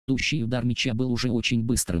Растущий удар меча был уже очень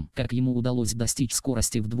быстрым, как ему удалось достичь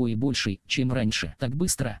скорости вдвое большей, чем раньше. Так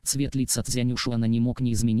быстро цвет лица Цзянь Ушуана не мог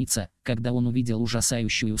не измениться, когда он увидел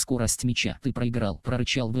ужасающую скорость меча. «Ты проиграл», —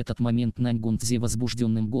 прорычал в этот момент Наньгунцзе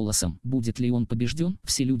возбужденным голосом. Будет ли он побежден?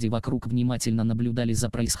 Все люди вокруг внимательно наблюдали за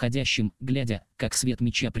происходящим, глядя, как свет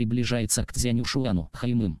меча приближается к Цзянь Ушуану.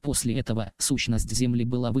 Хаймым. После этого сущность земли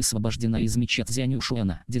была высвобождена из меча Цзянь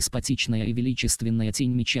Ушуана. Деспотичная и величественная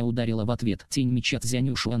тень меча ударила в ответ. Тень меча Цзянь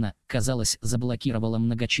Ушуана, казалось, заблокировала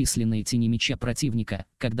многочисленные тени меча противника,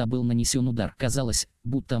 когда был нанесен удар. Казалось,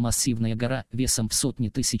 будто массивная гора весом в сотни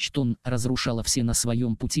тысяч тонн разрушала все на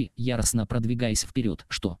своем пути, яростно продвигаясь вперед.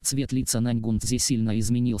 Что? Цвет лица Наньгунцзе сильно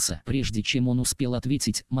изменился. Прежде чем он успел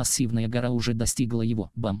ответить, массивная гора уже достигла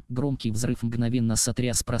его. Бам! Громкий взрыв мгновенно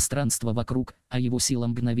сотряс пространство вокруг, а его сила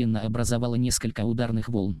мгновенно образовала несколько ударных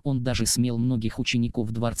волн. Он даже смел многих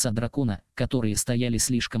учеников Дворца Дракона, которые стояли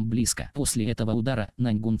слишком близко. После этого удара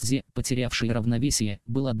Наньгунцзе, потерявший равновесие,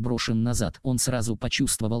 был отброшен назад. Он сразу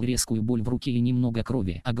почувствовал резкую боль в руке и немного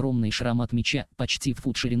крови. Огромный шрам от меча, почти в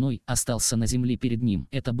фут шириной, остался на земле перед ним.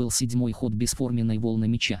 Это был 7-й ход бесформенной волны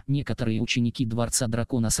меча. Некоторые ученики Дворца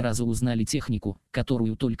Дракона сразу узнали технику,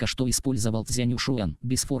 которую только что использовал Цзянь Ушуан.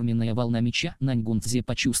 Бесформенная волна меча. Наньгунцзе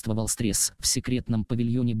почувствовал стресс. В секретном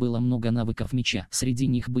павильоне было много навыков меча. Среди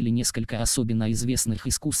них были несколько особенно известных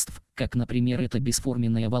искусств, как, например, эта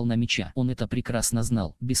бесформенная волна меча. Он это прекрасно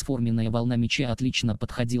знал. Бесформенная волна меча отлично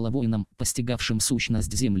подходила воинам, постигавшим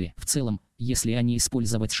сущность земли. В целом, если они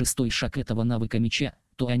использовать 6-й шаг этого навыка меча,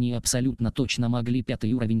 то они абсолютно точно могли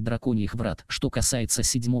 5-й уровень драконьих врат. Что касается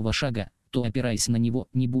 7-го шага, то, опираясь на него,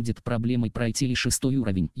 не будет проблемой пройти и 6-й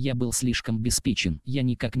уровень. Я был слишком беспечен. Я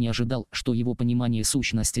никак не ожидал, что его понимание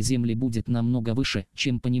сущности Земли будет намного выше,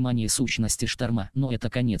 чем понимание сущности шторма. Но это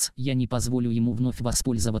конец. Я не позволю ему вновь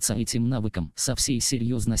воспользоваться этим навыком. Со всей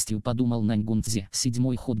серьезностью подумал Наньгунцзе.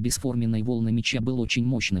 7-й ход бесформенной волны меча был очень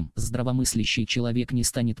мощным. Здравомыслящий человек не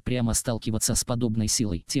станет прямо сталкиваться с подобной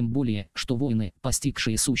силой. Тем более, что воины,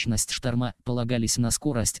 постигшие сущность шторма, полагались на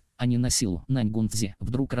скорость, а не на силу. Наньгунцзе.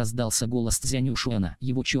 Вдруг раздался голос Цзянь Ушуана.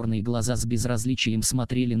 Его черные глаза с безразличием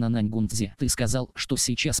смотрели на Наньгунцзе. «Ты сказал, что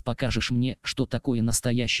сейчас покажешь мне, что такое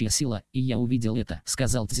настоящая сила, и я увидел это», —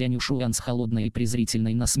 сказал Цзянь Ушуан с холодной и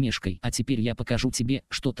презрительной насмешкой. «А теперь я покажу тебе,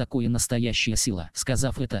 что такое настоящая сила».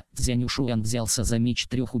 Сказав это, Цзянь Ушуан взялся за меч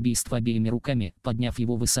 3 убийств обеими руками, подняв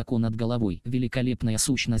его высоко над головой. Великолепная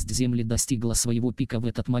сущность земли достигла своего пика в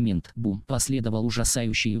этот момент. Бум! Последовал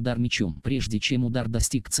ужасающий удар мечом. Прежде чем удар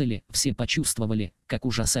достиг цели, все почувствовали, как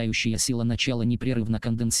ужасающая сила начала непрерывно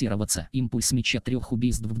конденсироваться. Импульс меча 3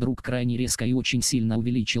 убийств вдруг крайне резко и очень сильно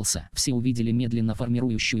увеличился. Все увидели медленно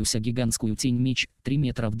формирующуюся гигантскую тень меч, 3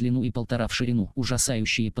 метра в длину и 1,5 в ширину.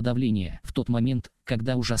 Ужасающее подавление. В тот момент,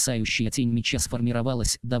 когда ужасающая тень меча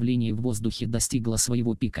сформировалась, давление в воздухе достигло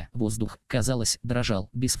своего пика. Воздух, казалось, дрожал.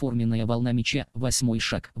 Бесформенная волна меча, 8-й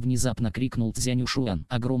шаг. Внезапно крикнул Цзянь Ушуан.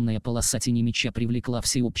 Огромная полоса тени меча привлекла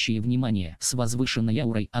всеобщее внимание. С возвышенной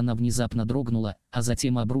аурой она внезапно дрогнула, а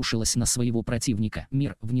затем обрушилась на своего противника.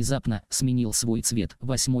 Мир внезапно сменил свой цвет.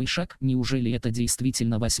 8-й шаг? Неужели это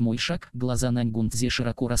действительно 8-й шаг? Глаза Наньгунцзе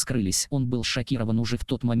широко раскрылись. Он был шокирован уже в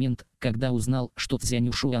тот момент, когда узнал, что Цзянь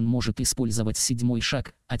Ушуан может использовать 7-й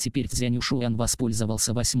шаг, а теперь Цзянь Ушуан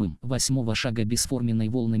воспользовался 8-м. 8-го шага бесформенной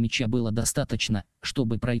волны меча было достаточно,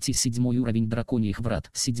 чтобы пройти 7-й уровень драконьих врат.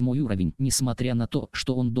 7-й уровень, несмотря на то,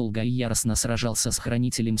 что он долго и яростно сражался с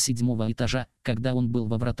хранителем 7-го этажа, когда он был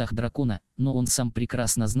во вратах дракона, но он сам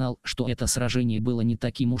прекрасно знал, что это сражение было не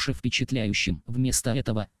таким уж и впечатляющим. Вместо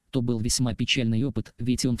этого, то был весьма печальный опыт,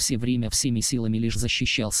 ведь он все время всеми силами лишь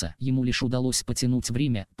защищался. Ему лишь удалось потянуть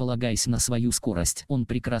время, полагаясь на свою скорость. Он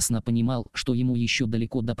прекрасно понимал, что ему еще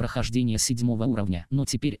далеко до прохождения 7-го уровня. Но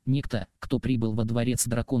теперь некто, кто прибыл во дворец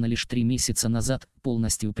дракона лишь 3 месяца назад,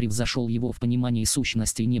 полностью превзошел его в понимании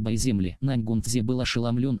сущности неба и земли. Наньгунцзе был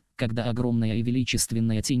ошеломлен, когда огромная и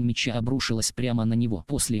величественная тень меча обрушилась прямо на него.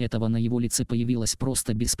 После этого на его лице появилось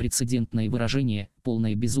просто беспрецедентное выражение,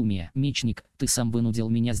 полное безумия. «Мечник, ты сам вынудил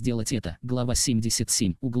меня сделать это». Глава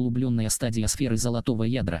 77. Углубленная стадия сферы золотого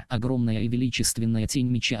ядра. Огромная и величественная тень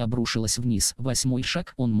меча обрушилась вниз. 8-й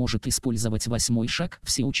шаг? Он может использовать 8-й шаг?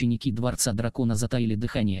 Все ученики Дворца Дракона затаили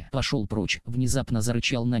дыхание. «Пошел прочь!» Внезапно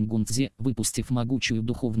зарычал Наньгунцзе, выпустив могучую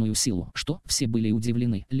духовную силу. Что? Все были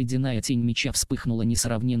удивлены. Ледяная тень меча вспыхнула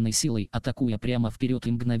несравненной силой, атакуя прямо вперед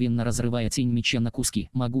и мгновенно разрывая тень меча на куски.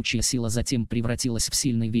 Могучая сила затем превратилась в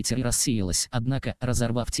сильный ветер и рассеялась. Однако,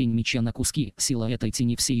 разорвав тень меча на куски, сила этой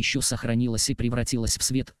тени все все еще сохранилась и превратилась в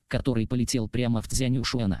свет, который полетел прямо в Цзянь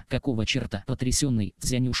Ушуана. Какого черта? Потрясенный,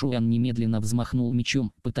 Цзянь Ушуан немедленно взмахнул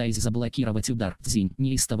мечом, пытаясь заблокировать удар. Цзинь.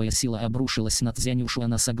 Неистовая сила обрушилась на Цзянь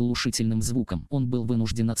Ушуана с оглушительным звуком. Он был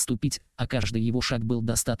вынужден отступить, а каждый его шаг был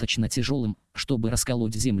достаточно тяжелым, чтобы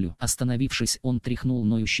расколоть землю. Остановившись, он тряхнул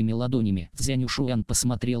ноющими ладонями. Цзянь Ушуан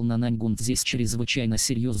посмотрел на Наньгунцзе с чрезвычайно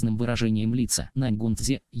серьезным выражением лица.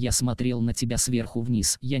 Наньгунцзе, я смотрел на тебя сверху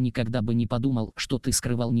вниз. Я никогда бы не подумал, что ты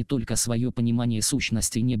скрывал не только свое понимание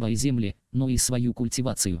сущности неба и земли, но и свою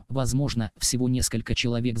культивацию. Возможно, всего несколько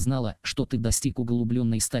человек знало, что ты достиг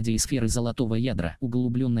углубленной стадии сферы золотого ядра.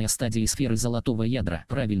 Углубленная стадия сферы золотого ядра.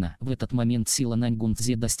 Правильно, в этот момент сила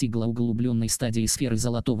Наньгунцзе достигла углубленной стадии сферы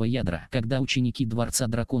золотого ядра. Когда ученики Дворца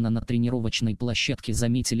Дракона на тренировочной площадке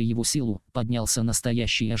заметили его силу, поднялся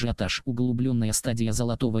настоящий ажиотаж. Углубленная стадия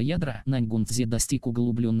золотого ядра. Наньгунцзе достиг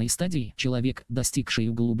углубленной стадии. Человек, достигший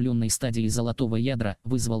углубленной стадии золотого ядра,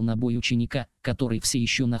 вызвал на бой ученика, который все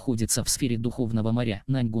еще находится в сфере духовного моря.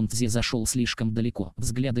 Наньгунцзе зашел слишком далеко.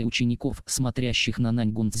 Взгляды учеников, смотрящих на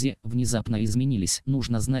Наньгунцзе, внезапно изменились.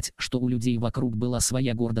 Нужно знать, что у людей вокруг была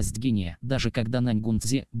своя гордость гения. Даже когда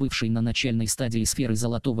Наньгунцзе, бывший на начальной стадии сферы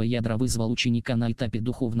золотого ядра, вызвал ученика на этапе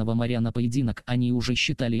духовного моря на поединок, они уже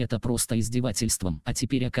считали это просто издевательством. А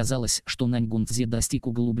теперь оказалось, что Наньгунцзе достиг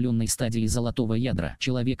углубленной стадии золотого ядра.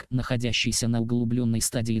 Человек, находящийся на углубленной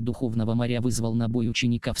стадии духовного моря, вызвал на бой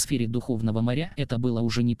ученика в сфере духовного моря. Это было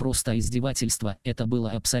уже не просто издевательство, это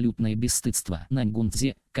было абсолютное бесстыдство.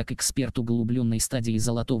 Наньгунцзе, как эксперт углубленной стадии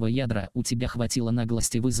золотого ядра, у тебя хватило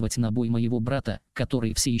наглости вызвать на бой моего брата,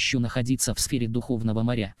 который все еще находится в сфере духовного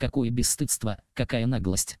моря. Какое бесстыдство, какая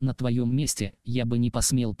наглость. На твоем месте я бы не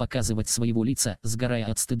посмел показывать своего лица, сгорая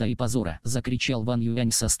от стыда и позора, закричал Ван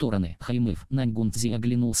Юань со стороны. Хаймыв. Наньгунцзе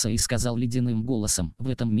оглянулся и сказал ледяным голосом: в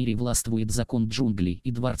этом мире властвует закон джунглей,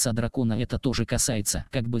 и Дворца Дракона это тоже касается.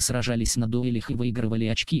 Как бы сражались на дуэлях и выигрывали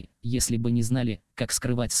очки, если бы не знали, как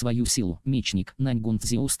скрывать свою силу. Мечник.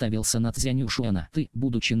 Наньгунцзе уставился на Цзянь Ушуана. Ты,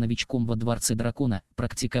 будучи новичком во Дворце Дракона,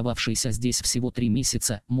 практиковавшийся здесь всего 3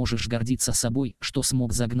 месяца, можешь гордиться собой, что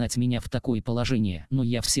смог загнать меня в такое положение, но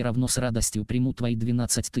я все равно с радостью приму твои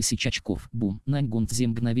 12 тысяч очков. Бум. Наньгунцзе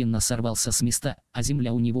мгновенно сорвался с места, а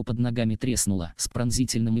земля у него под ногами треснула. С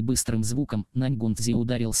пронзительным и быстрым звуком Наньгунцзе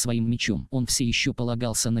ударил своим мечом. Он все еще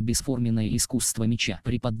полагался на бесформенное искусство меча.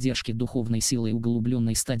 При поддержке духовной силы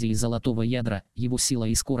углубленной стадии золотого ядра, его сила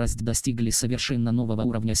и скорость достигли совершенно нового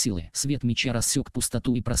уровня силы. Свет меча рассек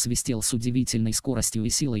пустоту и просвистел с удивительной скоростью и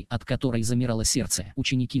силой, от которой замирало сердце.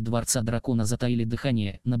 Ученики Дворца Дракона затаили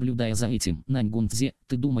дыхание, наблюдая за этим. Наньгунцзе,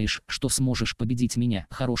 ты думаешь, что сможешь победить меня?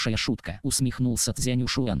 Хорошая шутка, усмехнулся Цзянь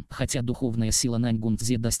Ушуан. Хотя духовная сила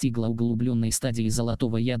Наньгунцзе достигла углубленной стадии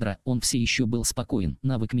золотого ядра, он все еще был спокоен.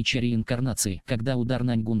 Навык меча реинкарнации. Когда удар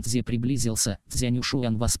Наньгунцзе приблизился, Цзянь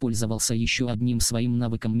Ушуан воспользовался еще одним своим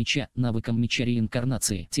навыком меча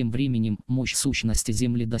реинкарнации. Тем временем, мощь сущности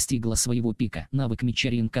Земли достигла своего пика. Навык меча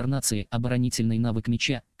реинкарнации, оборонительный навык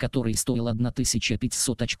меча, который стоил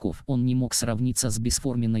 1500 очков. Он не мог сравниться с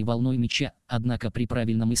бесформенной волной меча, однако при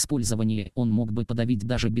правильном использовании он мог бы подавить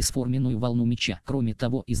даже бесформенную волну меча. Кроме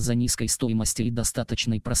того, из-за низкой стоимости и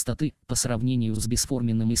достаточной простоты, по сравнению с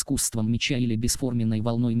бесформенным искусством меча или бесформенной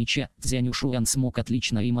волной меча, Цзянь Ушуан смог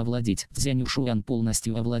отлично им овладеть. Цзянь Ушуан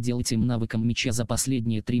полностью овладел этим навыком меча за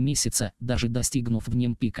последние 3 месяца, даже достигнув в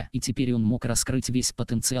нем пика. И теперь он мог раскрыть весь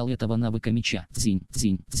потенциал этого навыка меча. Цзинь,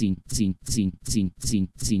 цзинь, цзинь, цзинь, цзинь, цзинь, цзинь,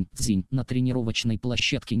 цзинь, цзинь. На тренировочной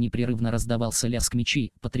площадке непрерывно раздавался лязг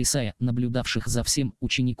мечей, потрясая наблюдавших за всем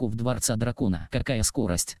учеников Дворца Дракона. Какая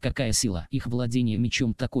скорость, какая сила. Их владение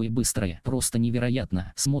мечом такое быстрое. Просто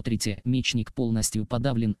невероятно. Смотрите, мечник полностью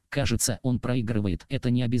подавлен, кажется, он проигрывает. Это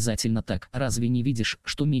не обязательно так. Разве не видишь,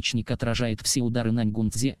 что мечник отражает все удары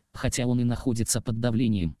Наньгунцзе, хотя он и находится под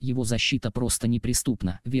давлением? Его защита просто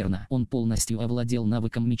неприступна. Верно, он полностью овладел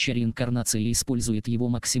навыком меча реинкарнации и использует его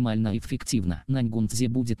максимально эффективно. Наньгунцзе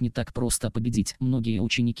будет не так просто победить. Многие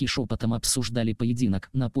ученики шепотом обсуждали поединок.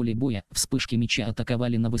 На поле боя вспышки меча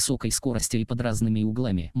атаковали на высокой скорости и под разными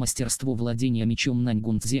углами. Мастерство владения мечом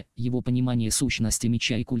Наньгунцзе, его понимание сущности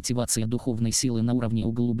меча и культивация духовной силы на уровне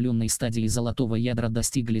углубленной стадии золотого ядра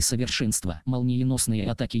достигли совершенства. Молниеносные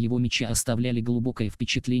атаки его меча оставляли глубокое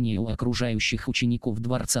впечатление у окружающих учеников Дворца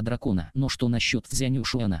Дворца Дракона. Но что насчет Цзянь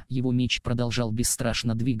Ушуана? Его меч продолжал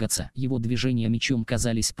бесстрашно двигаться. Его движения мечом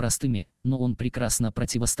казались простыми, но он прекрасно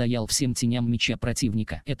противостоял всем теням меча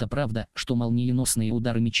противника. Это правда, что молниеносные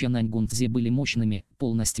удары меча Наньгунцзе были мощными,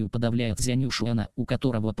 полностью подавляя Цзянь Ушуана, у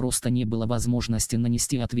которого просто не было возможности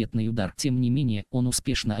нанести ответный удар. Тем не менее, он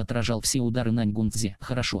успешно отражал все удары Наньгунцзе.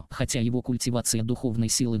 Хорошо, хотя его культивация духовной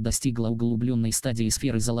силы достигла углубленной стадии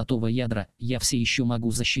сферы золотого ядра, я все еще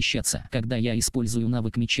могу защищаться. Когда я использую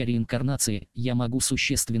навык меча реинкарнации, я могу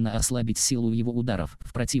существенно ослабить силу его ударов.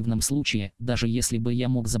 В противном случае, даже если бы я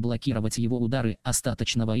мог заблокировать его удары,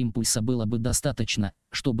 остаточного импульса было бы достаточно,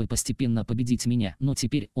 чтобы постепенно победить меня. Но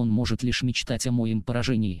теперь он может лишь мечтать о моем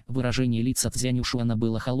поражении. Выражение лица Цзянь Ушуана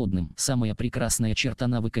было холодным. Самая прекрасная черта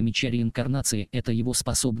навыка меча реинкарнации – это его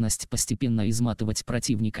способность постепенно изматывать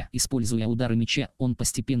противника. Используя удары меча, он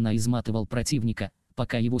постепенно изматывал противника,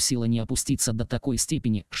 пока его сила не опустится до такой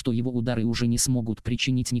степени, что его удары уже не смогут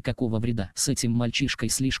причинить никакого вреда. С этим мальчишкой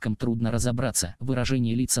слишком трудно разобраться.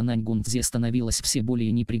 Выражение лица Наньгунцзе становилось все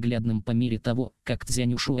более неприглядным по мере того, как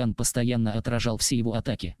Цзянь Ушуан постоянно отражал все его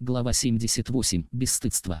атаки. Глава 78.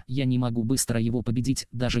 Бесстыдство. Я не могу быстро его победить,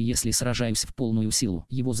 даже если сражаюсь в полную силу.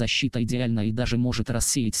 Его защита идеальна и даже может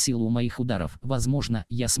рассеять силу моих ударов. Возможно,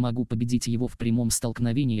 я смогу победить его в прямом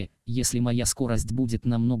столкновении, если моя скорость будет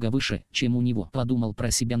намного выше, чем у него. Подумал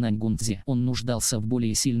про себя Наньгунцзе. Он нуждался в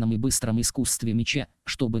более сильном и быстром искусстве меча,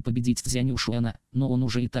 чтобы победить Цзянь Ушуана, но он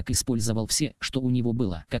уже и так использовал все, что у него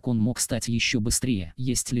было. Как он мог стать еще быстрее?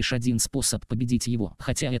 Есть лишь один способ победить его.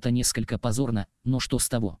 Хотя это несколько позорно, но что с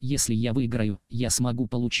того? Если я выиграю, я смогу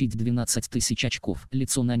получить 12 тысяч очков.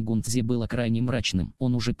 Лицо Наньгунцзе было крайне мрачным.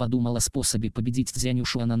 Он уже подумал о способе победить Цзянь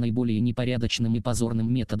Ушуана наиболее непорядочным и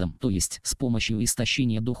позорным методом, то есть с помощью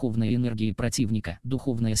истощения духовной энергии противника.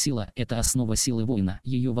 Духовная сила – это основа силы воина.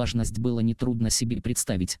 Ее важность было нетрудно себе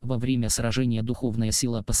представить. Во время сражения духовная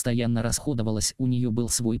сила постоянно расходовалась, у нее был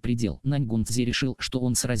свой предел. Наньгунцзе решил, что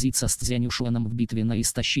он сразится с Цзянь Ушуаном в битве на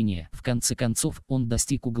истощение. В конце концов, он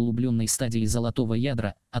достиг углубленной стадии золотого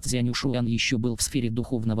ядра, а Цзянь Ушуан еще был в сфере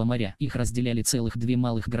духовного моря. Их разделяли целых две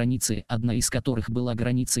малых границы, одна из которых была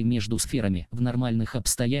границей между сферами. В нормальных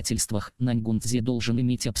обстоятельствах Наньгунцзе должен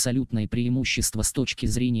иметь абсолютное преимущество с точки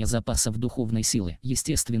зрения запасов духовной силы.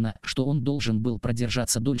 Естественно, что он должен был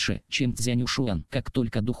продержаться дольше, чем Цзянь Ушуан. Как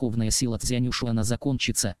только духовная сила Цзянь Ушуана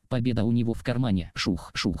закончится, победа у него в кармане.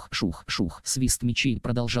 Шух, шух, шух, шух. Свист мечей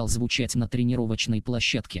продолжал звучать на тренировочной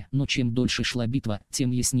площадке. Но чем дольше шла битва,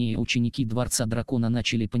 тем яснее ученики Дворца Дракона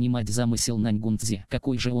начали понимать замысел Наньгунцзе.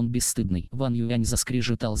 Какой же он бесстыдный. Ван Юань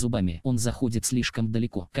заскрежетал зубами. Он заходит слишком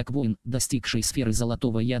далеко. Как воин, достигший сферы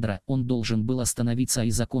золотого ядра, он должен был остановиться и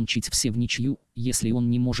закончить все в ничью, если он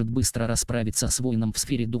не может быстро расправиться с воином в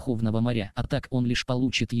сфере духовного моря. А так он лишь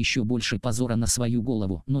получит еще больше позора на свою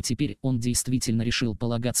голову. Но теперь он действительно решил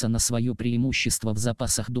полагаться на свое преимущество в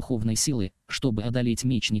запасах духовной силы, чтобы одолеть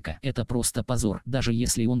мечника. Это просто позор. Даже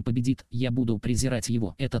если он победит, я буду презирать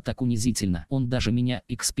его. Это так унизительно. Он даже меня,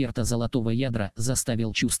 эксперта золотого ядра,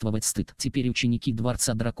 заставил чувствовать стыд. Теперь ученики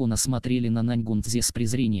Дворца Дракона смотрели на Наньгунцзе с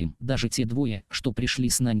презрением. Даже те двое, что пришли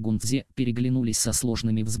с Наньгунцзе, переглянулись со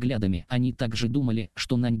сложными взглядами. Они также думали,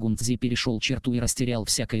 что Наньгунцзе перешел черту и растерял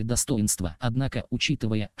всякое достоинство. Однако,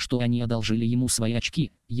 учитывая, что они одолжили ему свои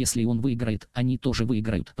очки, если он выиграет, они тоже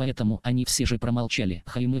выиграют. Поэтому они все же промолчали.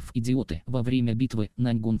 Хаймыв идиоты. Во время битвы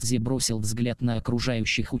Наньгунцзе бросил взгляд на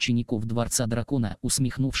окружающих учеников Дворца Дракона,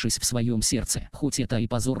 усмехнувшись в своем сердце. Хоть это и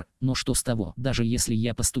позор, но что с того? Даже если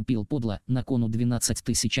я поступил подло, на кону 12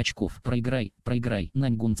 тысяч очков. Проиграй, проиграй.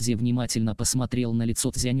 Наньгунцзе внимательно посмотрел на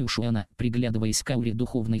лицо Цзянь Ушуана, приглядываясь к ауре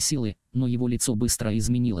духовной силы, но его лицо быстро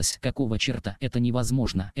изменилось. Какого черта? Это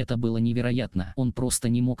невозможно. Это было невероятно. Он просто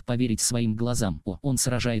не мог поверить своим глазам. Он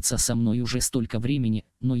сражается со мной уже столько времени,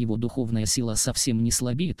 но его духовная сила совсем не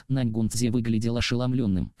слабеет. Наньгунцзе выглядел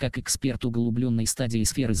ошеломленным. Как эксперт углубленной стадии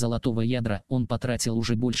сферы золотого ядра, он потратил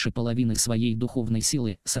уже больше половины своей духовной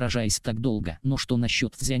силы, сражаясь так долго. Но что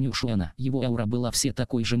насчет Цзянь Ушуана? Его аура была все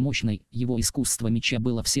такой же мощной, его искусство меча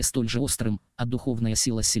было все столь же острым, а духовная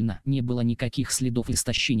сила сильна. Не было никаких следов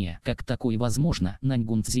истощения. Как такое возможно?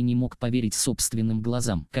 Наньгунцзе не мог поверить собственным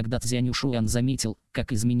глазам. Когда Цзянь Ушуан заметил,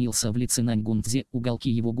 как изменился в лице Наньгунцзе, уголки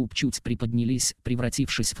его губ чуть приподнялись,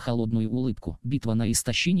 превратившись в холодную улыбку. Битва на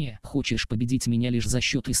истощение? Хочешь победить меня лишь за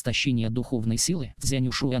счет истощения духовной силы? Цзянь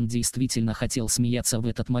Ушуан действительно хотел смеяться в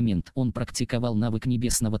этот момент. Он практиковал навык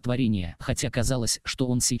небесного творения, хотя казалось, что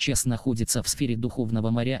он сейчас находится в сфере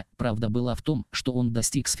духовного моря. Правда была в том, что он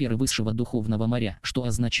достиг сферы высшего духовного моря. Что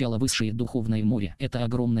означало высшее духовное море? Это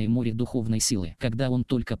огромное море духовной силы. Когда он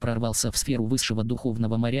только прорвался в сферу высшего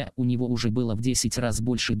духовного моря, у него уже было в 10 раз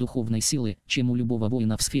больше духовной силы, чем у любого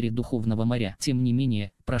воина в сфере духовного моря. Тем не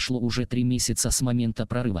менее, прошло уже 3 месяца с момента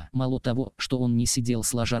прорыва. Мало того, что он не сидел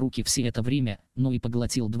сложа руки все это время, но и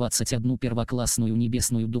поглотил 21 первоклассную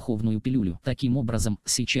небесную духовную пилюлю. Таким образом,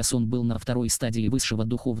 сейчас он был на второй стадии высшего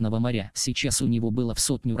духовного моря. Сейчас у него было в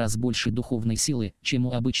 100 раз больше духовной силы, чем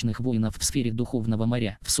у обычных воинов в сфере духовного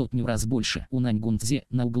моря. В 100 раз больше. У Наньгунцзе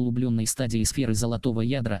на углубленной стадии сферы золотого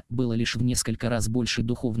ядра было лишь в несколько раз больше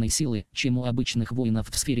духовной силы, чем у обычных воинов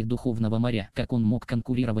в сфере духовного моря. Как он мог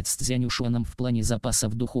конкурировать с Цзянь Ушуаном в плане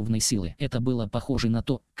запасов духовной силы? Это было похоже на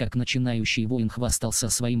то, как начинающий воин хвастался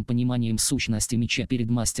своим пониманием сущности меча перед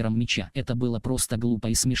мастером меча. Это было просто глупо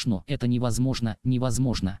и смешно. Это невозможно,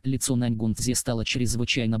 невозможно. Лицо Наньгунцзе стало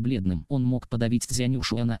чрезвычайно бледным. Он мог подавить Цзянь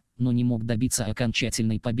Ушуана, но не мог добиться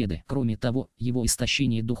окончательной победы. Кроме того, его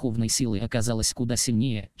истощение духовной силы оказалось куда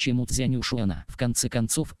сильнее, чем у Цзянь Ушуана. В конце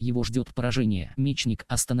концов, его ждет поражение. «Мечник,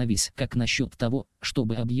 остановись. Как насчет того,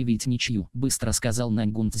 чтобы объявить ничью?» — быстро сказал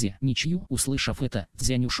Наньгунцзе. «Ничью?» Услышав это,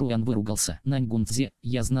 Цзянь Ушуан выругался. «Наньгунцзе,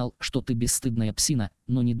 я знал, что ты бесстыдная псина,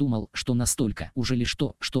 но не думал, что настолько. Уже лишь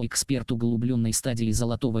то, что эксперт углубленной стадии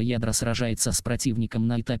золотого ядра сражается с противником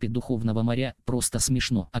на этапе духовного моря, просто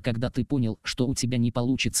смешно. А когда ты понял, что у тебя не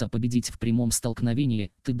получится победить в прямом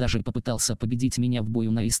столкновении, ты даже попытался победить меня в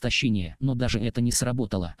бою на истощение, но даже это не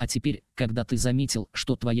сработало. А теперь, когда ты заметил,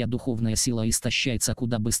 что твоя духовная сила истощается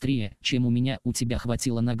куда быстрее, чем у меня, у тебя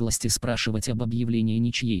хватило наглости спрашивать об объявлении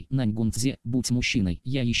ничьей. Наньгунцзе, будь мужчиной.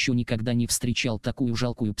 Я еще никогда не встречал такую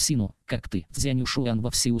жалкую псину, как ты». Цзянь Ушуан во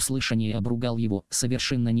всеуслышание обругал его,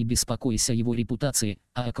 совершенно не беспокоясь о его репутации,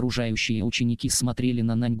 а окружающие ученики смотрели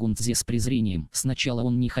на Наньгунцзе с презрением. Сначала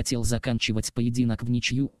он не хотел заканчивать поединок в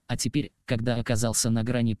ничью, а теперь, когда оказался на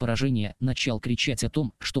грани поражения, начал кричать о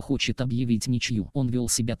том, что хочет объявить ничью. Он вел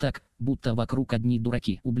себя так, будто вокруг одни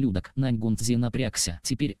дураки. Ублюдок. Наньгунцзе напрягся.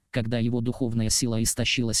 Теперь, когда его духовная сила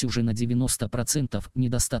истощилась уже на 90%,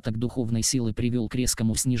 недостаток духовной силы привел к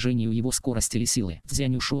резкому снижению его скорости и силы.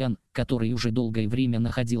 Цзянь Ушуан, который уже долгое время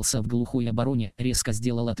находился в глухой обороне, резко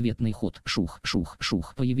сделал ответный ход. Шух, шух,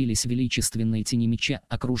 шух. Появились величественные тени меча,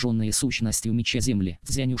 окруженные сущностью меча земли.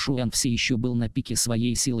 Цзянь Ушуан все еще был на пике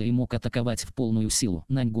своей силы и мог атаковать в полную силу.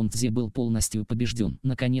 Наньгунцзе был полностью побежден.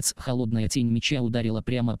 Наконец, холодная тень меча ударила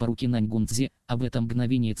прямо по руке Наньгунцзе, а в это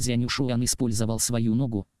мгновение Цзянь Ушуан использовал свою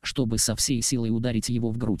ногу, чтобы со всей силой ударить его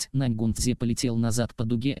в грудь. Наньгунцзе полетел назад по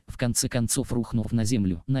дуге, в конце концов рухнув на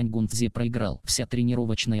землю. Наньгунцзе проиграл. Вся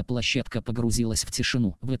тренировочная площадка погрузилась в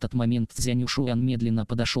тишину. В этот момент Цзянь Ушуан медленно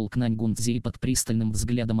подошел к Наньгунцзе и под пристальным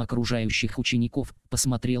взглядом окружающих учеников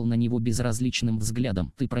посмотрел на него безразличным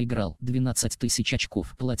взглядом. «Ты проиграл. 12 тысяч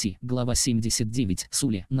очков. Плати». Глава 79.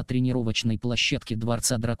 Суле. На тренировочной площадке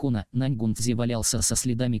Дворца Дракона Наньгунцзе валялся со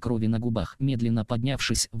следами крови на губах. Медленно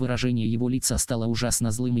поднявшись, выражение его лица стало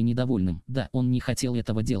ужасно злым и недовольным. Да, он не хотел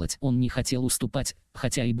этого делать. Он не хотел уступать,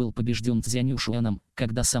 хотя и был побежден Цзянь Ушуаном,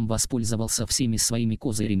 когда сам воспользовался всеми своими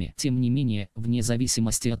козырями. Тем не менее, вне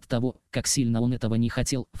зависимости от того, как сильно он этого не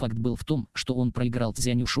хотел, факт был в том, что он проиграл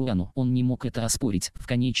Цзянь Ушуану. Он не мог это оспорить. В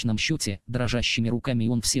конечном счете, дрожащими руками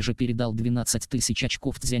он все же передал 12 тысяч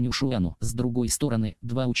очков Цзянь Ушуану. С другой стороны,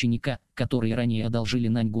 два ученика, которые ранее одолжили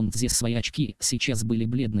Наньгунцзе свои очки, сейчас были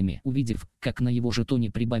бледными. Увидев, как на его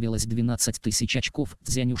жетоне прибавилось 12 тысяч очков,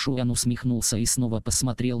 Цзянь Ушуан усмехнулся и снова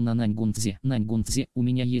посмотрел на Наньгунцзе. «Наньгунцзе, у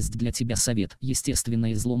меня есть для тебя совет.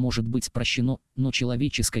 Естественное зло может быть прощено, но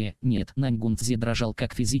человеческое – нет». Наньгунцзе дрожал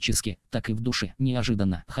как физически, так и в душе.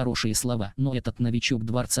 Неожиданно. Хорошие слова, но этот новичок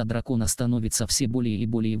Дворца Дракона становится все более и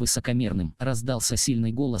более высокомерным. Раздался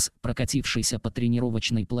сильный голос, прокатившийся по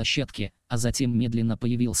тренировочной площадке, а затем медленно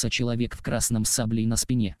появился человек в красном с саблей на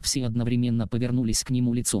спине. Все одновременно повернулись к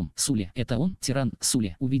нему лицом. «Суле, это он?» Тиран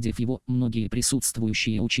Суле. Увидев его, многие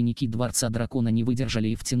присутствующие ученики Дворца Дракона не выдержали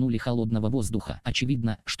и втянули холодного воздуха.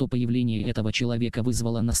 Очевидно, что появление этого человека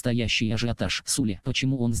вызвало настоящий ажиотаж. «Суле,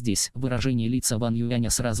 почему он здесь?» Выражение лица Ван Юаня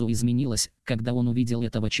сразу изменилось, когда он увидел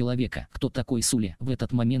этого человека. «Кто такой Суле?» В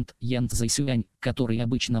этот момент Ян Цзэсюань, который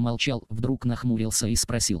обычно молчал, вдруг нахмурился и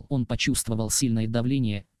спросил. Он почувствовал сильное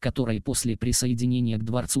давление, которое после присоединения к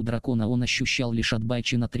Дворцу Дракона он ощущал лишь от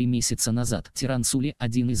Байчина 3 месяца назад. Тиран Суле –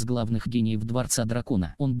 один из главных гениев Дворца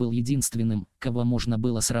Дракона. Он был единственным, кого можно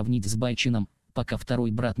было сравнить с Байчином, пока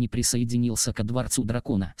второй брат не присоединился ко Дворцу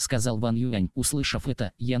Дракона, сказал Ван Юань. Услышав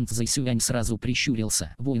это, Ян Цзэсюань сразу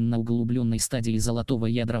прищурился. Воин на углубленной стадии золотого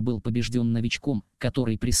ядра был побежден новичком,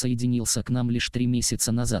 который присоединился к нам лишь 3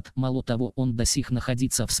 месяца назад. Мало того, он до сих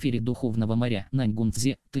находится в сфере духовного моря.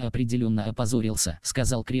 «Наньгунцзе, ты определенно опозорился»,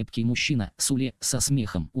 сказал крепкий мужчина, Суле, со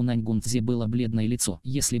смехом. У Наньгунцзе было бледное лицо.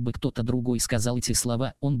 Если бы кто-то другой сказал эти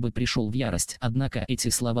слова, он бы пришел в ярость. Однако эти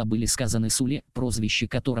слова были сказаны Суле, прозвище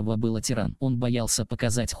которого было Тиран. Он боялся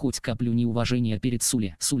показать хоть каплю неуважения перед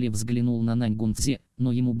Суле. Суле взглянул на Наньгунцзе,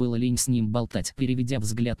 но ему было лень с ним болтать. Переведя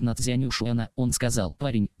взгляд на Цзянь Ушуана, он сказал: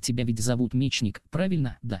 «Парень, тебя ведь зовут Мечник,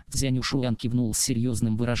 правильно?» «Да». Цзянь Ушуан кивнул с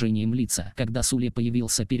серьезным выражением лица. Когда Суле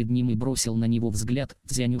появился перед ним и бросил на него взгляд,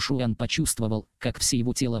 Цзянь Ушуан почувствовал, как все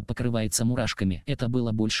его тело покрывается мурашками. Это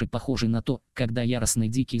было больше похоже на то, когда яростный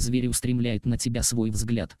дикий зверь устремляет на тебя свой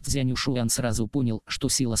взгляд. Цзянь Ушуан сразу понял, что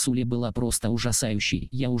сила Суле была просто ужасающей.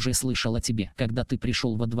 «Я уже слышал о тебе. Когда ты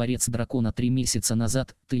пришел во дворец дракона 3 месяца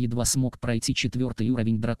назад, ты едва смог пройти 4-й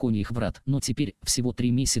уровень драконьих врат. Но теперь, всего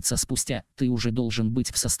 3 месяца спустя, ты уже должен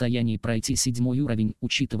быть в состоянии пройти 7-й уровень,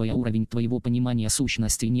 учитывая уровень твоего понимания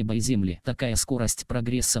сущности неба и земли. Такая скорость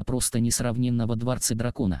прогресса просто несравненна во дворце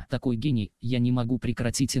дракона. Такой гений, я не могу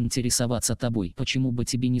прекратить интересоваться тобой. Почему бы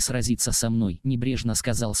тебе не сразиться со мной?» Небрежно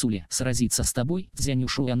сказал Суле. «Сразиться с тобой?» Цзянь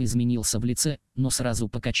Ушуан изменился в лице, но сразу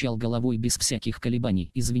покачал головой без всяких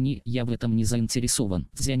колебаний. «Извини, я в этом не заинтересован».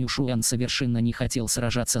 Цзянь Ушуан совершенно не хотел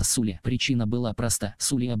сражаться с Суле. Причина была проста.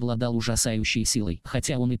 Суле обладал ужасающей силой.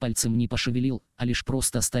 Хотя он и пальцем не пошевелил, а лишь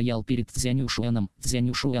просто стоял перед Цзянь Ушуаном. Цзянь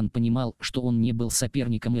Ушуан понимал, что он не был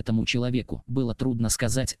соперником этому человеку. Было трудно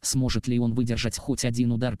сказать, сможет ли он выдержать хоть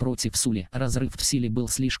один удар против Суле. Разрыв в силе был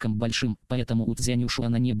слишком большим, поэтому у Цзянь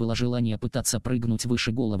Ушуана не было желания пытаться прыгнуть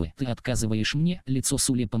выше головы. «Ты отказываешь мне?» Лицо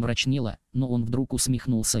Суле помрачнело, но он вдруг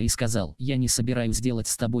усмехнулся и сказал: «Я не собираюсь делать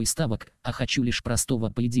с тобой ставок, а хочу лишь простого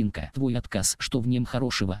поединка. Твой отказ, что в нем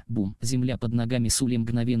хорошего?» Бум! Земля под ногами Суле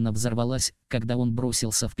мгновенно взорвалась, когда он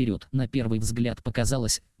бросился вперед. На первый взгляд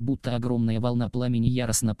показалось, будто огромная волна пламени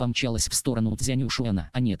яростно помчалась в сторону Цзянь Ушуана.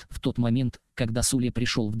 А нет, в тот момент, когда Суле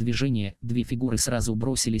пришел в движение, 2 фигуры сразу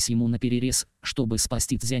бросились ему наперерез, чтобы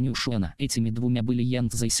спасти Цзянь Ушуана. Этими двумя были Ян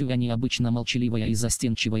Цзэйсюань и обычно молчаливая и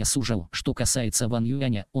застенчивая Сужао. Что касается Ван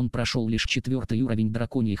Юаня, он прошел лишь 4-й уровень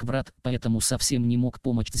драконьих врат, поэтому совсем не мог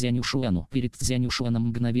помочь Цзянь Ушуану. Перед Цзянь Ушуаном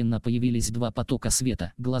мгновенно появились 2 потока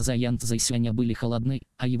света. Глаза Ян Цзэйсюаня были холодны,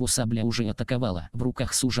 а его сабля уже атаковала. В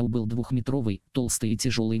руках Сужао был 2-метровый, толстый и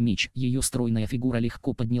тяжелый меч. Ее стройная фигура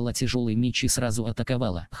легко подняла тяжелый меч и сразу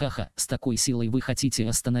атаковала. «Ха-ха, с такой силой вы хотите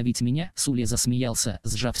остановить меня?» Суле засмеялся,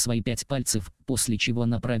 сжав свои 5 пальцев, после чего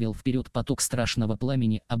направил вперед поток страшного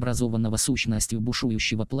пламени, образованного сущностью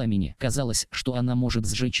бушующего пламени. Казалось, что она может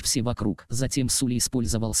сжечь все вокруг. Затем Суле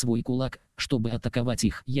использовал свой кулак, чтобы атаковать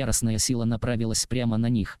их. Яростная сила направилась прямо на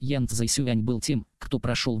них. Ян Цзэйсюань был тем, кто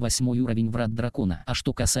прошел 8-й уровень врат дракона. А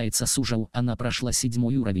что касается Сужао, она прошла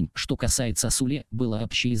 7-й уровень. Что касается Суле, было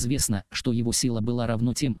общеизвестно, что его сила была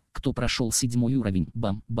равно тем, кто прошел 7-й уровень.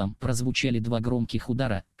 Бам-бам! Прозвучали 2 громких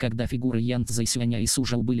удара, когда фигуры Ян Цзэйсюаня и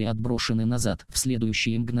Сужао были отброшены назад. В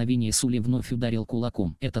следующее мгновение Суле вновь ударил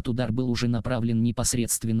кулаком. Этот удар был уже направлен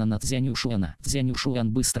непосредственно на Цзянь Ушуана. Цзянь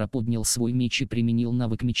Ушуан быстро поднял свой меч и применил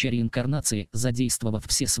навык меча реинкарнации, задействовав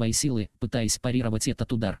все свои силы, пытаясь парировать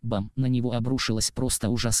этот удар. Бам! На него обрушилась просто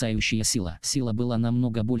ужасающая сила. Сила была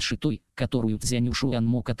намного больше той, которую Цзянь Ушуан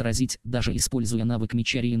мог отразить, даже используя навык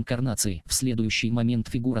меча реинкарнации. В следующий момент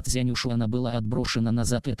фигура Цзянь Ушуана была отброшена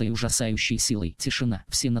назад этой ужасающей силой. Тишина.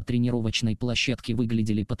 Все на тренировочной площадке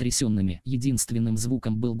выглядели потрясенными. Единственным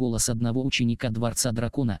звуком был голос одного ученика Дворца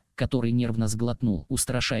Дракона, который нервно сглотнул.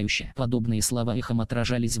 Устрашающе. Подобные слова эхом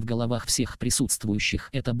отражались в головах всех присутствующих.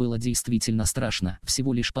 Это было действительно страшно.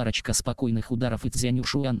 Всего лишь парочка спокойных ударов, и Цзянь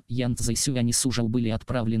Ушуан, Ян Цзэйсюань и Сужао были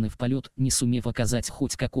отправлены в полет, не сумев оказать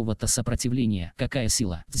хоть какого-то сопротивления. Какая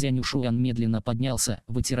сила! Цзянь Ушуан медленно поднялся,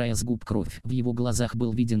 вытирая с губ кровь. В его глазах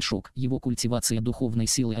был виден шок. Его культивация духовной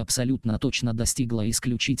силы абсолютно точно достигла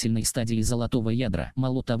исключительной стадии золотого ядра.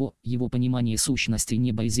 Мало того, его понимание сущности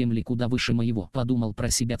неба и земли куда выше моего. Подумал про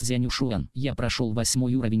себя Цзянь Ушуан. Я прошел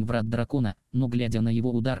 8-й уровень врат дракона, но глядя на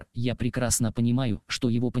его удар, я прекрасно понимаю, что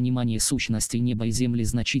его понимание сущности неба и земли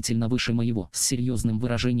значительно выше моего. С серьезным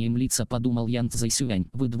выражением лица подумал Ян Цзэйсюань.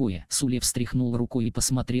 «Вы двое». Суле встряхнул рукой и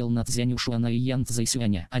посмотрел на Цзянь Ушуана и Ян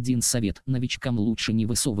Цзэйсюаня. «Один совет. Новичкам лучше не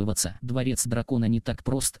высовываться. Дворец дракона не так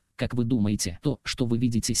прост, как вы думаете. То, что вы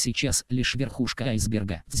видите сейчас, лишь верхушка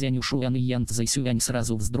айсберга». Цзянь Ушуан и Ян Цзэйсюань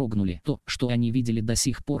сразу вздрогнули. То, что они видели до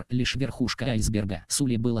сих пор, лишь верхушка айсберга.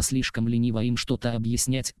 Суле было слишком лениво им что-то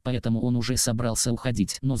объяснять, поэтому он уже собрался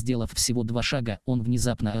уходить. Но сделав всего 2 шага, он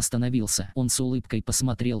внезапно остановился. Он с улыбкой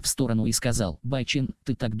посмотрел в сторону и сказал: «Байчин,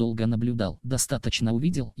 ты так долго наблюдал. Достаточно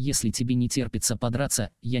увидел? Если тебе не терпится подраться,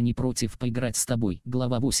 я не против поиграть с тобой».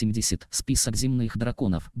 Глава 80. Список земных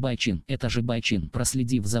драконов. Байчин. Это же Байчин.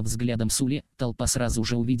 Проследив за взглядом Суле, толпа сразу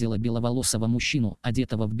же увидела беловолосого мужчину,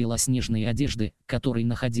 одетого в белоснежные одежды, который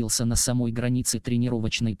находился на самой границе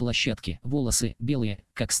тренировочной площадки. Волосы белые,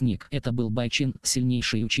 как снег. Это был Байчен,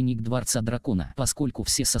 сильнейший ученик Дворца Дракона. Поскольку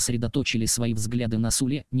все сосредоточили свои взгляды на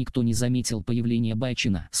Суле, никто не заметил появления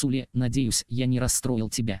Байчена. «Суле, надеюсь, я не расстроил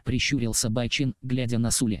тебя», — прищурился Байчен, глядя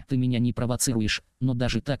на Суле. «Ты меня не провоцируешь, но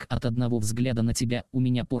даже так от одного взгляда на тебя у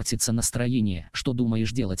меня портится настроение. Что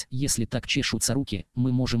думаешь делать? Если так чешутся руки,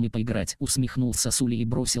 мы можем и поиграть», — усмехнулся Суле и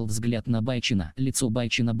бросил взгляд на Байчена. Лицо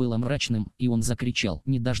Байчена было мрачным, и он закричал: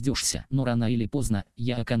 «Не дождешься, но рано или поздно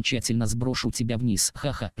я окончательно сброшу тебя вниз.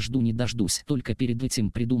 Ха-ха, жду не дождусь. Только перед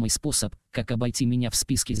этим придумай способ, как обойти меня в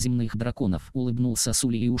списке земных драконов», — улыбнулся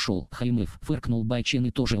Суле и ушел. «Хаймыв», — фыркнул Байчен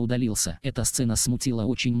и тоже удалился. Эта сцена смутила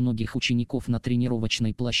очень многих учеников на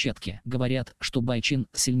тренировочной площадке. Говорят, что Байчен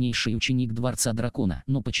 — сильнейший ученик Дворца Дракона.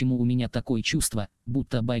 Но почему у меня такое чувство,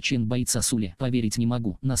 будто Байчен боится Суле? Поверить не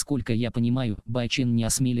могу. Насколько я понимаю, Байчен не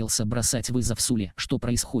осмелился бросать вызов Суле. Что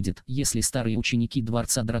происходит? Если старые ученики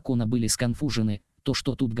Дворца Дракона были сконфужены, то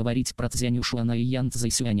что тут говорить про Цзянь Ушуана и Ян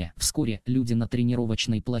Цзэсюаня? Вскоре люди на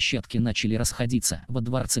тренировочной площадке начали расходиться. Во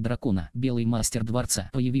Дворце Дракона белый мастер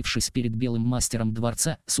дворца, появившись перед белым мастером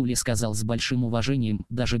дворца, Суле сказал с большим уважением,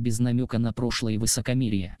 даже без намека на прошлое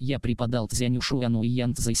высокомерие: «Я преподал Цзянь Ушуану и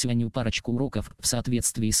Ян Цзэсюаню парочку уроков в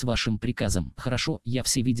соответствии с вашим приказом». «Хорошо, я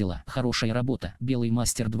все видела. Хорошая работа». Белый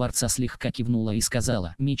мастер дворца слегка кивнула и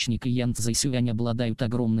сказала: «Мечник и Ян Цзэсюань обладают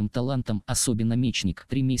огромным талантом, особенно мечник.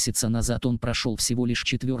 3 месяца назад он прошел всего лишь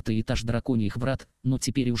 4-й этаж драконьих врат, но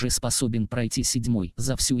теперь уже способен пройти 7-й.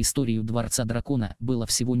 За всю историю Дворца Дракона было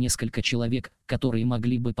всего несколько человек, которые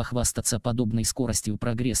могли бы похвастаться подобной скоростью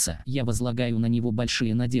прогресса. Я возлагаю на него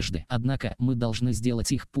большие надежды. Однако мы должны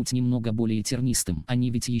сделать их путь немного более тернистым. Они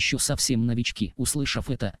ведь еще совсем новички». Услышав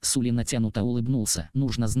это, Суле натянуто улыбнулся.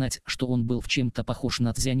 Нужно знать, что он был в чем-то похож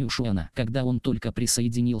на Цзянь Ушуана. Когда он только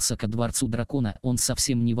присоединился ко Дворцу Дракона, он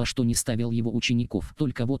совсем ни во что не ставил его учеников.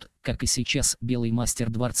 Только вот, как и сейчас, белый мастер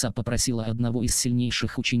дворца попросила одного из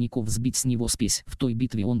сильнейших учеников сбить с него спесь. В той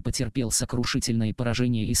битве он потерпел сокрушительное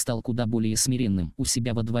поражение и стал куда более смиренным. У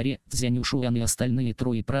себя во дворе Цзянь Ушуан и остальные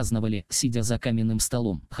трое праздновали, сидя за каменным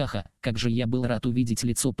столом. «Ха-ха, как же я был рад увидеть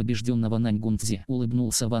лицо побежденного Наньгунцзе», —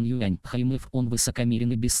 улыбнулся Ван Юань. «Хаймыв, он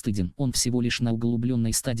высокомерен и бесстыден. Он всего лишь на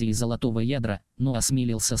углубленной стадии золотого ядра, но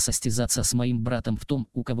осмелился состязаться с моим братом в том,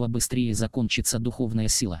 у кого быстрее закончится духовная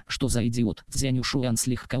сила. Что за идиот?» Цзянь Ушуан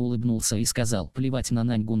слегка улыбнулся и сказал: «Плевать на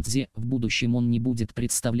Наньгунцзе, в будущем он не будет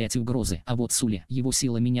представлять угрозы. А вот Суле, его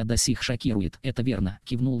сила меня до сих шокирует». «Это верно», —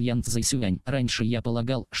 кивнул Ян Цзэсюань. «Раньше я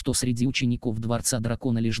полагал, что среди учеников Дворца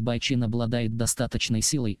Дракона лишь Байчен обладает достаточной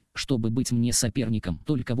силой, чтобы быть мне соперником.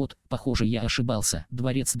 Только вот, похоже, я ошибался.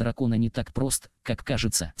 Дворец Дракона не так прост, как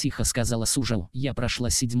кажется», — тихо сказала Сужао. «Я прошла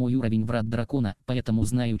 7-й уровень врат Дракона, поэтому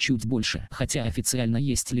знаю чуть больше. Хотя официально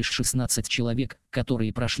есть лишь 16 человек,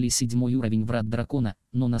 которые прошли 7-й уровень врат Дракона,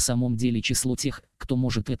 но на самом деле число тех, кто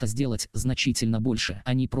может это сделать, значительно больше.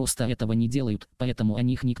 Они просто этого не делают, поэтому о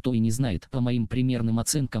них никто и не знает. По моим примерным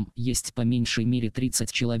оценкам, есть по меньшей мере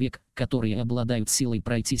 30 человек, которые обладают силой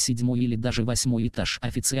пройти 7-й или даже 8-й этаж.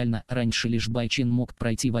 Официально, раньше лишь Байчен мог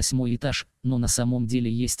пройти 8-й этаж, но на самом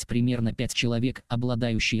деле есть примерно 5 человек,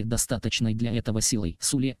 обладающие достаточной для этого силой.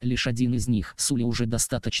 Суле — лишь один из них. Суле уже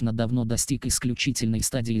достаточно давно достиг исключительной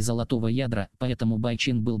стадии золотого ядра, поэтому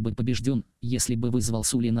Байчен был бы побежден, если бы вызвал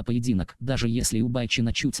Суле на поединок. Даже если у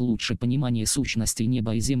Байчена чуть лучше понимание сущности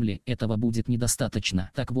неба и земли, этого будет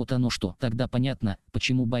недостаточно. Так вот оно что. Тогда понятно,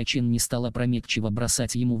 почему Байчен не стал опрометчиво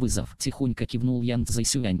бросать ему вызов. Тихонько кивнул Ян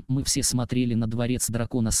Цзэсюань. Мы все смотрели на Дворец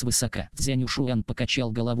Дракона свысока. Цзянь Ушуан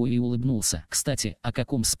покачал головой и улыбнулся. «Кстати, о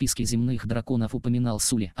каком списке земных драконов упоминал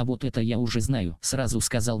Суле?» «А вот это я уже знаю», — сразу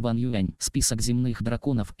сказал Ван Юань. «Список земных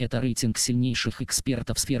драконов — это рейтинг сильнейших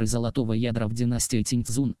экспертов сферы золотого ядра в династии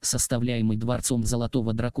Тиньцзун, составляемый Дворцом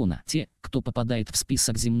Золотого Дракона. Те, кто попадает в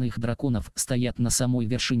список земных драконов, стоят на самой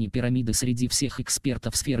вершине пирамиды среди всех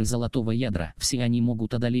экспертов сферы золотого ядра. Все они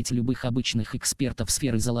могут одолеть любых обычных экспертов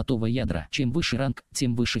сферы золотого ядра. Чем выше ранг,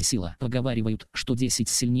 тем выше сила. Поговаривают, что 10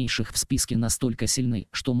 сильнейших в списке настолько сильны,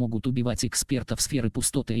 что могут убивать экспертов сферы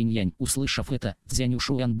пустоты инь-янь». Услышав это, Цзянь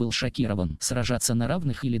Ушуан был шокирован. Сражаться на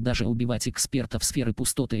равных или даже убивать экспертов сферы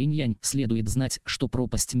пустоты инь-янь? Следует знать, что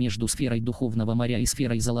пропасть между сферой духовного моря и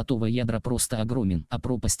сферой золотого ядра просто огромен, а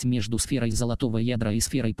пропасть между сферой золотого ядра и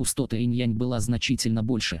сферой пустоты инь-янь была значительно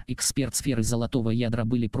больше. Эксперт сферы золотого ядра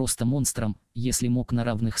были просто монстром, если мог на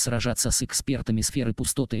равных сражаться с экспертами сферы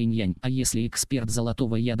пустоты инь-янь. А если эксперт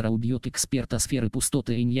золотого ядра убьет эксперта сферы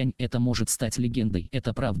пустоты инь-янь, это может стать легендой.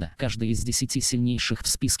 Это правда. Каждый из 10 сильнейших в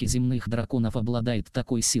списке земных драконов обладает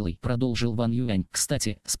такой силой, продолжил Ван Юань.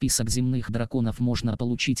 Кстати, список земных драконов можно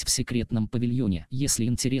получить в секретном павильоне. Если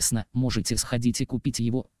интересно, можете сходить и купить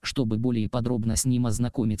его, чтобы больше более подробно с ним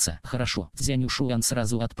ознакомиться. Хорошо. Цзянь Ушуан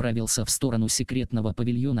сразу отправился в сторону секретного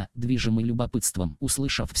павильона, движимый любопытством.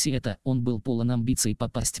 Услышав все это, он был полон амбиций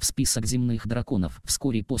попасть в список земных драконов.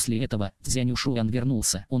 Вскоре после этого Цзянь Ушуан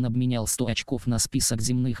вернулся. Он обменял 100 очков на список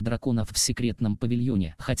земных драконов в секретном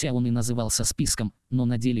павильоне. Хотя он и назывался списком, но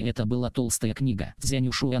на деле это была толстая книга. Цзянь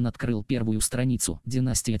Ушуан открыл первую страницу.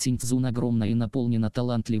 Династия Цзиньцзун огромна и наполнена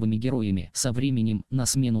талантливыми героями. Со временем, на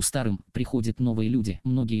смену старым, приходят новые люди.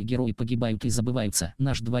 Многие герои погибают и забываются.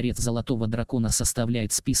 Наш дворец Золотого Дракона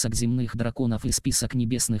составляет список земных драконов и список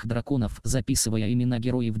небесных драконов, записывая имена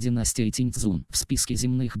героев династии Цзиньцзун. В списке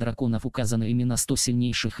земных драконов указаны имена 100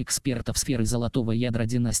 сильнейших экспертов сферы Золотого Ядра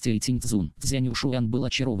династии Цзиньцзун. Цзянь Ушуан был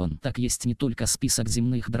очарован. Так есть не только список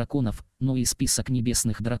земных драконов, но и список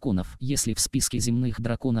небесных драконов. Если в списке земных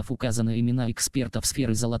драконов указаны имена экспертов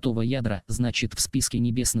сферы Золотого Ядра, значит в списке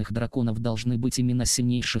небесных драконов должны быть имена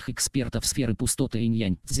сильнейших экспертов сферы пустоты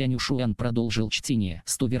инь-янь. Цзянь Ушуан продолжил чтение.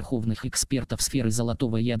 100 верховных экспертов сферы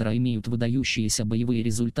Золотого Ядра имеют выдающиеся боевые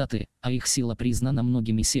результаты, а их сила признана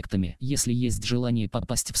многими сектами. Если есть желание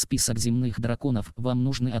попасть в список земных драконов, вам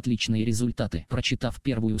нужны отличные результаты. Прочитав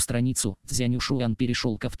первую страницу, Цзянь Ушуан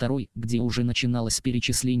перешел ко второй, где уже начиналось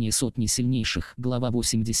перечисление сотни сильнейших. Глава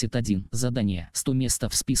 81. Задание. 100 места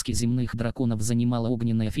в списке земных драконов занимала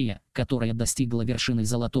огненная фея, которая достигла вершины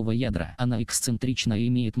Золотого Ядра. Она эксцентрична и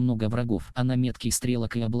имеет много врагов. Она меткий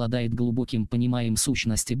стрелок и обладает глубоким пониманием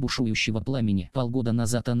сущности бушующего пламени. Полгода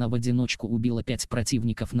назад она в одиночку убила 5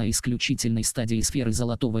 противников на исключительной стадии сферы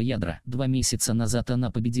Золотого Ядра. 2 месяца назад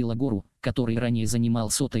она победила Гору, который ранее занимал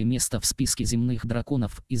 100-е место в списке земных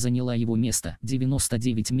драконов, и заняла его место.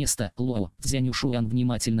 99 место. Лоу. Цзянь Ушуан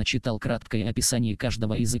внимательно читал краткое описание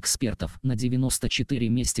каждого из экспертов. На 94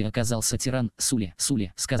 месте оказался тиран Сули.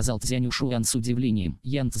 Сули, сказал Цзянь Ушуан с удивлением.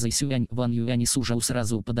 Ян Цзэсюань, Ван Юань и Сужау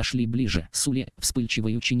сразу подошли ближе. Сули,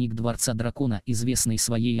 вспыльчивый ученик Дворца Дракона, известный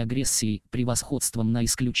своей агрессией, превосходством на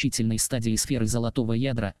исключительной стадии сферы Золотого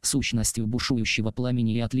Ядра, сущностью бушующего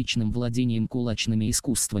пламени и отличным владением кулачными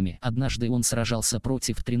искусствами. Однажды он сражался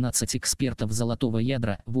против 13 экспертов Золотого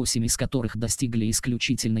Ядра, 8 из которых достигли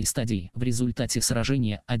исключительной стадии. В результате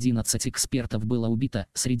сражения 11 экспертов было убито,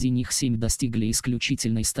 среди них 7 достигли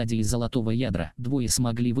исключительной стадии Золотого Ядра, 2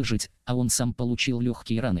 смогли выжить, а он сам получил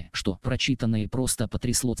легкие раны, что прочитанное просто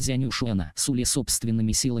потрясло Цзянь Ушуана. Сули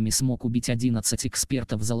собственными силами смог убить 11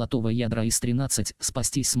 экспертов Золотого Ядра, из 13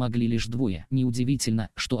 спастись смогли лишь 2. Неудивительно,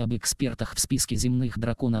 что об экспертах в списке земных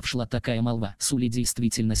драконов шла такая молва. Сули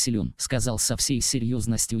действительно силен, сказал со всей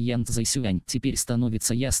серьезностью Ян Цзэсюань. Теперь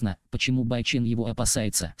становится ясно, почему Байчен его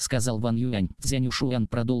опасается, сказал Ван Юань. Цзянь Ушуан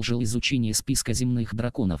продолжил изучение списка земных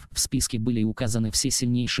драконов. В списке были указаны все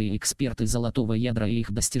сильнейшие эксперты Золотого Ядра и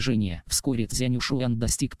их достижения. Вскоре Цзянь Ушуан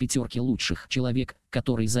достиг 5 лучших. Человек,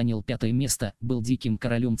 который занял 5-е место, был диким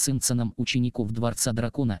королем Цинцаном учеников Дворца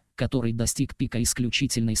Дракона, который достиг пика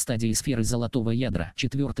исключительной стадии сферы Золотого Ядра.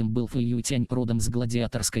 4-м был Фэй Юйтянь, родом с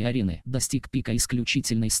гладиаторской арены, достиг пика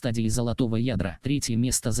исключительной стадии Золотого Ядра. 3-е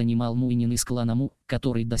место занимал Муинин из клана Му,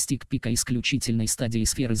 который достиг пика исключительной стадии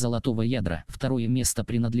сферы Золотого Ядра. 2-е место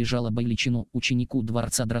принадлежало Бэйличину, ученику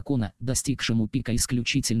Дворца Дракона, достигшему пика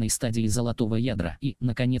исключительной стадии Золотого Ядра. И,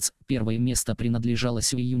 наконец, 1-е место принадлежало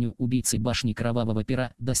Сюэюню, убийце башни Кровавого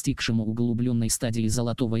Пера, достигшему углубленной стадии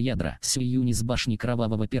Золотого Ядра. Сюэюнь из башни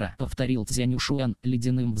Кровавого Пера, повторил Цзянь Ушуан,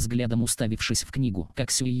 ледяным взглядом уставившись в книгу.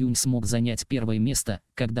 Как Сюэюнь смог занять 1-е место,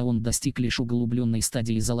 когда он достиг лишь углубленной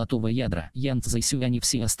стадии Золотого Ядра? Ян Цзэсюань и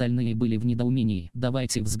все остальные были в недоумении.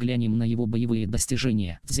 Давайте взглянем на его боевые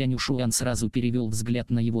достижения. Цзянь Ушуан сразу перевел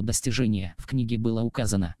взгляд на его достижения. В книге было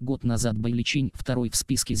указано: год назад Бэйличень, 2-й в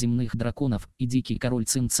списке земных драконов, и дикий король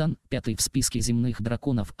Цинцан, 5-й в списке земных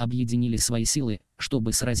драконов, объединили свои силы,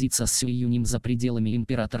 чтобы сразиться с Сюэюнем за пределами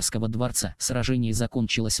императорского дворца. Сражение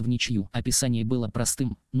закончилось в ничью. Описание было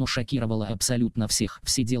простым, но шокировало абсолютно всех.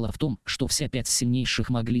 Все дело в том, что все 5 сильнейших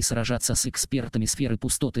могли сражаться с экспертами сферы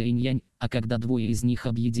пустоты инь-янь, а когда 2 из них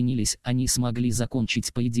объединились, они смогли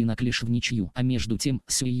закончить поединок лишь в ничью. А между тем,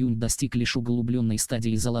 Сюэюнь достиг лишь углубленной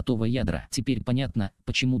стадии Золотого Ядра. Теперь понятно,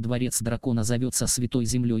 почему Дворец Дракона зовется Святой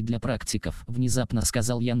Землей для практиков, внезапно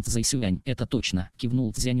сказал Ян Цзэсюань. Это точно,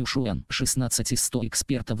 кивнул Цзянь Ушуан. 16 из 100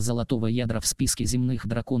 экспертов Золотого Ядра в списке земных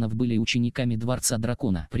драконов были учениками Дворца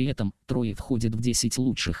Дракона. При этом 3 входят в 10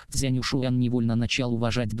 лучших. лучших. Цзянь Ушуан невольно начал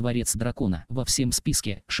уважать дворец дракона. Во всем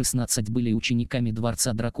списке 16 были учениками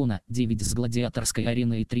дворца дракона, 9 с гладиаторской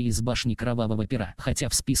арены и 3 из башни Кровавого Пера. Хотя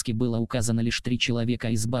в списке было указано лишь 3 человека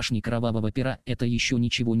из башни Кровавого Пера, это еще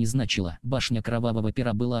ничего не значило. Башня Кровавого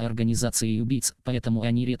Пера была организацией убийц, поэтому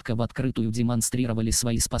они редко в открытую демонстрировали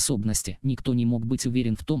свои способности. Никто не мог быть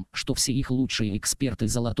уверен в том, что все их лучшие эксперты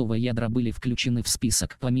золотого ядра были включены в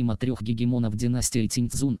список. Помимо 3 гегемонов династии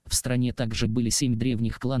Тиньцзун, в стране также были 7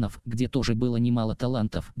 древних кланов, где тоже было немало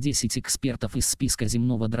талантов. 10 экспертов из списка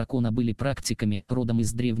земного дракона были практиками, родом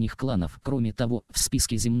из древних кланов. Кроме того, в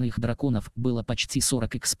списке земных драконов было почти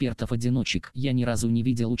 40 экспертов-одиночек. Я ни разу не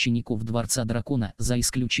видел учеников дворца дракона, за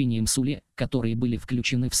исключением Суле, которые были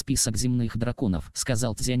включены в список земных драконов,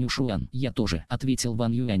 сказал Цзянь Ушуан. Я тоже, ответил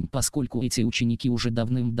Ван Юань, поскольку эти ученики уже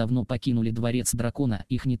давным-давно покинули дворец дракона,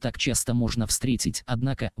 их не так часто можно встретить.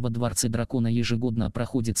 Однако, во дворце дракона ежегодно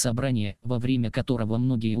проходит собрание, во время которого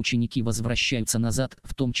многие ученики возвращаются назад,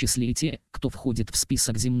 в том числе и те, кто входит в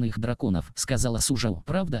список земных драконов, сказала Сужао.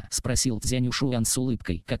 Правда? Спросил Цзянь Ушуан с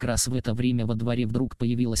улыбкой. Как раз в это время во дворе вдруг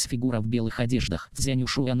появилась фигура в белых одеждах. Цзянь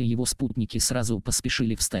Ушуан и его спутники сразу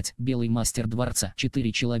поспешили встать. Белый мастер дворца.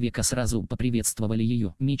 4 человека сразу поприветствовали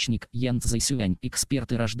ее. Мечник, Ян Цзэсюань.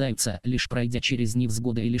 Эксперты рождаются, лишь пройдя через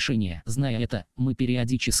невзгоды и лишения. Зная это, мы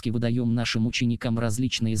периодически выдаем нашим ученикам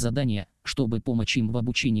различные задания, чтобы помочь им в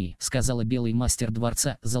обучении, сказала белый мастер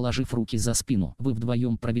дворца, заложив руки за спину. Вы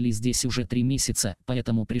вдвоем провели здесь уже 3 месяца,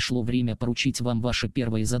 поэтому пришло время поручить вам ваше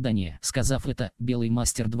первое задание. Сказав это, белый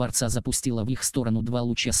мастер дворца запустила в их сторону 2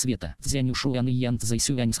 луча света. Цзянь Ушуан и Ян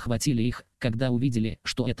Цзэсюань схватили их, когда увидели,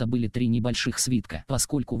 что это были 3 небольших свитка.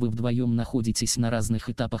 Поскольку вы вдвоем находитесь на разных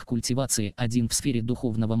этапах культивации, один в сфере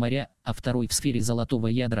духовного моря, а второй в сфере золотого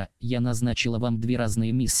ядра, я назначила вам 2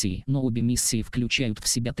 разные миссии, но обе миссии включают в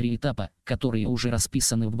себя 3 этапа, которые уже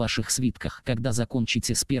расписаны в ваших свитках. Когда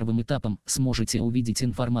закончите с первым этапом, сможете увидеть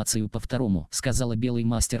информацию по второму, сказала белый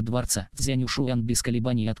мастер дворца. Цзянь Ушуан без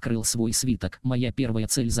колебаний открыл свой свиток. Моя первая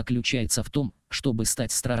цель заключается в том, чтобы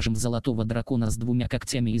стать стражем золотого дракона с 2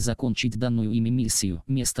 когтями и закончить данную ими миссию.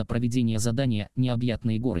 Место проведения задания –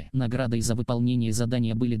 необъятные горы. Наградой за выполнение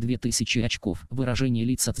задания были 2000 очков. Выражение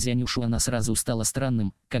лица Цзянь Ушуана сразу стало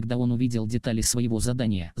странным, когда он увидел детали своего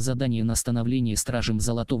задания. Задание на становление стражем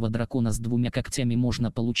золотого дракона с 2 когтями можно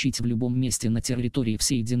получить в любом месте на территории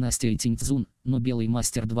всей династии Тиньцзун, но белый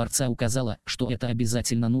мастер дворца указала, что это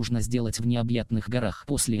обязательно нужно сделать в необъятных горах.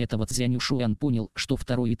 После этого Цзянь Ушуан понял, что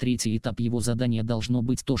 2 и 3 этап его задания должно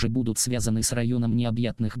быть тоже будут связаны с районом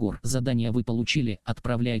необъятных гор. Задание вы получили,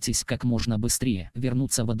 отправляйтесь как можно быстрее.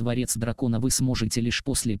 Вернуться во дворец дракона вы сможете лишь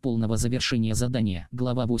после полного завершения задания.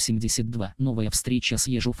 Глава 82. Новая встреча с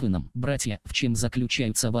Ежуфыном. Братья, в чем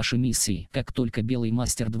заключаются ваши миссии? Как только белый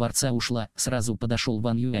мастер дворца ушла, сразу подошел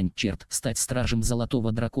Ван Юань. Черт, стать стражем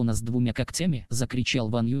золотого дракона с 2 когтями? Закричал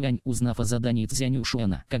Ван Юань, узнав о задании Цзянь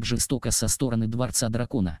Ушуана. Как жестоко со стороны дворца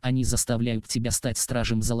дракона. Они заставляют тебя стать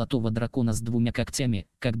стражем золотого дракона с 2 когтями,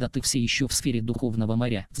 когда ты все еще в сфере духовного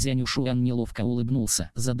моря. Цзянь Ушуан неловко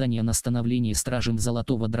улыбнулся. Задания на становление стражем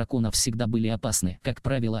золотого дракона всегда были опасны. Как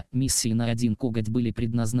правило, миссии на 1 коготь были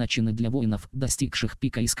предназначены для воинов, достигших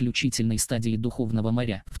пика исключительной стадии духовного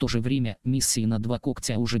моря. В то же время, миссии на 2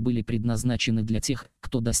 когтя уже были предназначены для тех,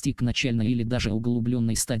 кто достиг начальной или даже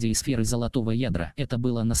углубленной стадии сферы золотого ядра. Это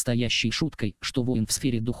было настоящей шуткой, что воин в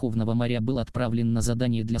сфере духовного моря был отправлен на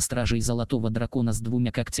задание для стражей золотого дракона с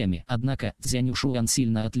 2 когтями. Однако, Цзянь Ушуан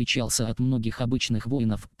сильно отличался от многих обычных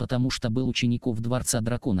воинов, потому что был учеником дворца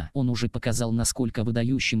дракона. Он уже показал, насколько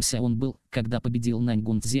выдающимся он был, когда победил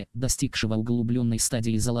Наньгунцзе, достигшего углубленной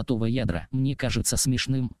стадии золотого ядра. Мне кажется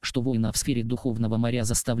смешным, что воина в сфере духовного моря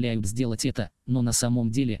заставляют сделать это, но на самом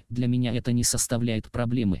деле, для меня это не составляет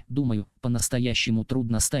проблемы. Думаю, по-настоящему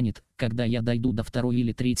трудно станет, когда я дойду до 2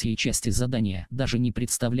 или 3 части задания. Даже не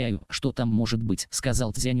представляю, что там может быть,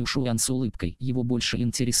 сказал Цзянь Ушуан с улыбкой. Его больше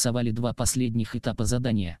интересовали 2 последних этапа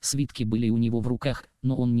задания. Свитки были у него в руках,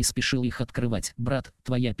 но он не спешил их открывать. «Брат,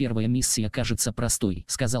 твоя первая миссия кажется простой», —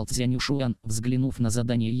 сказал Цзянь Ушуан, взглянув на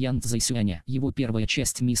задание Ян Цзэсюаня. Его первая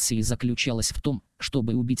часть миссии заключалась в том,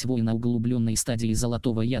 чтобы убить воина углубленной стадии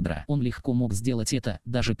золотого ядра. Он легко мог сделать это,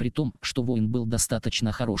 даже при том, что воин был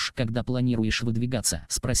достаточно хорош. «Когда планируешь выдвигаться?» —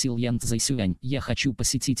 спросил Ян Цзэсюань. «Я хочу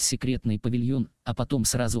посетить секретный павильон, а потом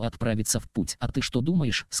сразу отправиться в путь. «А ты что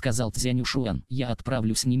думаешь?» — сказал Цзянь Ушуан. «Я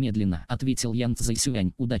отправлюсь немедленно», — ответил Ян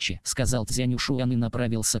Цзэйсюань. «Удачи», — сказал Цзянь Ушуан и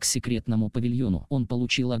направился к секретному павильону. Он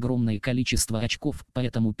получил огромное количество очков,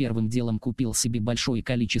 поэтому первым делом купил себе большое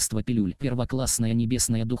количество пилюль. Первоклассная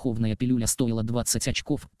небесная духовная пилюля стоила 20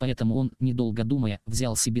 очков, поэтому он, недолго думая,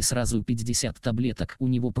 взял себе сразу 50 таблеток. У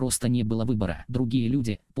него просто не было выбора. Другие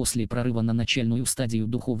люди, после прорыва на начальную стадию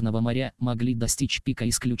духовного моря, могли достичь пика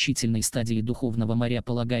исключительной стадии духовного моря,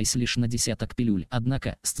 полагаясь лишь на десяток пилюль.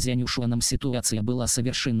 Однако, с Цзянь Ушуаном ситуация была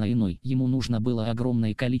совершенно иной. Ему нужно было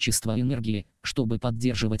огромное количество энергии, чтобы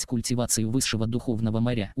поддерживать культивацию высшего духовного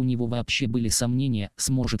моря. У него вообще были сомнения,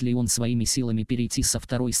 сможет ли он своими силами перейти со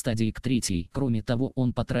второй стадии к третьей. Кроме того,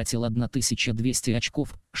 он потратил 1200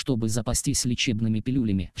 очков, чтобы запастись лечебными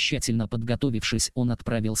пилюлями. Тщательно подготовившись, он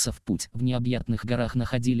отправился в путь. В необъятных горах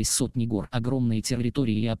находились сотни гор. Огромные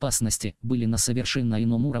территории и опасности были на совершенно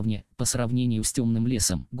ином уровне, по сравнению с темным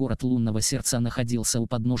лесом. Город лунного сердца находился у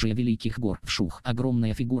подножия великих гор. Вшух!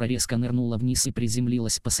 Огромная фигура резко нырнула вниз и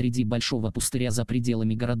приземлилась посреди большого пустыря за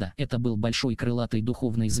пределами города. Это был большой крылатый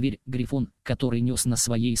духовный зверь, грифон, который нес на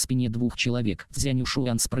своей спине двух человек. Цзянь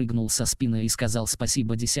Ушуан спрыгнул со спины и сказал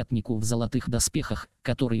спасибо десятнику в золотых доспехах,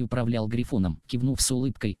 который управлял грифоном. Кивнув с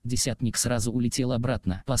улыбкой, десятник сразу улетел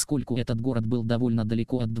обратно. Поскольку этот город был довольно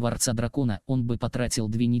далеко от дворца дракона, он бы потратил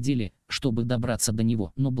 2 недели, чтобы добраться до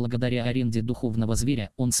него. Но благодаря аренде духовного зверя,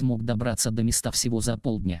 он смог добраться до места всего за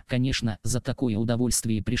полдня. Конечно, за такое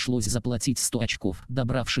удовольствие пришлось заплатить 100 очков.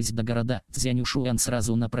 Добравшись до города, Цзянь Ушуан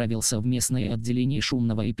сразу направился в местное отделение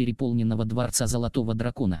шумного и переполненного дворца Золотого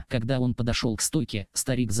Дракона. Когда он подошел к стойке,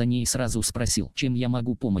 старик за ней сразу спросил, чем я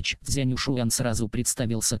могу помочь. Цзянь Ушуан сразу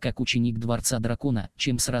представился как ученик Дворца Дракона,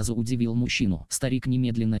 чем сразу удивил мужчину. Старик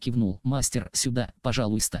немедленно кивнул. «Мастер, сюда,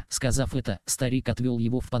 пожалуйста». Сказав это, старик отвел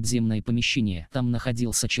его в подземное помещение. Там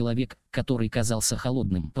находился человек, который казался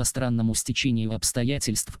холодным. По странному стечению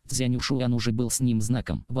обстоятельств, Цзянь Ушуан уже был с ним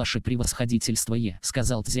знаком. «Ваше превосходительство,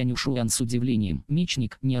 сказал Цзянь Ушуан с удивлением.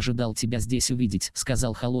 «Мечник, не ожидал тебя здесь увидеть», —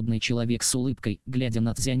 сказал холодный человек с улыбкой, глядя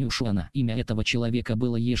на Цзянь Ушуана. Имя этого человека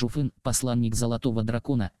было Жуфэн, посланник Золотого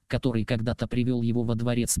Дракона, который когда-то привел его во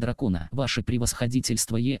дворец дракона. «Ваше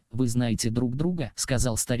превосходительство, вы знаете друг друга?» —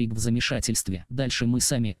 сказал старик в замешательстве. «Дальше мы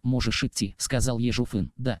сами, можешь идти», — сказал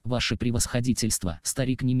Жуфэн. «Да, ваше превосходительство».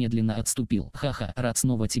 Старик немедленно отступил. «Ха-ха, рад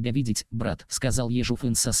снова тебя видеть, брат», — сказал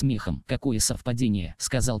Жуфэн со смехом. «Какое совпадение», —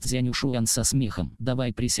 сказал Цзянь Ушуан со смехом.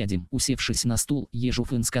 «Давай присядем». Усевшись на стул,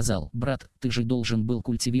 Жуфэн сказал: «Брат, ты же должен был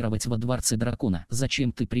культивировать во дворце дракона.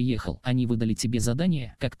 Зачем ты приехал? Они выдали тебе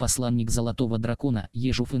задание?» Как посланник Золотого Дракона,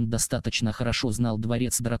 Жуфэн достаточно хорошо знал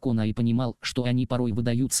дворец дракона и понимал, что они порой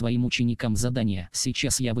выдают своим ученикам задания.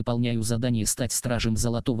 «Сейчас я выполняю задание стать стражем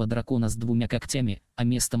Золотого Дракона с 2 когтями, а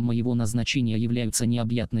местом моего назначения являются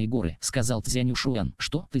необъятные горы», — сказал Цзянь Ушуан.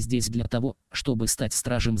 «Что, ты здесь для того, чтобы стать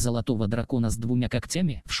стражем Золотого Дракона с 2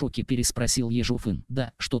 когтями?» — в шоке переспросил Жуфэн.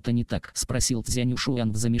 «Да, что-то не так?» — спросил Цзянь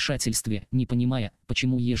Ушуан в замешательстве, не понимая,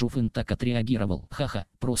 почему Жуфэн так отреагировал. «Ха-ха,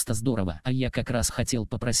 просто здорово. А я как раз хотел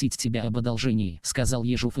попросить тебя об одолжении», — сказал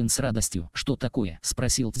Жуфэн с радостью. «Что такое?» —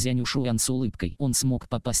 спросил Цзянь Ушуан с улыбкой. Он смог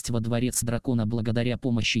попасть во дворец дракона благодаря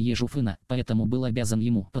помощи Жуфэна, поэтому был обязан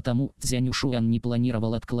ему. Потому Цзянь Ушуан не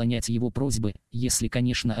планировал отклонять его просьбы, если,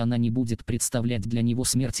 конечно, она не будет представлять для него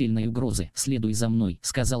смертельной угрозы. «Следуй за мной», —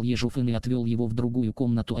 сказал Жуфэн и отвел его в другую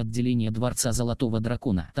комнату отделения дворца Золотого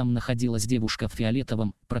Дракона. Там находилась девушка в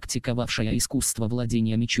фиолетовом, практиковавшая искусство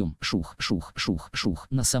владения мечом. Шух, шух, шух, шух.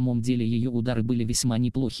 На самом деле ее удары были весьма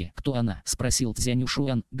неплохи. «Кто она?» — спросил Цзянь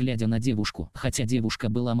Ушуан, глядя на девушку. Хотя девушка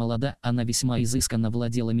была молода, она весьма изысканно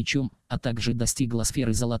владела мечом, а также достигла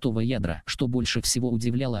сферы золотого ядра. Что больше всего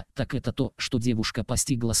удивляло, так это то, что девушка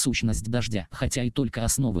постигла сущность дождя, хотя и только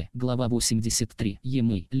основы. Глава 83.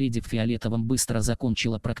 Емэй. Леди в фиолетовом быстро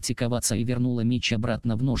закончила практиковаться и вернула меч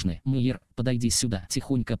обратно в ножны. «Мэйр, подойди сюда», —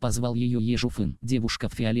 тихонько позвал ее Жуфэн. Девушка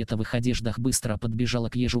в фиолетовых одеждах быстро подбежала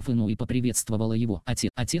к Жуфэну и поприветствовала его.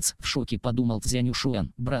 «Отец», — в шоке подумал Цзянь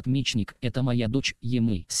Ушуан. «Брат-мечник, это моя дочь,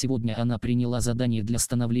 Емэй. Сегодня она приняла задание для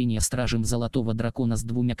становления стражем Золотого Дракона с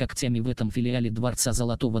 2 когтями в этом филиале Дворца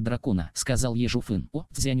Золотого Дракона», — сказал Жуфэн.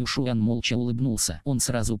 Цзянь Ушуан молча улыбнулся. Он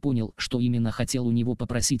сразу понял, что именно хотел у него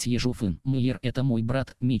попросить Жуфэн. «Мэйр, это мой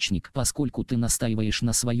брат-мечник. Поскольку ты настаиваешь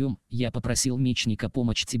на своем, я попросил мечника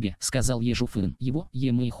помочь тебе», — сказал Жуфэн.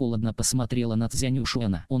 Емэй холодно посмотрела на Цзянь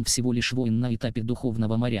Ушуана. Он всего лишь воин на этапе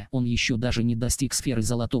духовного моря. Он еще даже не достиг сферы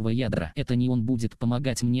золотого ядра. Это не он будет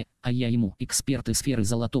помогать мне, а я ему. Эксперты сферы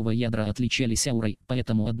золотого ядра отличались аурой,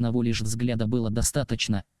 поэтому одного лишь взгляда было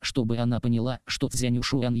достаточно, чтобы чтобы она поняла, что Цзянь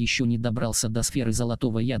Ушуан еще не добрался до сферы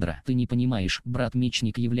золотого ядра. «Ты не понимаешь,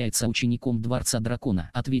 брат-мечник является учеником Дворца Дракона»,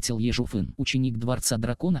 — ответил Ежуфын. «Ученик Дворца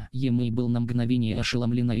Дракона?» Емэй был на мгновение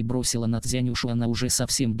ошеломлена и бросила на Цзянь Ушуана уже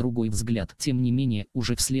совсем другой взгляд. Тем не менее,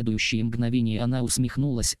 уже в следующее мгновение она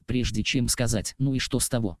усмехнулась, прежде чем сказать: «Ну и что с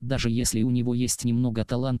того? Даже если у него есть немного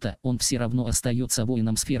таланта, он все равно остается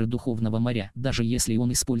воином сферы духовного моря. Даже если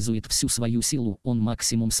он использует всю свою силу, он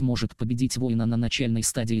максимум сможет победить воина на начальной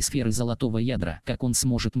стадии сферы золотого ядра. Как он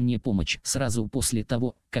сможет мне помочь?» Сразу после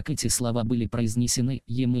того, как эти слова были произнесены,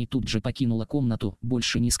 Емэй тут же покинула комнату,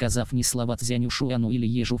 больше не сказав ни слова Цзянь Ушуану или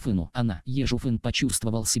Ежуфыну. Ежуфын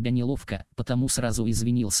почувствовал себя неловко, потому сразу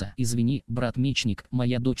извинился. «Извини, брат-мечник,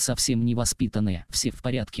 моя дочь совсем невоспитанная». «Все в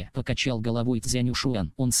порядке», — покачал головой Цзянь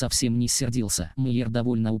Ушуан. Он совсем не сердился. «Мэйер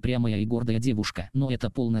довольно упрямая и гордая девушка, но это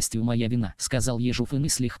полностью моя вина», — сказал Ежуфын и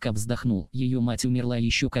слегка вздохнул. «Ее мать умерла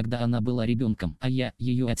еще когда она была ребенком, а я,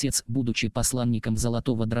 ее отец, будучи посланником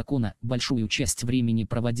Золотого Дракона, большую часть времени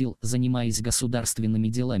проводил, занимаясь государственными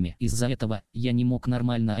делами. Из-за этого я не мог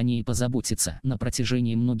нормально о ней позаботиться. На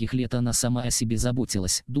протяжении многих лет она сама о себе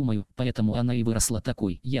заботилась. Думаю, поэтому она и выросла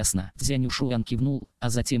такой». «Ясно». Цзянь Ушуан кивнул, а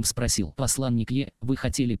затем спросил: «Посланник Е, вы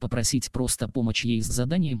хотели попросить просто помочь ей с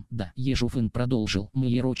заданием?» «Да». Ежуфын продолжил.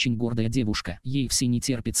 «Мэйер очень гордая девушка. Ей все не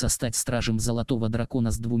терпится стать стражем Золотого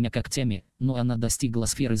Дракона с 2 когтями, но она достигла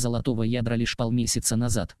сферы Золотого Ядра лишь полмесяца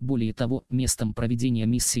назад. Более того, местом проведения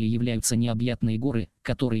миссии являются необъятные горы,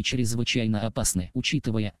 которые чрезвычайно опасны.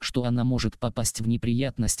 Учитывая, что она может попасть в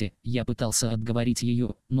неприятности, я пытался отговорить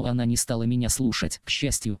ее, но она не стала меня слушать. К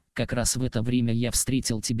счастью, как раз в это время я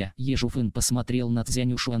встретил тебя». Ежуфын посмотрел на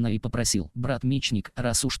Цзянь Ушуана и попросил: «Брат-мечник,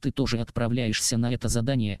 раз уж ты тоже отправляешься на это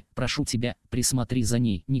задание, прошу тебя, присмотри за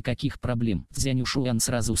ней». «Никаких проблем». Цзянь Ушуан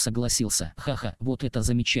сразу согласился. «Ха-ха, вот это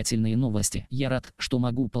замечательные новости. Я рад, что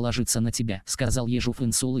могу положиться на тебя», — сказал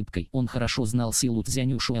Ежуфын с улыбкой. Он хорошо знал силу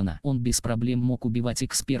Цзянь Ушуана. Он без проблем мог убивать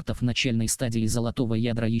экспертов начальной стадии Золотого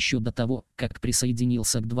Ядра еще до того, как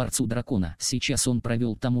присоединился к Дворцу Дракона. Сейчас он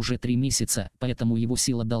провел там уже 3 месяца, поэтому его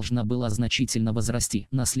сила должна была значительно возрасти.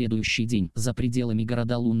 На следующий день, за пределами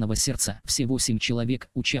города Лунного Сердца, все 8 человек,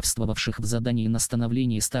 участвовавших в задании на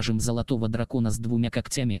становление стажем Золотого Дракона с 2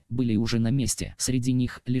 когтями, были уже на месте. Среди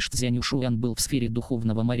них лишь Цзянь Ушуан был в сфере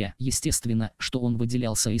духовного моря. Естественно, что он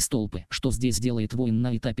выделялся из толпы. Что здесь делает воин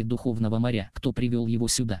на этапе духовного моря? Кто привел его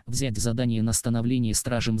сюда? Взять задание на становление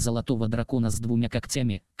стражем Золотого Дракона с 2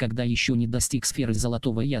 когтями, когда еще не достиг сферы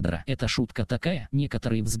Золотого Ядра? Это шутка такая?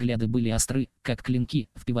 Некоторые взгляды были остры, как клинки,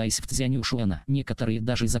 впиваясь в Цзянь Ушуана. Некоторые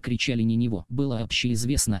даже закричали не него. Было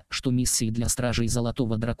общеизвестно, что миссии для стражей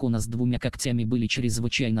Золотого Дракона с 2 когтями были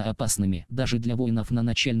чрезвычайно опасными. Даже для воинов на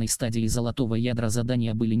начальной стадии Золотого Ядра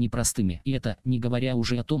задания были непростыми. И это, не говоря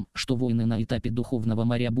уже о том, что воины на этапе духовного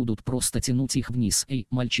моря будут просто тянуть их вниз. «Эй,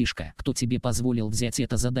 мальчишка, кто тебе позволил взять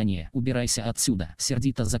это задание? Убирайся отсюда!» —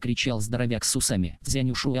 сердито закричал здоровяк с усами.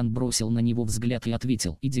 Цзянь Ушуан бросил на него взгляд и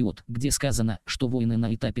ответил: «Идиот, где сказано, что воины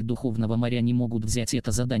на этапе духовного моря не могут взять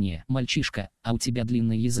это задание? Мальчишка, а у тебя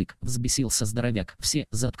длинный язык!» — взбесился здоровяк. Все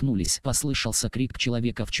заткнулись. Послышался крик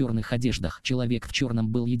человека в черных одеждах. Человек в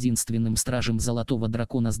черном был единственным стражем Золотого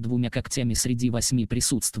Дракона с 2 когтями среди 8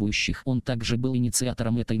 присутствующих. Он также был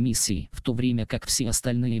инициатором этой миссии, в то время как все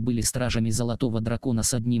остальные были стражами Золотого Дракона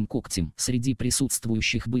с 1 когтем. Среди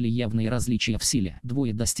присутствующих были явные различия в силе.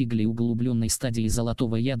 2 достигли углубленной стадии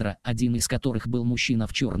Золотого Ядра, 1 из которых был мужчина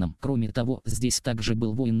в черном. Кроме того, здесь также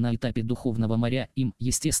был воин на этапе духовного моря. Им,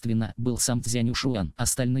 естественно, был сам Цзянь Ушуан.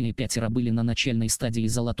 Остальные 5 были на начальной стадии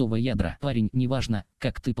Золотого Ядра. «Парень, неважно,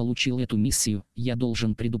 как ты получил эту миссию, я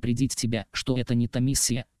должен предупредить тебя, что это не та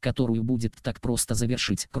миссия, которую будет так просто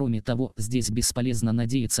завершить. Кроме того, здесь бесполезно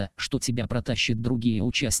надеяться, что тебя протащат другие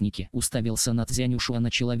участники». Уставился на Цзянь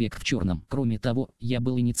Ушуана человек в черном. «Кроме того, я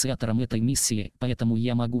был инициатором этой миссии, поэтому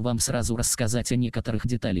я могу вам сразу рассказать о некоторых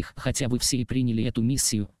деталях. Хотя вы все и приняли эту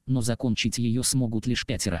миссию, но закончить ее смогут лишь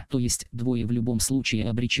 5, то есть 2 в любом случае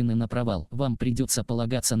обречены на провал. Вам придется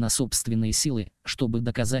полагаться на собственные силы, чтобы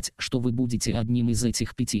доказать, что вы будете одним из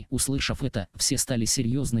этих 5. Услышав это, все стали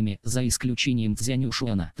серьезными, за исключением Цзянь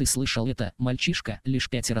Ушуана. «Ты слышал это, мальчишка? Лишь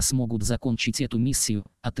 5 смогут закончить эту миссию,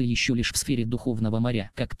 а ты еще лишь в сфере духовного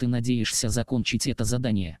моря. Как ты надеешься закончить это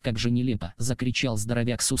задание? Как же нелепо!» — закричал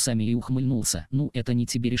здоровяк с усами и ухмыльнулся. «Ну, это не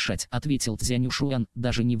тебе решать», — ответил Цзянь Ушуан,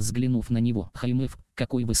 даже не взглянув на него. «Хаймэв,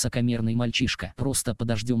 какой высокомерный мальчишка. Просто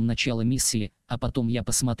подождем начала миссии, а потом я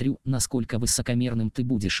посмотрю, насколько высокомерным ты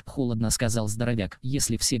будешь», — холодно сказал здоровяк. здоровяк.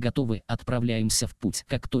 Если все готовы, отправляемся в путь.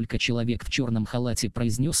 Как только человек в черном халате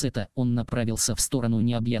произнес это, он направился в сторону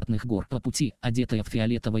необъятных гор. По пути, одетая в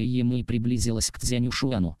фиолетовое юный приблизилась к Цзянь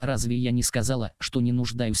Ушуану. «Разве я не сказала, что не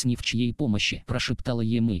нуждаюсь ни в чьей помощи?» – прошептала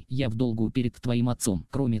юный. «Я в долгу перед твоим отцом.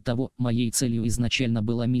 Кроме того, моей целью изначально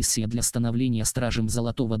была миссия для становления стражем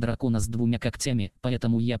золотого дракона с 2 когтями,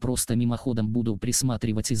 поэтому я просто мимоходом буду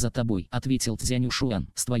присматривать и за тобой», – ответил Цзянь Ушуан.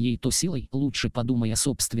 «С твоей-то силой лучше подумай о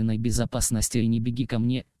собственной безопасности и не беги ко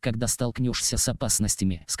мне, когда столкнешься с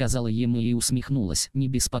опасностями», – сказала юный и усмехнулась. «Не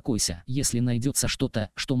беспокойся, если найдется что-то,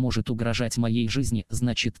 что может угрожать моей жизни,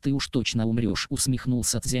 значит ты уж точно умрешь», –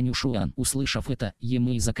 усмехнулся Цзянь Ушуан. Услышав это,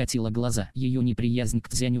 юный закатила глаза. Ее неприязнь к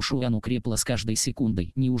Цзянь Ушуану крепла с каждой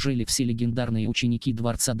секундой. «Неужели все легендарные ученики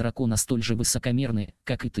Дворца Дракона столь же высокомерны,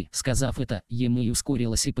 как и ты?» Сказав это, юный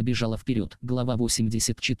ускорилась и побежала вперед. Глава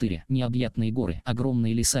 84. Необъятные горы,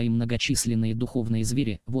 огромные леса и многочисленные духовные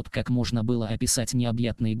звери. Вот как можно было описать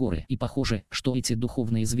необъятные горы. И похоже, что эти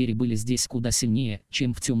духовные звери были здесь куда сильнее,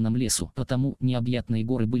 чем в темном лесу. Потому необъятные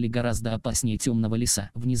горы были гораздо опаснее темного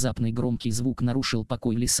леса. Внезапный громкий звук нарушил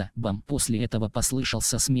покой леса. Бам! После этого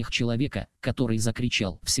послышался смех человека, который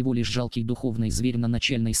закричал: «Всего лишь жалкий духовный зверь на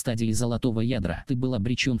начальной стадии золотого ядра. Ты был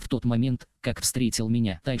обречен в тот момент, как встретил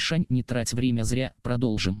меня». «Тайшань, не трать время зря,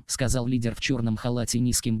 продолжим», — сказал лидер в черном халате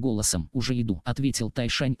низким голосом. «Уже иду», — ответил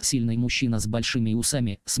Тайшань, сильный мужчина с большими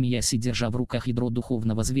усами, смеясь и держа в руках ядро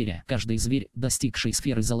духовного зверя. Каждый зверь, достигший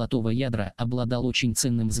сферы золотого ядра, обладал очень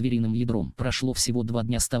ценным звериным ядром. Прошло всего 2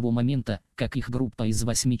 дня с того момента, как их группа из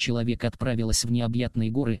 8 человек отправилась в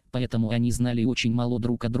необъятные горы, поэтому они знали очень мало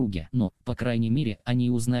друг о друге. Но, по крайней мере, они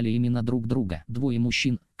узнали имена друг друга. 2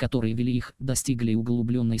 мужчин, которые вели их, достигли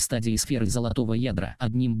углубленной стадии сферы золотого ядра.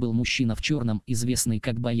 Одним был мужчина в черном, известный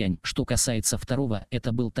как Баянь. Что касается второго,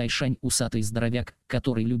 это был Тайшань, усатый здоровяк,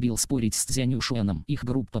 который любил спорить с Цзянь Ушуаном. Их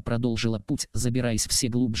группа продолжила путь, забираясь все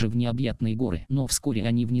глубже в необъятные горы. Но вскоре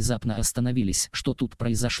они внезапно остановились. Что тут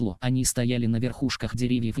произошло? Они стояли на верхушках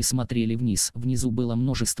деревьев и смотрели вниз. Внизу было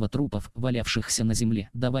множество трупов, валявшихся на земле.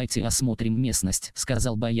 «Давайте осмотрим местность», —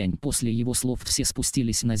 сказал Баянь. После его слов все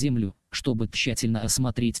спустились на землю, чтобы тщательно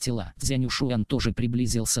осмотреть тела. Цзянь Ушуан тоже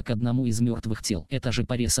приблизился к одному из мертвых тел. «Это же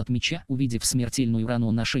порез от меча?» Увидев смертельную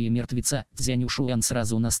рану на шее мертвеца, Цзянь Ушуан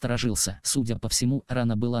сразу насторожился. Судя по всему,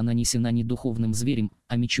 рана была нанесена не духовным зверем,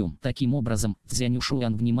 а мечом. Таким образом, Цзянь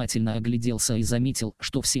Ушуан внимательно огляделся и заметил,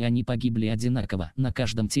 что все они погибли одинаково. На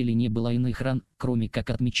каждом теле не было иных ран, кроме как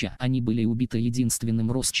от меча. Они были убиты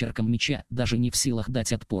единственным росчерком меча, даже не в силах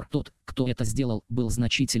дать отпор. Тот, кто это сделал, был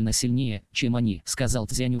значительно сильнее, чем они, сказал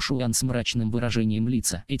Цзянь Ушуан с мрачным выражением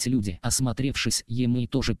лица. Эти люди, осмотревшись, юный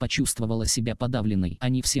тоже почувствовала себя подавленной.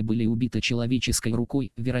 Они все были убиты человеческой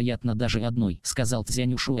рукой, вероятно даже одной, сказал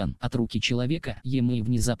Цзянь Ушуан. От руки человека? Юный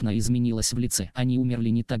внезапно изменилась в лице. Они умерли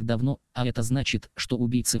не так давно, а это значит, что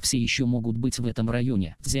убийцы все еще могут быть в этом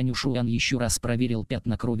районе. Цзянь Ушуан еще раз проверил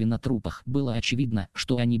пятна крови на трупах. Было очевидно,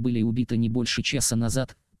 что они были убиты не больше часа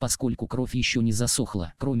назад, поскольку кровь еще не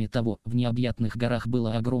засохла. Кроме того, в необъятных горах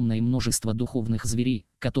было огромное множество духовных зверей,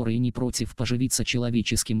 которые не против поживиться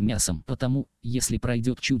человеческим мясом. Потому, если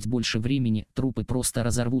пройдет чуть больше времени, трупы просто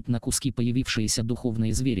разорвут на куски появившиеся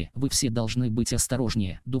духовные звери. Вы все должны быть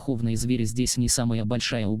осторожнее. Духовные звери здесь не самая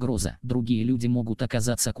большая угроза. Другие люди могут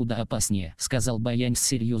оказаться куда опаснее, сказал Баянь с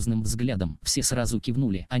серьезным взглядом. Все сразу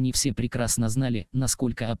кивнули. Они все прекрасно знали,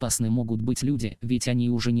 насколько опасны могут быть люди, ведь они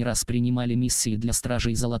уже не раз принимали миссии для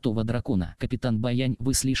стражей Золотого Дракона. «Капитан Баянь,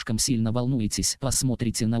 вы слишком сильно волнуетесь.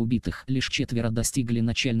 Посмотрите на убитых. Лишь 4 достигли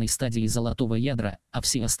начальной стадии золотого ядра, а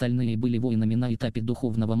все остальные были воинами на этапе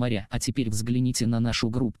духовного моря. А теперь взгляните на нашу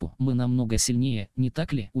группу. Мы намного сильнее, не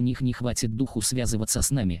так ли? У них не хватит духу связываться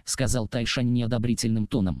с нами», сказал Тайшань неодобрительным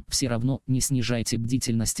тоном. «Все равно не снижайте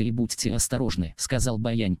бдительности и будьте осторожны», сказал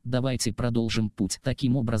Баянь. «Давайте продолжим путь».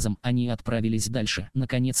 Таким образом, они отправились дальше.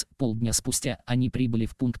 Наконец, полдня спустя, они прибыли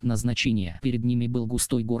в пункт назначения. Перед ними был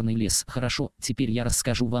густой горный лес. «Хорошо, теперь я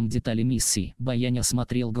расскажу вам детали миссии». Баянь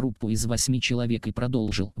осмотрел группу из 8 человек и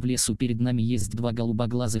продолжил. «В лесу перед нами есть 2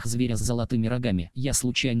 голубоглазых зверя с золотыми рогами. Я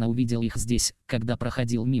случайно увидел их здесь, когда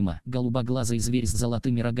проходил мимо. Голубоглазый зверь с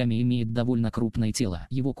золотыми рогами имеет довольно крупное тело.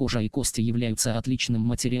 Его кожа и кости являются отличным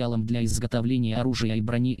материалом для изготовления оружия и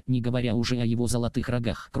брони, не говоря уже о его золотых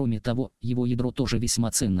рогах. Кроме того, его ядро тоже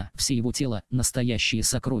весьма ценно. Все его тело – настоящее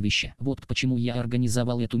сокровище. Вот почему я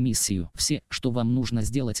организовал эту миссию. Все, что вам нужно сделать,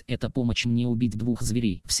 сделать это помочь мне убить двух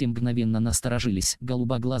зверей. Все мгновенно насторожились.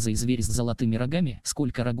 Голубоглазый зверь с золотыми рогами?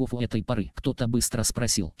 Сколько рогов у этой поры? Кто-то быстро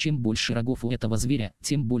спросил. Чем больше рогов у этого зверя,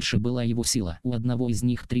 тем больше была его сила. У одного из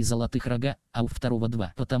них 3 золотых рога, а у второго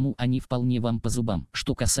 2. Потому они вполне вам по зубам.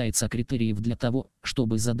 Что касается критериев для того,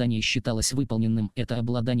 чтобы задание считалось выполненным, это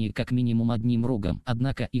обладание как минимум одним рогом.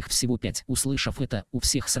 Однако их всего 5. Услышав это, у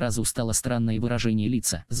всех сразу стало странное выражение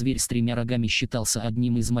лица. Зверь с 3 рогами считался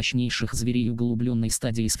одним из мощнейших зверей углубленной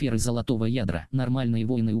стадии сферы золотого ядра. Нормальные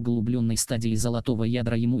воины углубленной стадии золотого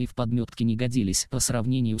ядра ему и в подметке не годились. По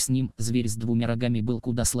сравнению с ним, зверь с 2 рогами был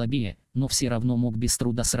куда слабее, но все равно мог без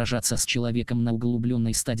труда сражаться с человеком на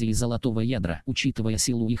углубленной стадии золотого ядра. Учитывая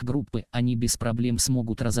силу их группы, они без проблем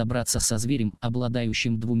смогут разобраться со зверем,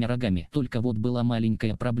 обладающим 2 рогами. Только вот была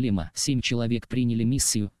маленькая проблема. 7 человек приняли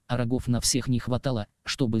миссию, а рогов на всех не хватало,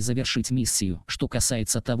 чтобы завершить миссию. Что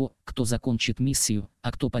касается того, кто закончит миссию,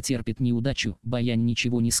 а кто потерпит неудачу, Баянь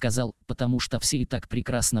ничего не сказал, потому что все и так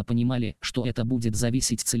прекрасно понимали, что это будет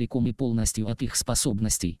зависеть целиком и полностью от их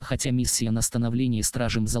способностей. Хотя миссия на становление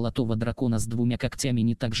стражем золотого дракона с 2 когтями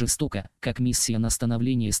не так жестока, как миссия на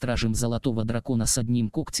становление стражем золотого дракона с 1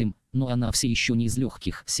 когтем, но она все еще не из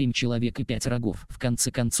легких. 7 человек и 5 рогов. В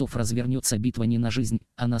конце концов развернется битва не на жизнь,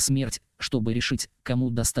 а на смерть, чтобы решить, кому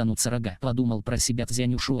достанутся рога. Подумал про себя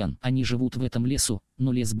Цзянь Ушуан. Они живут в этом лесу,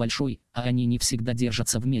 но лес большой, а они не всегда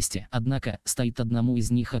держатся вместе. Однако, стоит одному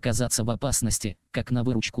из них оказаться в опасности, как на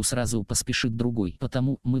выручку сразу поспешит другой.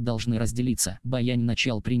 Потому мы должны разделиться. Баянь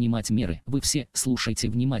начал принимать меры. Вы все слушайте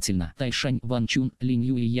внимательно. Тайшань, Ван Чун, Линь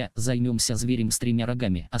Ю и я займемся зверем с 3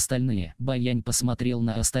 рогами. Остальные. Баянь посмотрел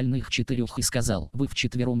на остальных 4 и сказал: вы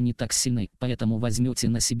вчетвером не так сильны, поэтому возьмете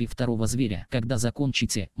на себе 2 зверя. Когда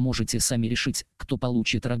закончите, можете сами решить, кто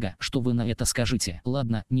получит рога. Что вы на это скажете?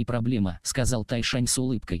 Ладно, не проблема, сказал Тайшань с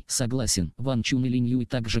улыбкой. Согласен. Ван Чун и Линь Юй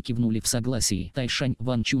также кивнули в согласии. Тайшань,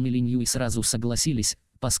 Ван Чун и Линь Юй сразу согласились,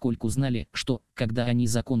 поскольку знали, что, когда они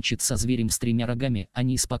закончат со зверем с 3 рогами,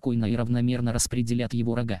 они спокойно и равномерно распределят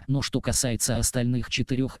его рога. Но что касается остальных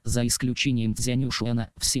 4, за исключением Цзянь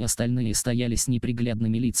Ушуана, все остальные стояли с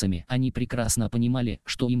неприглядными лицами. Они прекрасно понимали,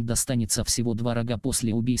 что им достанется всего 2 рога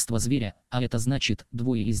после убийства зверя, а это значит,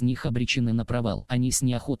 2 из них обречены на провал. Они с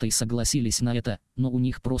неохотой согласились на это, но у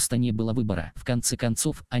них просто не было выбора. В конце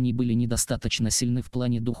концов, они были недостаточно сильны в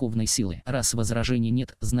плане духовной силы. Раз возражений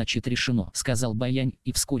нет, значит решено, сказал Баянь,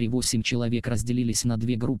 и вскоре 8 человек разделились на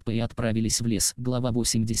 2 группы и отправились в лес. Глава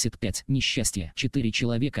 85. Несчастье. 4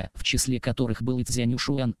 человека, в числе которых был и Цзянь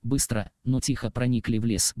Ушуан, быстро, но тихо проникли в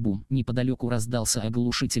лес. Бум. Неподалеку раздался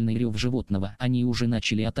оглушительный рев животного. Они уже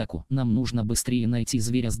начали атаку. Нам нужно быстрее найти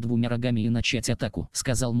зверя с 2 рогами и начать атаку,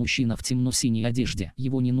 сказал мужчина в темно-синей одежде.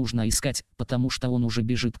 Его не нужно искать, потому что он уже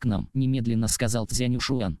бежит к нам, немедленно сказал Цзянь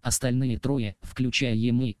Ушуан. Остальные 3, включая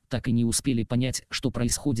Емэй, так и не успели понять, что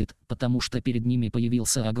происходит, потому что перед ними появился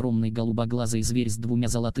огромный голубоглазый зверь с 2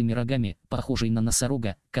 золотыми рогами, похожий на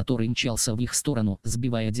носорога, который мчался в их сторону,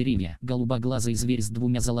 сбивая деревья. Голубоглазый зверь с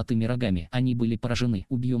 2 золотыми рогами. Они были поражены.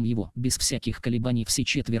 Убьем его. Без всяких колебаний все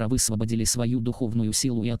 4 высвободили свою духовную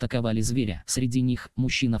силу и атаковали зверя. Среди них,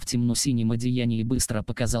 мужчина в темно-синем одеянии быстро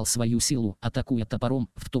показал свою силу, атакуя топором,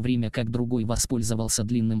 в то время как другой воспользовался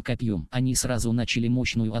длинным копьем. Они сразу начали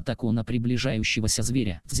мощную атаку на приближающегося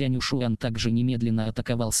зверя. Цзянь Ушуан также немедленно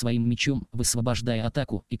атаковал своим мечом, высвобождая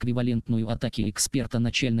атаку, эквивалентную атаке эксперта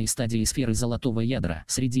начальной стадии сферы золотого ядра.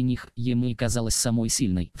 Среди них, Емэй казалась самой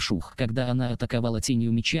сильной. Вшух. Когда она атаковала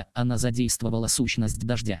тенью меча, она задействовала сущность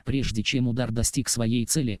дождя. Прежде чем удар достиг своей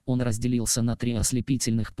цели, он разделился на 3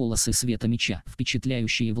 ослепительных полосы света меча.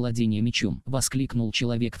 Впечатляющее владение мечом, воскликнул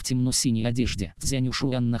человек в темно-синей одежде. Цзянь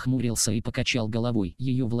Ушуан нахмурился и покачал головой.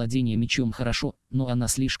 Ее владение мечом хорошо, но она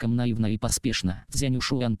слишком наивна и поспешна. Цзянь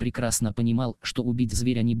Ушуан прекрасно понимал, что убить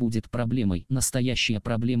зверя не будет проблемой. Настоящая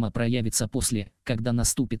проблема проявится после, когда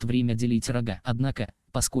наступит время делить рога. Однако,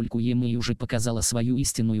 поскольку Емэй уже показала свою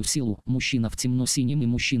истинную силу, мужчина в темно-синем и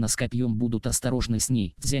мужчина с копьем будут осторожны с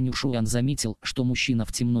ней. Цзянь Ушуан заметил, что мужчина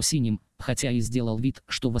в темно-синем, хотя и сделал вид,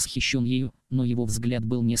 что восхищен ею, но его взгляд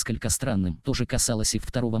был несколько странным. То же касалось и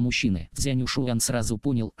 2 мужчины. Цзянь Ушуан сразу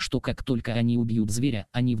понял, что как только они убьют зверя,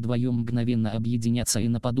 они вдвоем мгновенно объединятся и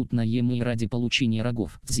нападут на Емэй ради получения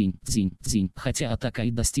рогов. Цзинь, цзинь, цзинь. Хотя атака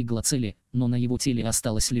и достигла цели, но на его теле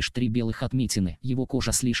осталось лишь 3 белых отметины. Его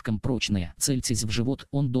кожа слишком прочная. Цельтесь в живот,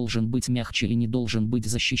 он должен быть мягче и не должен быть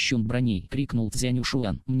защищен броней, крикнул Цзянь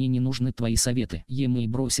Ушуан. Мне не нужны твои советы. Емэй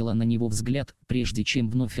бросила на него взгляд, прежде чем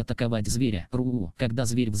вновь атаковать зверя. Когда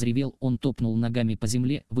зверь взревел, он топнул ногами по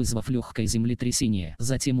земле, вызвав легкое землетрясение.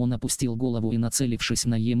 Затем он опустил голову и, нацелившись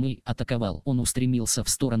на Емэй, атаковал. Он устремился в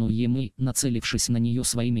сторону Емэй, нацелившись на нее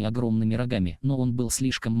своими огромными рогами. Но он был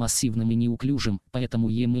слишком массивным и неуклюжим, поэтому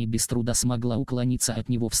Емэй без труда смогла уклониться от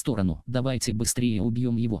него в сторону. «Давайте быстрее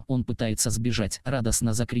убьем его, он пытается сбежать!»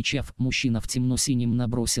 Радостно закричав, мужчина в темно-синем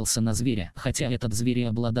набросился на зверя. Хотя этот зверь и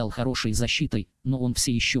обладал хорошей защитой, но он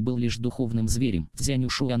все еще был лишь духовным зверем. Цзянь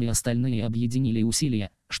Ушуан и остальные объединили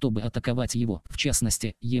усилия, чтобы атаковать его. В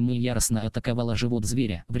частности, Емэй яростно атаковала живот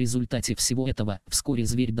зверя. В результате всего этого, вскоре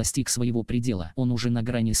зверь достиг своего предела. Он уже на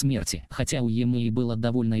грани смерти. Хотя у Емэй было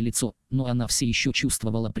довольное лицо, но она все еще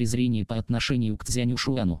чувствовала презрение по отношению к Цзянь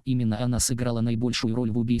Ушуану. Именно она сыграла наибольшую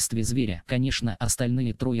роль в убийстве зверя. Конечно,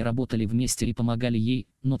 остальные трое работали вместе и помогали ей,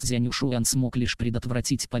 но Цзянь Ушуан смог лишь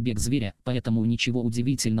предотвратить побег зверя, поэтому ничего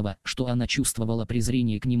удивительного, что она чувствовала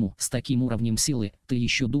презрение к нему. С таким уровнем силы, ты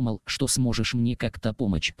еще думал, что сможешь мне как-то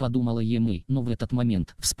помочь? Подумала Емэй, но в этот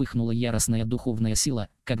момент вспыхнула яростная духовная сила,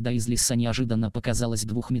 когда из леса неожиданно показалась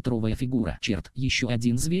 2-метровая фигура. Черт, еще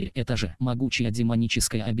один зверь, это же могучая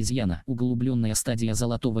демоническая обезьяна, углубленная стадия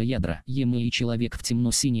золотого ядра. Емэй и человек в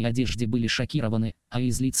темно-синей одежде были шокированы, а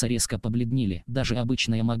из лица резко побледнели. Даже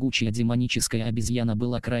обычная могучая демоническая обезьяна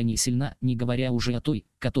была крайне сильна, не говоря уже о той,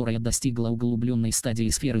 которая достигла углубленной стадии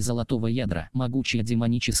сферы золотого ядра. Могучая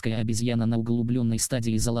демоническая обезьяна на углубленной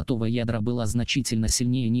стадии золотого ядра была значительно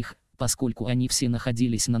сильнее них, поскольку они все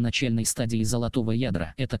находились на начальной стадии золотого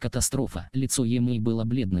ядра. Это катастрофа. Лицо Емэй было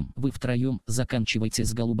бледным. Вы втроем заканчивайте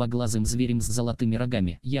с голубоглазым зверем с золотыми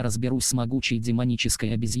рогами. Я разберусь с могучей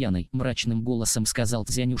демонической обезьяной, мрачным голосом сказал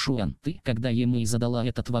Цзянь Ушуан. Ты? Когда Емэй задала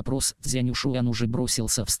этот вопрос, Цзянь Ушуан уже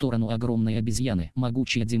бросился в сторону огромной обезьяны.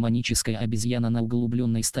 Могучая демоническая обезьяна на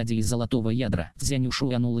углубленной стадии золотого ядра. Цзянь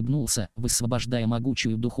Ушуан улыбнулся, высвобождая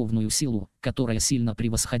могучую духовную силу, которая сильно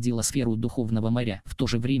превосходила сферу духовного моря. В то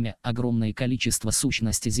же время, огромное количество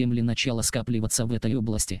сущности Земли начало скапливаться в этой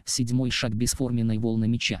области. 7-й шаг бесформенной волны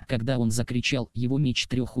меча. Когда он закричал, его меч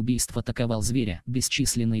 3 убийств атаковал зверя.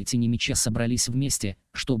 Бесчисленные тени меча собрались вместе,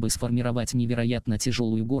 чтобы сформировать невероятно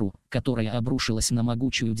тяжелую гору, которая обрушилась на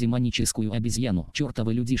могучую демоническую обезьяну.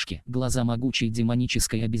 Чертовы людишки. Глаза могучей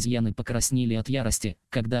демонической обезьяны покраснели от ярости,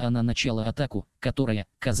 когда она начала атаку, которая,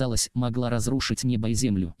 казалось, могла разрушить небо и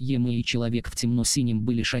землю. Емэй и человек в темно-синем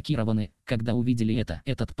были шокированы, когда увидели это.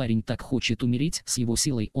 Этот парень так хочет умереть, с его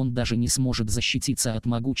силой он даже не сможет защититься от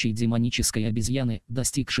могучей демонической обезьяны,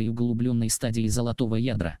 достигшей углубленной стадии золотого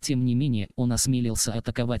ядра. Тем не менее, он осмелился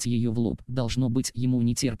атаковать ее в лоб. Должно быть, ему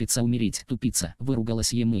не терпится умереть. Тупица,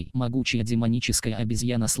 выругалась Емэй. Могучая демоническая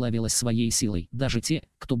обезьяна славилась своей силой. Даже те,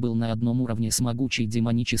 кто был на одном уровне с могучей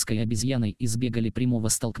демонической обезьяной, избегали прямого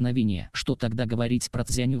столкновения. Что тогда говорить про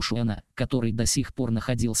Цзянь Ушуана, который до сих пор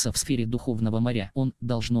находился в сфере духовного моря? Он,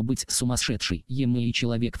 должно быть, сумасшедший. Емэй и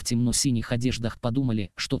человек в темно-синих одеждах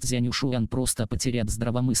подумали, что Цзянь Ушуан просто потеряет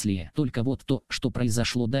здравомыслие. Только вот то, что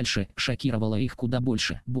произошло дальше, шокировало их куда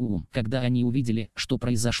больше. Бум! Когда они увидели, что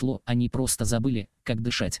произошло, они просто забыли, как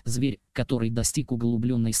дышать. Зверь, который достиг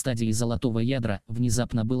углубленной стадии золотого ядра,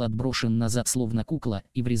 внезапно был отброшен назад словно кукла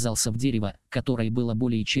и врезался в дерево, которое было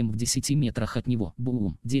более чем в 10 метрах от него.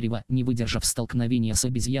 Бум! Дерево, не выдержав столкновения с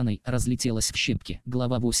обезьяной, разлетелось в щепки.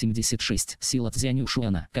 Глава 86. Сила Цзянь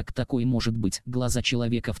Ушуана. Как такое может быть? Глаза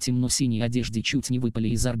человека в темно-синей одежде чуть не выпали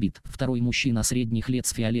из орбит. Второй мужчина средних лет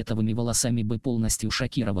с фиолетовыми волосами был полностью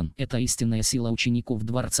шокирован. Это истинная сила учеников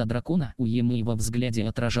Дворца Дракона? У Емэй во взгляде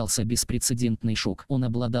отражался беспрецедентный шок. Он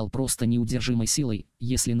обладал просто неудержимой силой,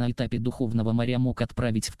 если на этапе духовного моря мог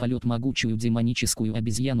отправить в полет могучую демоническую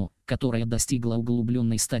обезьяну, которая достигла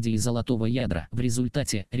углубленной стадии золотого ядра. В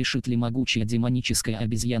результате, решит ли могучая демоническая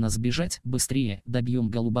обезьяна сбежать? Быстрее, добьем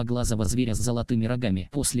голубоглазого зверя с золотыми рогами.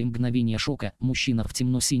 После мгновения шока, мужчина в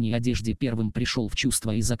темно-синей одежде первым пришел в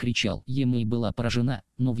чувство и закричал. Емэй была поражена,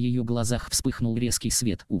 но в ее глазах вспыхнул резкий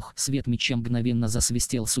свет. Свет меча мгновенно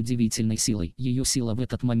засвистел с удивительной силой. Ее сила в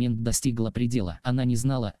этот момент достигла предела. Она не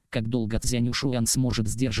знала, как долго Цзянь Ушуан сможет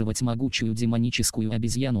сдерживать могучую демоническую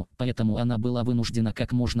обезьяну, поэтому она была вынуждена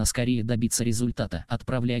как можно скорее добиться результата.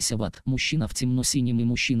 Отправляйся в ад. Мужчина в темно-синем и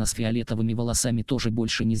мужчина с фиолетовыми волосами тоже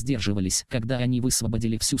больше не сдерживались. Когда они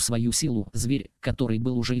высвободили всю свою силу, зверь, который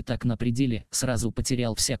был уже и так на пределе, сразу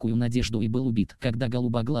потерял всякую надежду и был убит. Когда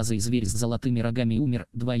голубоглазый зверь с золотыми рогами умер,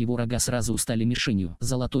 2 его рога сразу стали мишенью.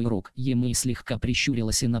 Золотой рог. Емэй слегка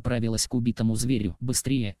прищурилась и направилась к убитому зверю.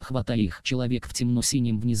 Быстрее, хватай их. Человек в в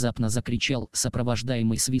темно-синем внезапно закричал,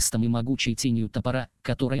 сопровождаемый свистом и могучей тенью топора,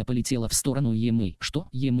 которая полетела в сторону Емы. Что?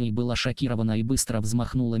 Емы была шокирована и быстро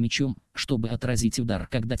взмахнула мечом, чтобы отразить удар.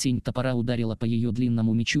 Когда тень топора ударила по ее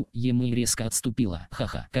длинному мечу, Емы резко отступила.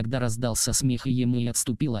 Ха-ха. Когда раздался смех и Емы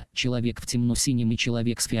отступила, человек в темно-синем и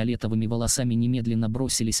человек с фиолетовыми волосами немедленно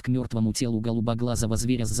бросились к мертвому телу голубоглазого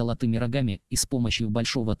зверя с золотыми рогами и с помощью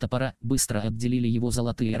большого топора быстро отделили его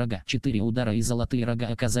золотые рога. 4 удара и золотые рога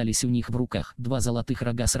оказались у них в руках. 2 золотых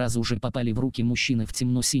рога сразу же попали в руки мужчины в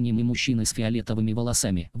темно-синем и мужчины с фиолетовыми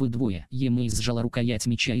волосами. Вы двое. Емы сжала рукоять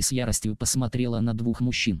меча и с яростью посмотрела на двух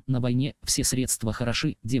мужчин. На войне все средства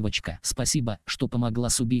хороши, девочка. Спасибо, что помогла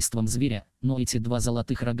с убийством зверя, но эти 2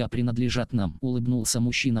 золотых рога принадлежат нам. Улыбнулся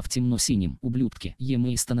мужчина в темно-синем. Ублюдки.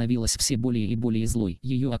 Емы становилась все более и более злой.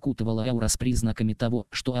 Ее окутывала аура с признаками того,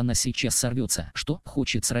 что она сейчас сорвется. Что?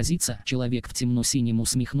 Хочет сразиться? Человек в темно-синем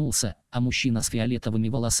усмехнулся, а мужчина с фиолетовыми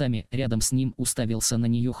волосами рядом с ним уставился на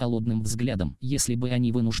нее холодным взглядом. Если бы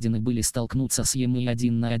они вынуждены были столкнуться с Емой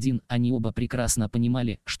 1 на 1, они оба прекрасно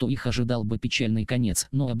понимали, что их ожидал бы печальный конец.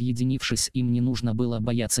 Но объединившись, им не нужно было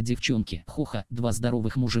бояться девчонки. Хоха, 2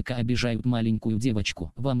 здоровых мужика обижают маленькую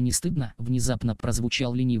девочку. Вам не стыдно? Внезапно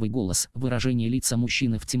прозвучал ленивый голос. Выражение лица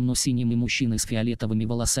мужчины в темно-синем и мужчины с фиолетовыми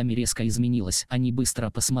волосами резко изменилось. Они быстро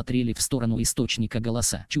посмотрели в сторону источника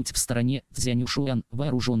голоса. Чуть в стороне, Цзянь Ушуан,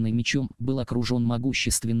 вооруженный мечом, был окружен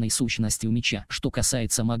могущественной сущностью меча. Что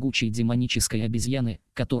касается могучей демонической обезьяны,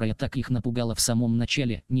 которая так их напугала в самом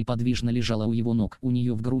начале, неподвижно лежала у его ног. У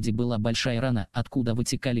нее в груди была большая рана, откуда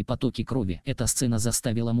вытекали потоки крови. Эта сцена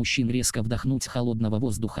заставила мужчин резко вдохнуть холодного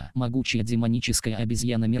воздуха. Могучая демоническая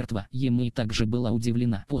обезьяна мертва. Емэй также была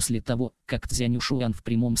удивлена. После того, как Цзянь Ушуан в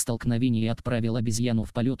прямом столкновении отправил обезьяну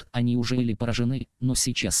в полет, они уже были поражены, но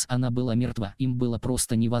сейчас она была мертва. Им было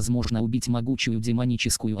просто невозможно убить могучую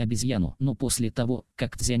демоническую обезьяну. Но после того,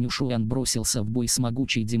 как Цзянь Ушуан бросился в бой с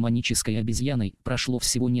могучей демонической обезьяной, прошло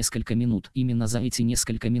всего несколько минут. Именно за эти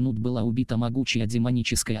несколько минут была убита могучая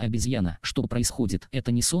демоническая обезьяна. Что происходит?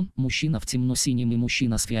 Это не сон? Мужчина в темно-синем и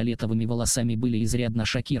мужчина с фиолетовыми волосами были изрядно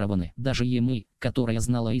шокированы. Даже Емэй, которая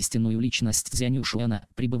знала истинную личность Цзянь Ушуана,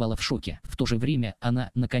 пребывала в шоке. В то же время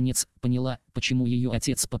она, наконец, поняла, почему ее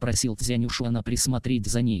отец попросил Цзянь Ушуана присмотреть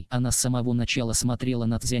за ней. Она с самого начала смотрела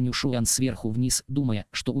на Цзянь Ушуан сверху вниз, думая,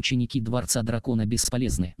 что ученики Дворца Дракона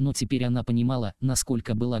бесполезны. Но теперь она понимала,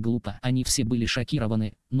 насколько была глупа. Они все были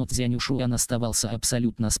шокированы, но Цзянь Ушуан оставался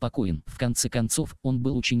абсолютно спокоен. В конце концов, он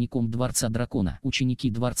был учеником Дворца Дракона. Ученики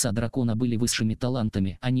Дворца Дракона были высшими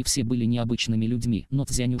талантами. Они все были необычными людьми, но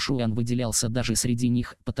Цзянь Ушуан выделялся даже среди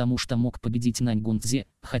них, потому что мог победить Нань Гунцзе,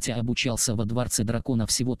 хотя обучался во Дворце Дракона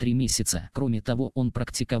всего 3 месяца. Кроме того, он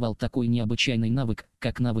практиковал такой необычайный навык,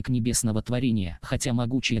 как навык небесного творения. Хотя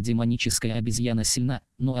могучая демоническая обезьяна сильна,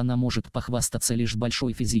 но она может похвастаться лишь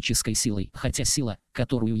большой физической силой. Хотя сила,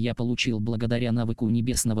 которую я получил благодаря навыку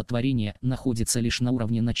небесного творения, находится лишь на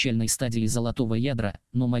уровне начальной стадии золотого ядра,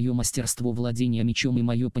 но мое мастерство владения мечом и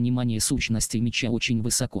мое понимание сущности меча очень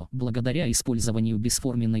высоко. Благодаря использованию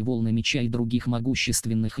бесформенной волны меча и других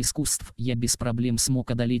могущественных искусств, я без проблем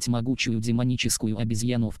смог одолеть могучую демоническую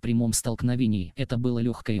обезьяну в прямом столкновении. Это было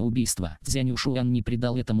легкое убийство. Цзянь Ушуан не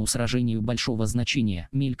придал этому сражению большого значения.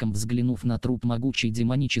 Мельком взглянув на труп могучей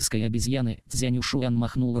демонической обезьяны, Цзянь Ушуан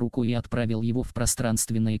махнул рукой и отправил его в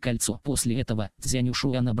пространственное кольцо. После этого Цзянь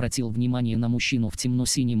Ушуан обратил внимание на мужчину в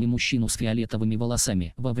темно-синем и мужчину с фиолетовыми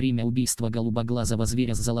волосами. Во время убийства голубоглазого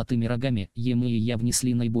зверя с золотыми рогами, Емэ и я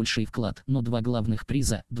внесли наибольший вклад, но 2 главных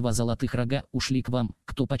приза, 2 золотых рога, ушли к вам,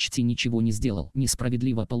 кто почти ничего не сделал.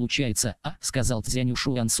 Несправедливо получается, сказал Цзянь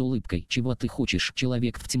Ушуан с улыбкой. Чего ты хочешь?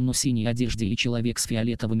 Человек в темно-синей одежде и человек с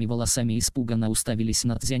фиолетовыми волосами испуганно уставились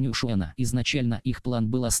на Цзянь Ушуана. Изначально их план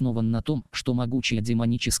был основан на том, что могучая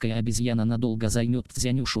демоническая обезьяна надолго займет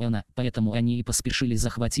Цзянь Ушуана, поэтому они и поспешили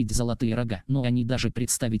захватить золотые рога. Но они даже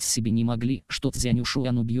представить себе не могли, что Цзянь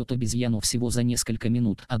Ушуан убьет обезьяну всего за несколько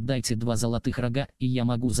минут. Отдайте 2 золотых рога, и я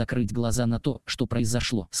могу закрыть глаза на то, что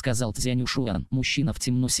произошло, сказал Цзянь Ушуан. Мужчина в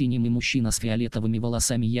темно-синем и мужчина с фиолетовыми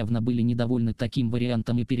волосами явно были недовольны таким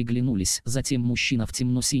вариантом и переглянулись. Затем мужчина в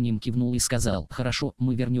темно-синем кивнул и сказал: хорошо,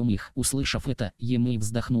 мы вернем их. Услышав это, Емэй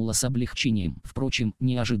вздохнула с облегчением. Впрочем,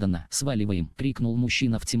 неожиданно. Сваливаем, крикнул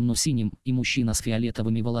мужчина в темно-синем, и мужчина с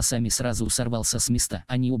фиолетовыми волосами сразу сорвался с места.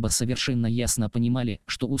 Они оба совершенно ясно понимали,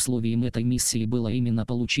 что условием этой миссии было именно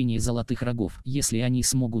получение золотых рогов. Если они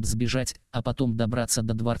смогут сбежать, а потом добраться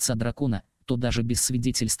до Дворца Дракона, то даже без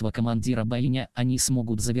свидетельства командира бойня они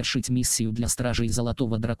смогут завершить миссию для стражей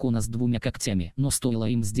Золотого Дракона с 2 когтями. Но стоило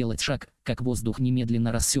им сделать шаг, как воздух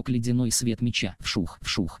немедленно рассек ледяной свет меча. Вшух,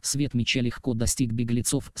 вшух. Свет меча легко достиг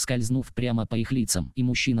беглецов, скользнув прямо по их лицам. И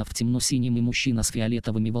мужчина в темно-синем, и мужчина с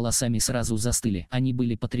фиолетовыми волосами сразу застыли. Они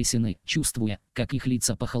были потрясены, чувствуя, как их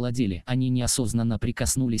лица похолодели. Они неосознанно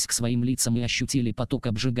прикоснулись к своим лицам и ощутили поток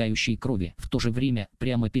обжигающей крови. В то же время,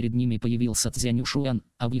 прямо перед ними появился Цзянь Ушуан,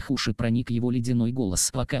 а в их уши проник его ледяной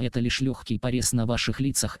голос. Пока это лишь легкий порез на ваших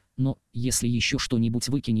лицах, но, если еще что-нибудь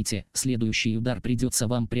выкинете, следующий удар придется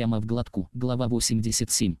вам прямо в глотку. Глава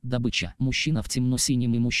 87. Добыча. Мужчина в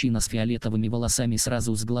темно-синем и мужчина с фиолетовыми волосами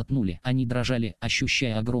сразу сглотнули. Они дрожали,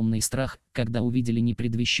 ощущая огромный страх, когда увидели не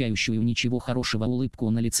предвещающую ничего хорошего улыбку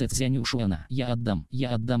на лице Цзянь Ушуана. Я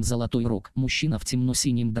отдам золотой рог. Мужчина в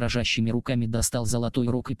темно-синем дрожащими руками достал золотой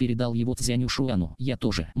рог и передал его Цзянь Ушуану. Я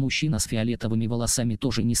тоже. Мужчина с фиолетовыми волосами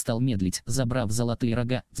тоже не стал медлить. Забрав золотые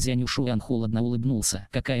рога, Цзянь Ушуан холодно улыбнулся.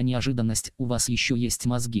 Какая неожиданность, у вас еще есть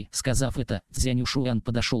мозги. Сказав это, Цзянь Ушуан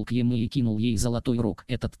подошел к Емэ и кинул ей золотой рог.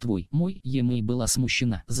 Этот твой. Мой. Емэ была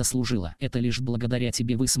смущена. Заслужила. Это лишь благодаря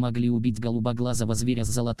тебе вы смогли убить голубоглазого зверя с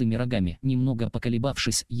золотыми рогами. Немного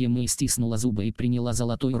поколебавшись, Емэ стиснула зубы и приняла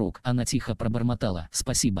золотой рог. Она тихо пробормотала.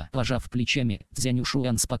 Спасибо. Пожав плечами, Цзянь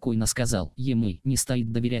Ушуан спокойно сказал. Емэ, не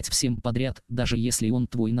стоит доверять всем подряд, даже если он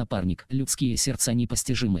твой напарник. Людские сердца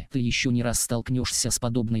непостижимы. Ты еще не раз столкнешься с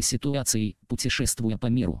подобной ситуацией, путешествуя по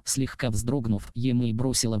миру. Слегка вздрогнув, Емэ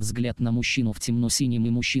бросила взгляд на мужчину в темно-синем и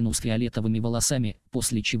мужчину с фиолетовыми волосами,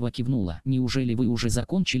 после чего кивнула. Неужели вы уже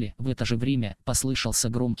закончили? В это же время послышался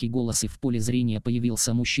громкий голос, и в поле зрения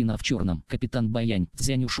появился мужчина в черном. Капитан Баянь.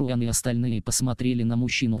 Цзянь Ушуан и остальные посмотрели на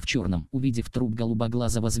мужчину в черном. Увидев труп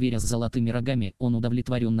голубоглазого зверя с золотыми рогами, он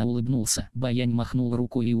удовлетворенно улыбнулся. Баянь махнул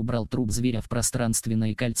рукой и убрал труп зверя в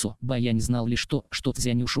пространственное кольцо. Баянь знал лишь то, что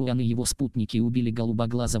Цзянь Ушуан и его спутники убили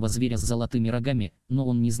голубоглазого зверя с золотыми рогами, но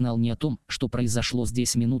он не знал ни о том, что произошло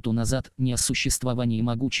здесь минуту назад, ни о существовании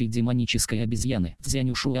могучей демонической обезьяны.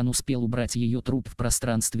 Цзянь Ушуан успел убрать ее труп в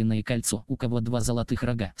пространственное кольцо. У кого два золотых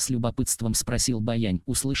рога? С любопытством спросил Баянь.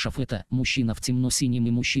 Услышав это, мужчина в темно-синем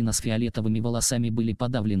и мужчина с фиолетовыми волосами были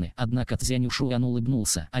подавлены. Однако Цзянь Ушуан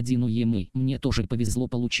улыбнулся. Один у Емэ. Мне тоже повезло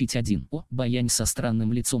получить один. О, Баянь со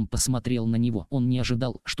странным лицом посмотрел на него. Он не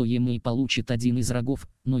ожидал, что Емэ получит один из рогов,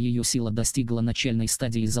 но ее сила достигла начальной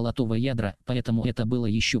стадии золотого ядра, поэтому это было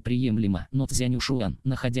еще приемлемо. Но Цзянь Ушуан,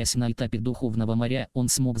 находясь на этапе духовного моря, он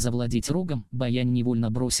смог завладеть рогом. Баянь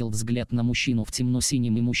невольно бросил взгляд на мужчину в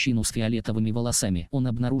темно-синем и мужчину с фиолетовыми волосами. Он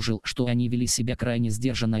обнаружил, что они вели себя крайне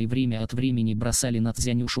сдержанно и время от времени бросали на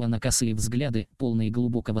Цзянь Ушуана косые взгляды, полные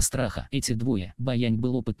глубокого страха. Эти двое. Баянь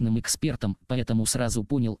был опытным экспертом, поэтому сразу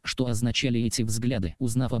понял, что означали эти взгляды.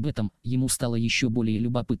 Узнав об этом, ему стало еще более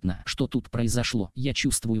любопытно, что тут произошло. Я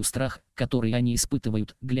чувствую страх, который они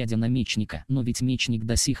испытывают, глядя на мечника. Но ведь мечник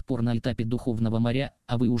до сих пор на этапе духовного моря,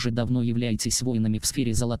 а вы уже давно являетесь воинами в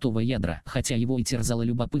сфере золотого ядра. Хотя его и терзало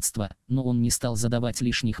любопытство, но он не стал задавать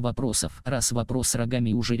лишних вопросов. Раз вопрос с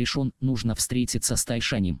рогами уже решен, нужно встретиться с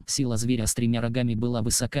Тайшанем. Сила зверя с 3 рогами была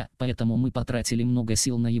высока, поэтому мы потратили много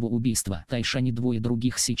сил на его убийство. Тайшань и двое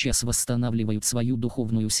других сейчас восстанавливают свою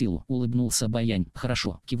духовную силу. Улыбнулся Баянь.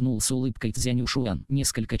 Хорошо. Кивнул с улыбкой Цзянь Ушуан.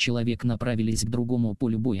 Несколько человек направились к другому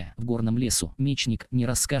полю боя, в горном лесу. Мечник, не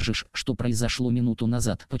расскажешь, что произошло минуту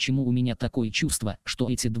назад? Почему у меня такое чувство, что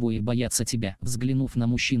эти двое боятся тебя? Взглянув на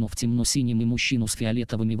мужчину в темно-синем и мужчину с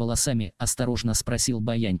фиолетовыми волосами, осторожно спросил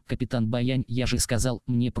Баянь. Капитан Баянь, я же сказал,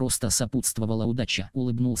 мне просто сопутствовала удача.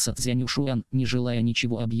 Улыбнулся Цзянь Ушуан, не желая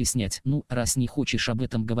ничего объяснять. Ну, раз не хочешь об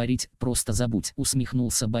этом говорить, просто забудь.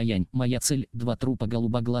 Усмехнулся Баянь. Моя цель — 2 трупа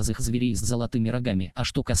голубоглазых зверей с золотыми рогами. А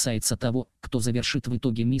что касается того, кто завершит в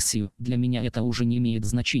итоге миссию, для меня это уже не имеет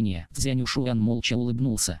значения. Цзянь Ушуан молча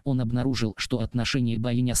улыбнулся. Он обнаружил, что отношение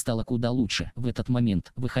Баяня стало куда лучше. В этот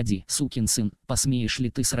момент: выходи, сукин сын, посмеешь ли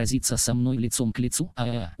ты сразиться со мной лицом к лицу?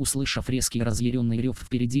 Услышав резкий разъяренный рев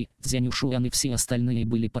впереди, Цзянь Ушуан и все остальные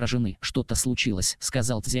были поражены. Что-то случилось,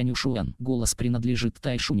 сказал Цзянь Ушуан. Голос принадлежит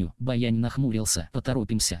Тайшуню. Баянь нахмурился.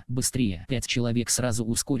 Поторопимся, быстрее. 5 человек сразу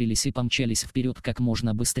ускорились и помчались вперед как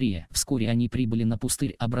можно быстрее. Вскоре они прибыли на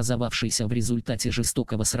пустырь, образовавшийся в результате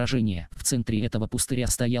жестокого сражения. В центре этого пустыря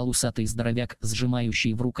стоял усатый здоровяк,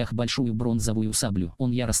 сжимающий в руках большую бронзовую саблю.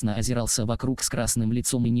 Он яростно озирался вокруг с красным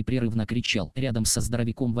лицом и непрерывно кричал. Рядом со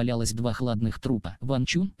здоровяком валялось 2 хладных трупа. Ван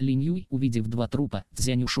Чун, Линь Юй. Увидев 2 трупа,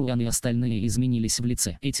 Цзянь Ушуан и остальные изменились в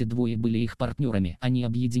лице. Эти двое были их партнерами. Они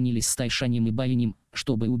объединились с Тайшанем и Баянем,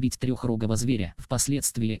 чтобы убить трехрогого зверя.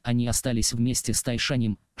 Впоследствии они остались вместе с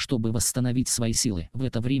Тайшанем, чтобы восстановить свои силы. В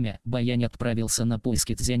это время Баянь отправился на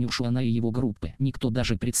поиски Цзянь Ушуана и его группы. Никто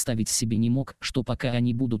даже представить себе не мог, что пока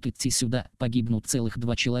они будут идти сюда, погибнут целых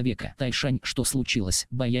 2 человека. Тайшань, что случилось?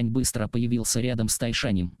 Баянь быстро появился рядом с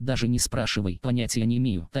Тайшанем. Даже не спрашивай, понятия не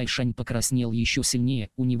имею. Тайшань покраснел еще сильнее,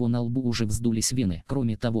 у него на лбу уже вздулись вены.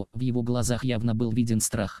 Кроме того, в его глазах явно был виден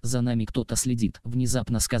страх. За нами кто-то следит,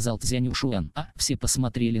 внезапно сказал Цзянь Ушуан. Все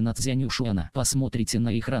посмотрели на Цзянь Ушуана. Посмотрите на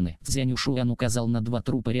их раны. Цзянь Ушуан указал на 2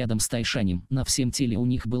 трупа рядом с Тайшанем. На всем теле у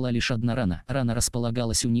них была лишь одна рана. Рана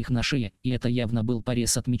располагалась у них на шее, и это явно был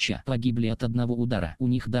порез от меча. Погибли от одного удара. У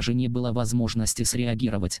них даже не было возможности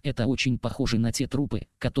среагировать. Это очень похоже на те трупы,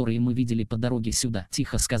 которые мы видели по дороге сюда,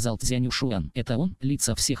 тихо сказал Цзянь Ушуан. Это он?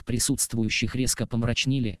 Лица всех присутствующих резко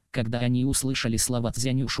помрачнели, когда они услышали слова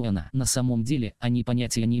Цзянь Ушуана. На самом деле, они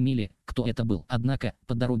понятия не имели, кто это был. Однако,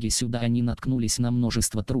 по дороге сюда они наткнулись на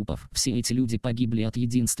множество трупов. Все эти люди погибли от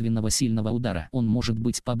единственного сильного удара. Он может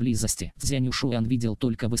быть поблизости. Цзянь Ушуан видел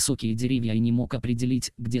только высокие деревья и не мог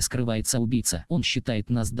определить, где скрывается убийца. Он считает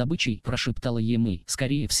нас добычей, прошептала Емэй.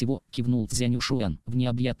 Скорее всего, кивнул Цзянь Ушуан. В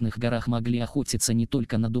необъятных горах могли охотиться не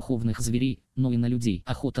только на духовных зверей, но и на людей.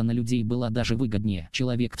 Охота на людей была даже выгоднее.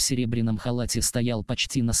 Человек в серебряном халате стоял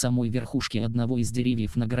почти на самой верхушке одного из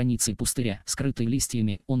деревьев на границе пустыря. Скрытый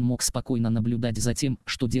листьями, он мог спокойно наблюдать за тем,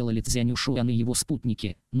 что делали Цзянь Ушуан и его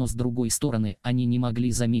спутники, но с другой стороны, они не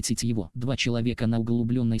могли заметить его. 2 человека на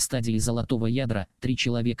углубленной стадии золотого ядра, 3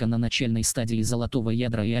 человека на начальной стадии золотого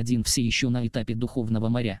ядра и 1 все еще на этапе духовного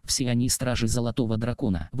моря. Все они стражи золотого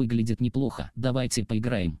дракона. Выглядит неплохо. Давайте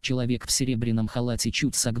поиграем. Человек в серебряном халате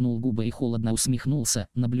чуть согнул губы и холодно усмехнулся,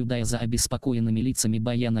 наблюдая за обеспокоенными лицами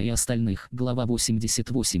Баяна и остальных. Глава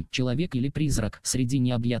 88. Человек или призрак? Среди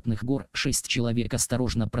необъятных гор 6 человек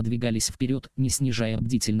осторожно продвигались вперед, не снижая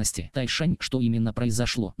бдительности. Тайшань, что именно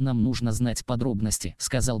произошло? Нам нужно знать подробности,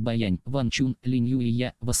 сказал Баянь. Ван Чун, Линь Ю и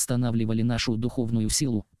я восстанавливали нашу духовную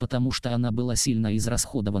силу, потому что она была сильно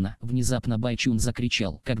израсходована. Внезапно Бай Чун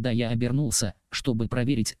закричал. Когда я обернулся, чтобы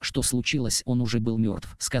проверить, что случилось, он уже был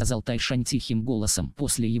мертв, сказал Тайшань тихим голосом.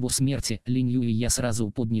 После его смерти Линь Юй и я сразу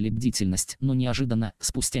подняли бдительность, но неожиданно,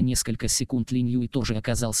 спустя несколько секунд Линь Юй тоже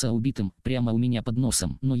оказался убитым, прямо у меня под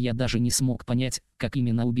носом, но я даже не смог понять, как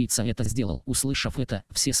именно убийца это сделал. Услышав это,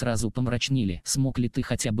 все сразу помрачнели. Смог ли ты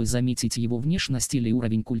хотя бы заметить его внешность или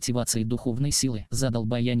уровень культивации духовной силы? Задал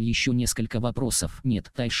Баянь еще несколько вопросов.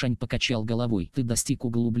 Нет, Тайшань покачал головой. Ты достиг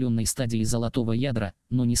углубленной стадии золотого ядра,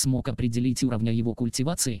 но не смог определить уровня его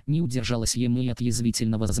культивации. Не удержалась Емэй от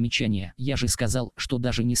язвительного замечания. Я же сказал, что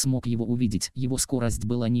даже не смог его увидеть. Его скорость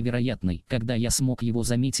была невероятной. Когда я смог его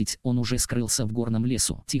заметить, он уже скрылся в горном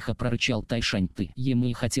лесу. Тихо прорычал Тайшань. Ты.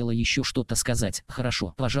 Емэй хотела еще что-то сказать.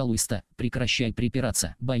 Хорошо, пожалуйста, прекращай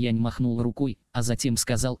припираться. Баянь махнул рукой, а затем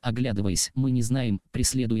сказал, оглядываясь. Мы не знаем,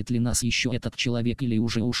 преследует ли нас еще этот человек или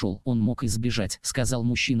уже ушел. Он мог избежать, сказал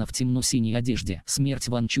мужчина в темно-синей одежде. Смерть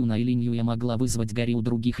Ван Чуна и Линь Юя могла вызвать горе у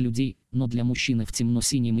других людей, но для мужчины в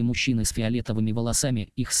темно-синем и мужчины с фиолетовыми волосами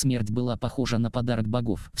их смерть была похожа на подарок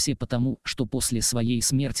богов. Все потому, что после своей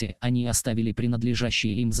смерти они оставили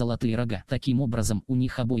принадлежащие им золотые рога. Таким образом, у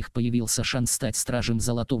них обоих появился шанс стать стражем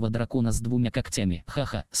золотого дракона с 2 когтями.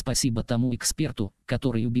 Ха-ха, спасибо тому эксперту,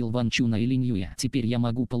 который убил Ван Чуна и Линь Юя. Теперь я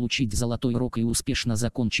могу получить золотой рог и успешно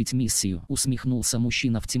закончить миссию. Усмехнулся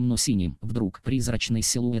мужчина в темно-синем. Вдруг призрачный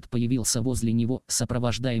силуэт появился возле него,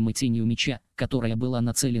 сопровождаемый тенью меча, которая была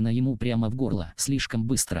нацелена ему прямо в горло. Слишком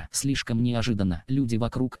быстро, слишком неожиданно. Люди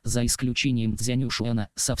вокруг, за исключением Цзянь Ушуана,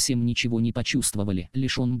 совсем ничего не почувствовали.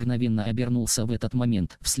 Лишь он мгновенно обернулся в этот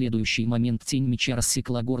момент. В следующий момент тень меча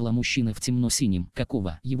рассекла горло мужчины в темно-синем.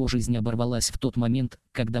 Какого? Его жизнь оборвалась в тот момент,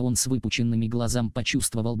 когда он с выпученными глазами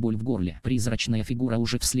почувствовал боль в горле. Призрачная фигура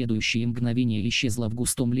уже в следующее мгновение исчезла в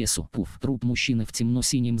густом лесу. Пуф, труп мужчины в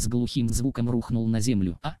темно-синем с глухим звуком рухнул на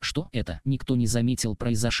землю. А что это? Никто не заметил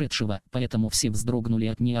произошедшего, поэтому все вздрогнули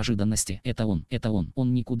от неожиданности. Это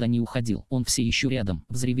он никуда не уходил, он все еще рядом,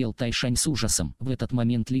 взревел Тайшань с ужасом. В этот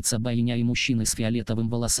момент лица Баяня и мужчины с фиолетовыми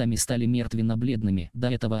волосами стали мертвенно-бледными. До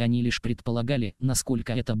этого они лишь предполагали,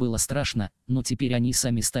 насколько это было страшно, но теперь они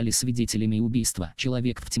сами стали свидетелями убийства.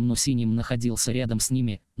 Человек в темно-синем находился рядом с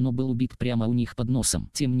ними, но был убит прямо у них под носом.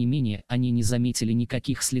 Тем не менее, они не заметили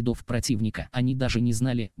никаких следов противника. Они даже не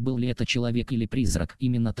знали, был ли это человек или призрак.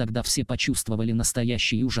 Именно тогда все почувствовали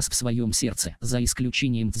настоящий ужас в своем сердце, за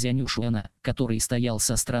исключением Цзянь Ушуана, который стоял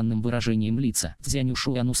со странным выражением лица. Цзянь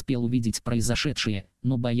Ушуан успел увидеть произошедшее,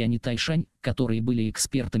 но Баянь и Тайшань, которые были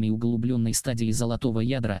экспертами углубленной стадии золотого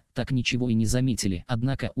ядра, так ничего и не заметили.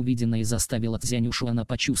 Однако увиденное заставило Цзянь Ушуана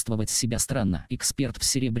почувствовать себя странно. Эксперт в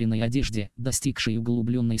серебряной одежде, достигший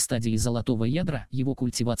углубленной стадии золотого ядра, его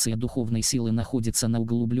культивация духовной силы находится на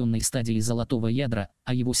углубленной стадии золотого ядра,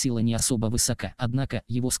 а его сила не особо высока. Однако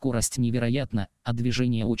его скорость невероятна, а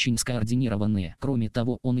движения очень скоординированные. Кроме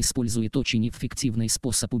того, он использует очень эффективный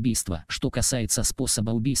способ убийства. Что касается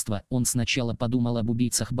способа убийства, он сначала подумал об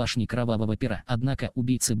убийцах башни Кровавого Пера. Однако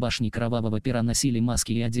убийцы башни Кровавого Пера носили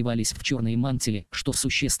маски и одевались в черные мантии, что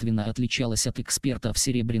существенно отличалось от эксперта в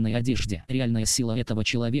серебряной одежде. Реальная сила этого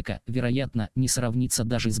человека, вероятно, не сравнится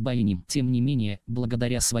даже с Баянем. Тем не менее,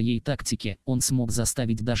 благодаря своей тактике, он смог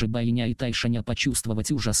заставить даже Баяня и Тайшаня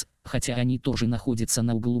почувствовать ужас, хотя они тоже находятся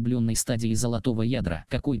на углубленной стадии золотого ядра.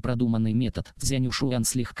 Какой продуманный метод! Цзянь Ушуан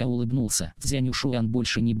слегка улыбнулся. Цзянь Ушуан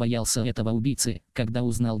больше не боялся этого убийцы, когда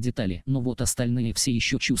узнал детали. Но вот остальные все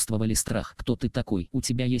еще чувствовали страх. Кто ты такой? У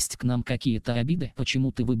тебя есть к нам какие-то обиды?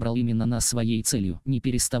 Почему ты выбрал именно нас своей целью? Не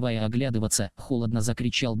переставая оглядываться, холодно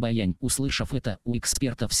закричал Баянь. Услышав это, у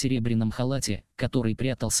эксперта в серебряном халате, который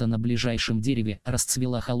прятался на ближайшем дереве,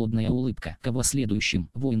 расцвела холодная улыбка. К последующим,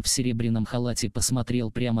 воин в серебряном халате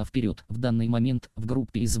посмотрел прямо вперед. В данный момент в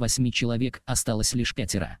группе из 8 человек осталось лишь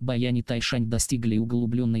 5. Баянь и Тайшань достигли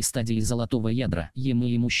углубленной стадии золотого ядра.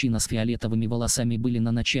 Юный и мужчина с фиолетовыми волосами были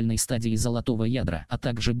на начальной стадии золотого ядра, а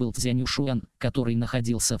также был Цзянь Ушуан, который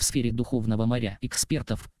находился в сфере духовного моря.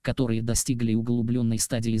 Экспертов, которые достигли углубленной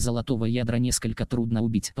стадии золотого ядра, несколько трудно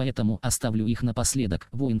убить, поэтому оставлю их напоследок.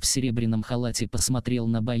 Воин в серебряном халате посмотрел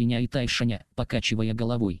на Баяня и Тайшаня, покачивая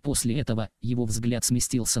головой. После этого его взгляд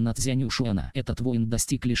сместился на Цзянь Ушуана. Этот воин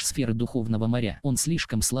достиг лишь сферы духовного моря. Он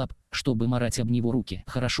слишком слаб, чтобы марать об него руки.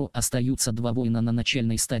 Хорошо, остаются 2 воина на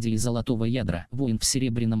начальной стадии золотого ядра. Воин в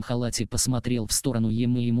серебряном халате посмотрел в сторону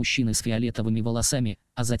Юны и мужчины с фиолетовыми волосами,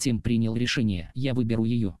 а затем принял решение. Я выберу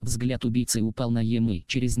ее. Взгляд убийцы упал на Юны.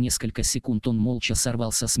 Через несколько секунд он молча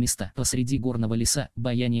сорвался с места. Посреди горного леса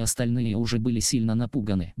Баянь и остальные уже были сильно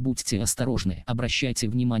напуганы. Будьте осторожны, обращайте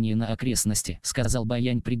внимание на окрестности, сказал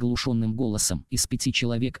Баянь приглушенным голосом. Из 5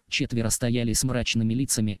 человек 4 стояли с мрачными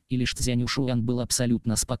лицами, и лишь Цзянь Ушуан был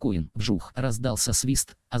абсолютно спокоен. Вжух! Раздался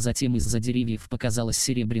свист, а затем из-за деревьев показалась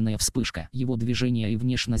серебряная вспышка. Его движение и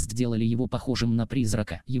внешность делали его похожим на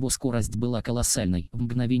призрака. Его скорость была колоссальной. В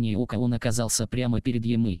мгновение ока он оказался прямо перед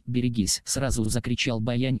Юной. «Берегись!» — сразу закричал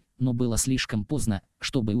Баянь, но было слишком поздно,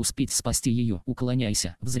 чтобы успеть спасти ее.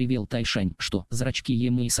 «Уклоняйся!» — взревел Тайшань. Что? Зрачки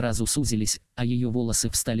Юны сразу сузились, а ее волосы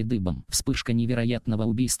встали дыбом. Вспышка невероятного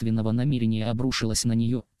убийственного намерения обрушилась на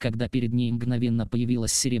нее, когда перед ней мгновенно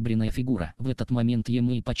появилась серебряная фигура. В этот момент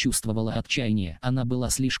Юны почувствовала отчаяние. Она была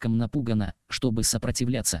слишком напугана, чтобы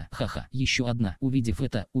сопротивляться. Ха-ха, еще одна. Увидев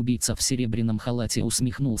это, убийца в серебряном халате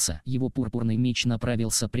усмехнулся. Его пурпурный меч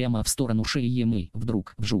направился прямо в сторону шеи Юны.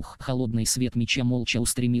 Вдруг, вжух, холодный свет меча молча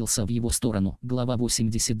устремился в его сторону. Глава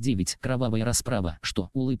 89. Кровавая расправа. Что?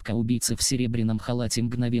 Улыбка убийцы в серебряном халате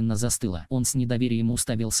мгновенно застыла. Он с недоверием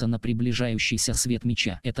уставился на приближающийся свет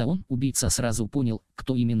меча. Это он? Убийца сразу понял,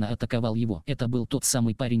 кто именно атаковал его. Это был тот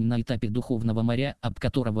самый парень на этапе духовного моря, об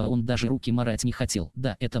которого он даже руки марать не хотел.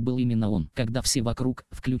 Да, это был именно он. Когда все вокруг,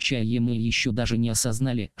 включая Юны, еще даже не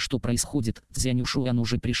осознали, что происходит, Цзянь Ушуан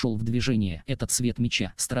уже пришел в движение. Этот свет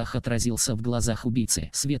меча. Страх отразился в глазах убийцы.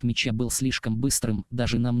 Свет меча был слишком быстрым,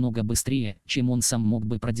 даже намного быстрее, чем он сам мог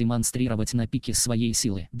бы продемонстрировать на пике своей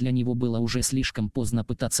силы. Для него было уже слишком поздно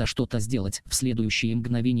пытаться что-то сделать. В следующее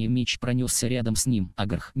мгновение меч пронесся рядом с ним.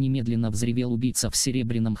 Агрх! Немедленно взревел убийца в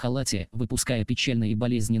серебряном халате, выпуская печальный и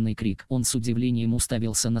болезненный крик. Он с удивлением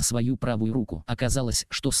уставился на свою правую руку. Оказалось,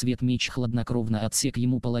 что свет меч хладнокровно отсек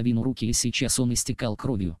ему половину руки, и сейчас он истекал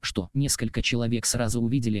кровью. Что? Несколько человек сразу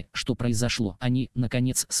увидели, что произошло. Они,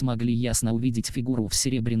 наконец, смогли ясно увидеть фигуру в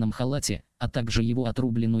серебряном халате, а также его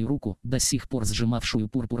отрубленную руку, до сих пор сжимавшую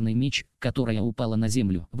пурпурный меч, которая упала на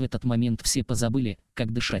землю. В этот момент все позабыли,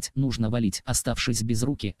 как дышать. Нужно валить. Оставшись без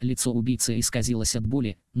руки, лицо убийцы исказилось от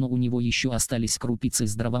боли, но у него еще остались крупицы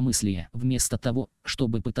здравомыслия. Вместо того,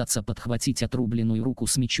 чтобы пытаться подхватить отрубленную руку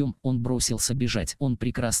с мечом, он бросился бежать. Он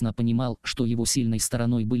прекрасно понимал, что его сильной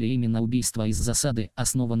стороной были именно убийства из засады,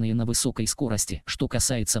 основанные на высокой скорости. Что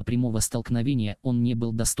касается прямого столкновения, он не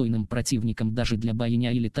был достойным противником даже для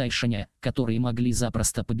Баяня или Тайшаня, которые могли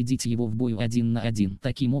запросто победить его в бою 1 на 1.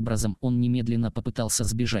 Таким образом, он немедленно попытался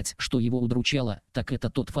сбежать. Что его удручало, так так это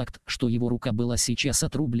тот факт, что его рука была сейчас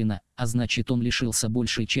отрублена, а значит он лишился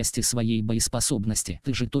большей части своей боеспособности.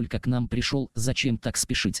 «Ты же только к нам пришел, зачем так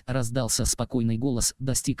спешить?» — раздался спокойный голос,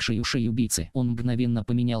 достигший ушей убийцы. Он мгновенно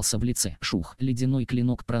поменялся в лице. Шух! Ледяной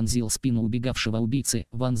клинок пронзил спину убегавшего убийцы,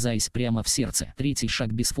 вонзаясь прямо в сердце. Третий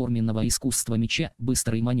шаг бесформенного искусства меча,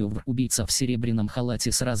 быстрый маневр. Убийца в серебряном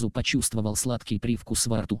халате сразу почувствовал сладкий привкус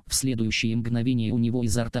во рту. В следующее мгновение у него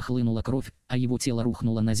изо рта хлынула кровь, а его тело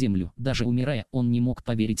рухнуло на землю. Даже умирая, он не мог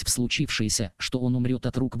поверить в случившееся, что он умрет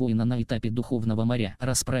от рук воина на этапе духовного моря.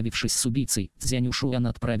 Расправившись с убийцей, Цзянь Ушуан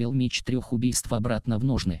отправил меч 3 убийств обратно в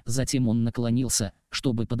ножны. Затем он наклонился,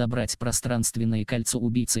 чтобы подобрать пространственное кольцо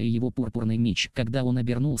убийцы и его пурпурный меч. Когда он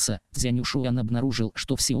обернулся, Цзянь Ушуан обнаружил,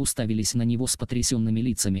 что все уставились на него с потрясенными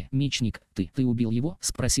лицами. «Мечник, ты убил его?» —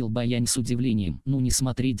 спросил Баянь с удивлением. «Ну не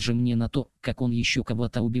смотреть же мне на то, как он еще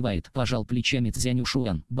кого-то убивает», — пожал плечами Цзянь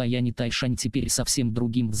Ушуан. Баянь и Тайшань теперь совсем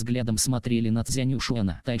другим взглядом смотрели на Цзянь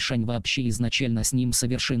Ушуана. Тайшань вообще изначально с ним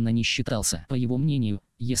совершенно не считался. По его мнению,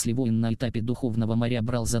 если воин на этапе духовного моря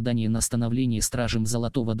брал задание на становление стражем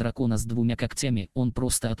золотого дракона с 2 когтями, он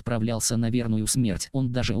просто отправлялся на верную смерть.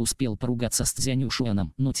 Он даже успел поругаться с Цзянь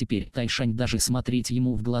Ушуаном, но теперь Тайшань даже смотреть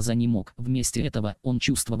ему в глаза не мог. Вместо этого он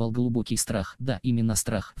чувствовал глубокий страх. Да, именно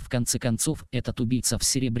страх. В конце концов, этот убийца в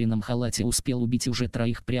серебряном халате успел убить уже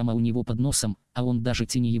 3 прямо у него под носом, а он даже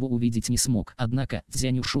тени его увидеть не смог. Однако,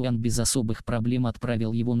 Цзянь Ушуан без особых проблем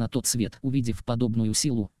отправил его на тот свет. Увидев подобную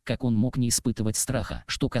силу, как он мог не испытывать страха?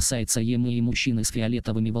 Что касается Емы и мужчины с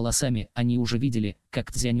фиолетовыми волосами, они уже видели,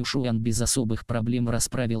 как Цзянь Ушуан без особых проблем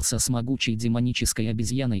расправился с могучей демонической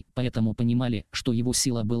обезьяной, поэтому понимали, что его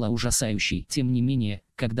сила была ужасающей. Тем не менее,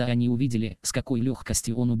 когда они увидели, с какой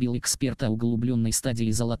легкостью он убил эксперта углубленной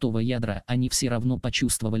стадии золотого ядра, они все равно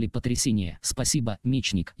почувствовали потрясение. «Спасибо,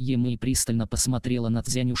 мечник». Емэй пристально посмотрела на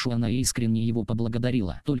Цзянь Ушуана и искренне его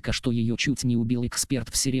поблагодарила. Только что ее чуть не убил эксперт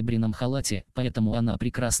в серебряном халате, поэтому она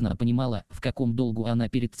прекрасно понимала, в каком долгу она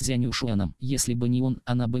перед Цзянь Ушуаном. Если бы не он,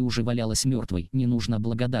 она бы уже валялась мертвой. Не нужно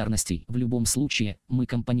благодарностей. В любом случае, мы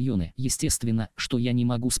компаньоны. Естественно, что я не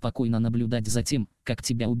могу спокойно наблюдать за тем, как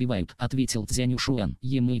тебя убивают, ответил Цзянь Ушуан.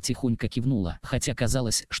 Емэй тихонько кивнула. Хотя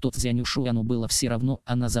казалось, что Цзянь Ушуану было все равно,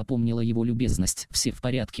 она запомнила его любезность. «Все в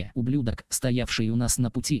порядке. Ублюдок, стоявший у нас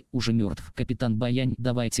на пути, уже мертв. Капитан Баянь,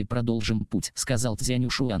 давайте продолжим путь», — сказал Цзянь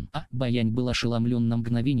Ушуан. Баянь был ошеломлен на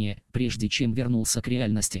мгновение, прежде чем вернулся к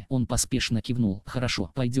реальности. Он поспешно кивнул.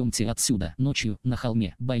 «Хорошо, пойдемте отсюда». Ночью, на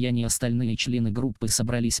холме, Баянь и остальные члены группы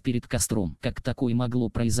собрались перед костром. Как такое могло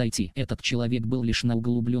произойти? Этот человек был лишь на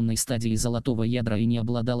углубленной стадии золотого ядра и не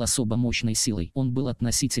обладал особо мощной силой. Он был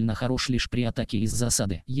относительно хорош лишь при атаке из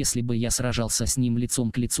засады. Если бы я сражался с ним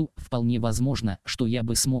лицом к лицу, вполне возможно, что я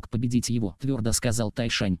бы смог победить его, твердо сказал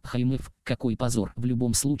Тайшань. Хаймыв, какой позор. В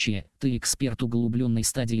любом случае, ты эксперт углубленной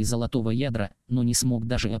стадии золотого ядра, но не смог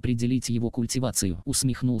даже определить его культивацию,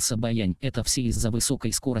 усмехнулся Баянь. Это все из-за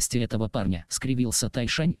высокой скорости этого парня, скривился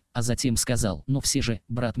Тайшань, а затем сказал: но все же,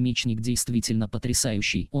 брат-мечник действительно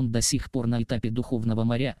потрясающий. Он до сих пор на этапе духовного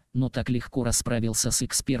моря, но так легко расправился с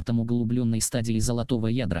экспертом углубленной стадии золотого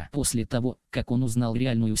ядра. После того, как он узнал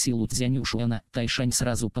реальную силу Цзянь Ушуана, Тайшань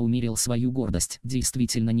сразу поумерил свою гордость.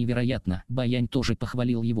 Действительно невероятно. Баянь тоже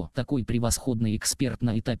похвалил его. Такой превосходный эксперт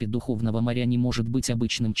на этапе духовного моря не может быть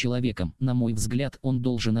обычным человеком. На мой взгляд, он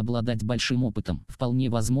должен обладать большим опытом. Вполне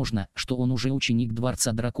возможно, что он уже ученик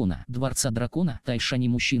Дворца Дракона. Дворца Дракона? Тайшань и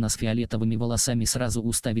мужчина с фиолетовыми волосами сразу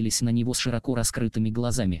уставились на него с широко раскрытыми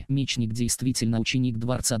глазами. Мечник действительно ученик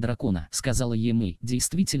Дворца Дракона, сказала Емэй.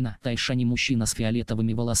 Действительно? Тайшань и мужчина с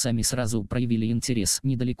фиолетовыми волосами сразу проявили интерес.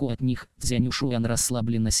 Недалеко от них, Цзянь Ушуан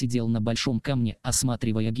расслабленно сидел на большом камне,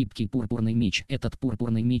 осматривая гибкий пурпурный меч. Этот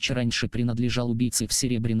пурпурный меч раньше принадлежал убийце в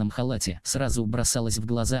серебряном халате. Сразу бросалось в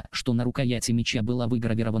глаза, что на рукояти меча была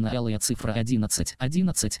выгравирована алая цифра 11.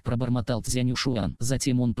 11, пробормотал Цзянь Ушуан.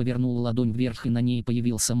 Затем он повернул ладонь вверх, и на ней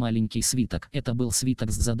появился маленький свиток. Это был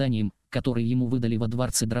свиток с заданием, который ему выдали во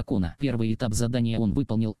Дворце Дракона. Первый этап задания он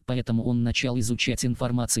выполнил, поэтому он начал изучать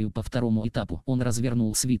информацию по второму этапу. Он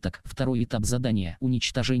развернул свиток. Второй этап задания: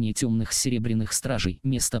 уничтожение темных серебряных стражей.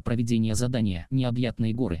 Место проведения задания: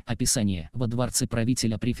 необъятные горы. Описание: во дворце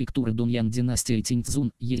правителя префектуры Дуньян династии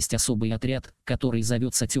Тиньцзун есть особый отряд, который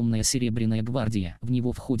зовется Темная Серебряная Гвардия. В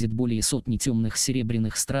него входит более сотни темных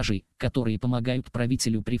серебряных стражей, которые помогают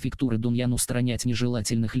правителю префектуры Дуньян устранять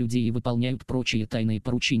нежелательных людей и выполняют прочие тайные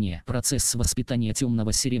поручения. Процесс воспитания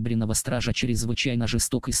темного серебряного стража чрезвычайно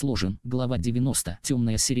жесток и сложен. Глава 90.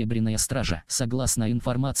 Темная серебряная стража. Согласно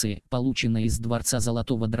информации, полученной из дворца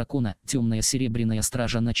Золотого Дракона, темная серебряная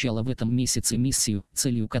стража начала в этом месяце миссию,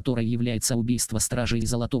 целью которой является убийство стражей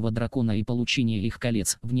Золотого Дракона и получение их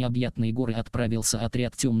колец. В необъятные горы отправился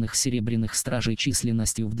отряд темных серебряных стражей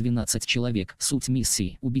численностью в 12 человек. Суть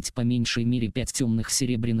миссии – убить по меньшей мере 5 темных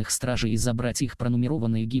серебряных стражей и забрать их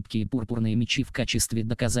пронумерованные гибкие пурпурные мечи в качестве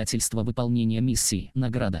доказательства выполнения миссии.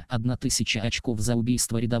 Награда – 1000 очков за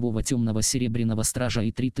убийство рядового темного серебряного стража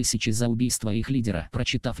и 3000 за убийство их лидера.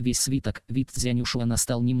 Прочитав весь свиток, вид Цзянь Ушуана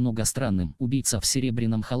стал немного странным. Убийца в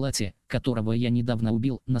серебряном халате, которого я недавно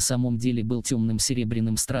убил, на самом деле был темным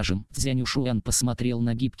серебряным стражем. Цзянь Ушуан посмотрел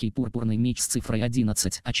на гибкий пурпурный меч с цифрой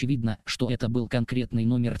 11. Очевидно, что это был конкретный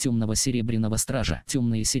номер темного серебряного стража.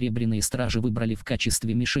 Темные серебряные стражи выбрали в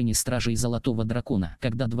качестве мишени стражей Золотого Дракона.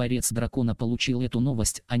 Когда дворец дракона получил эту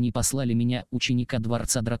новость, они послали меня, ученика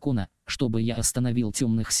дворца дракона, чтобы я остановил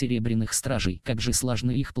темных серебряных стражей. Как же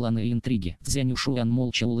сложны их планы и интриги. Цзянь Ушуан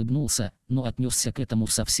молча улыбнулся, но отнесся к этому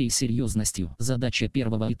со всей серьезностью. Задача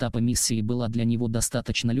первого этапа миссии была для него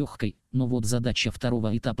достаточно легкой, но вот задача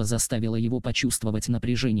второго этапа заставила его почувствовать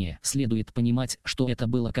напряжение. Следует понимать, что это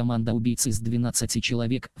была команда убийц из 12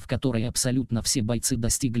 человек, в которой абсолютно все бойцы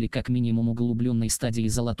достигли как минимум углубленной стадии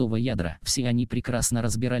золотого ядра. Все они прекрасно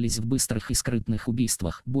разбирались в быстрых и скрытных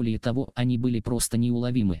убийствах. Более того, они были просто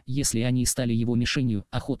неуловимы. Если они стали его мишенью,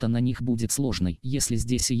 охота на них будет сложной. Если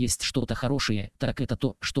здесь и есть что-то хорошее, так это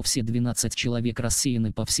то, что все 12 человек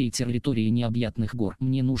рассеяны по всей территории необъятных гор.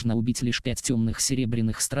 Мне нужно убить лишь 5 темных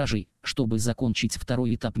серебряных стражей, чтобы закончить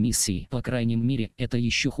второй этап миссии. По крайней мере, это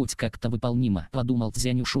еще хоть как-то выполнимо, подумал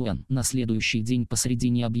Цзянь Ушуан. На следующий день посреди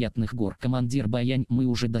необъятных гор. Командир Баянь, мы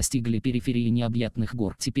уже достигли периферии необъятных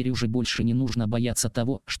гор. Теперь уже больше не нужно бояться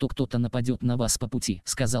того, что кто-то нападет на вас по пути,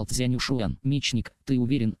 сказал Цзянь Ушуан. Мечник, ты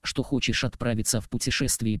уверен, что хочешь отправиться в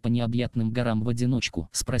путешествие по необъятным горам в одиночку?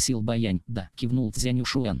 Спросил Баянь. Да, кивнул Цзянь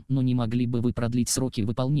Ушуан. Но не могли бы вы продлить сроки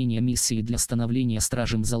выполнения миссии для становления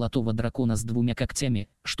стражем Золотого Дракона с 2 когтями,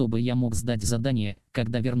 чтобы я мог сдать задание,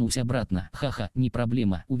 когда вернусь обратно? Ха-ха, не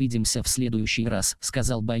проблема. Увидимся в следующий раз,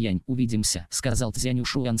 сказал Баянь. Увидимся, сказал Цзянь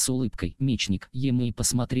Ушуан с улыбкой. Мечник. Емэй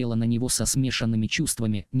посмотрела на него со смешанными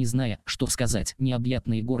чувствами, не зная, что сказать.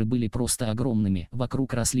 Необъятные горы были просто огромными.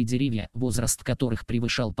 Вокруг росли деревья, возраст которых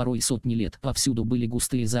превышал порой сотни лет. Повсюду были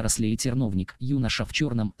густые заросли и терновник. Юноша в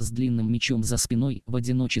черном, с длинным мечом за спиной, в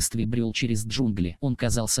одиночестве брел через джунгли. Он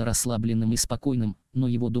казался расслабленным и спокойным, но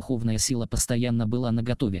его духовная сила постоянно была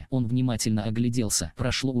наготове. Он внимательно огляделся.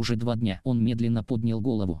 Прошло уже 2 дня. Он медленно поднял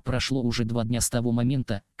голову. Прошло уже 2 дня с того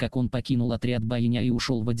момента, как он покинул отряд Баяня и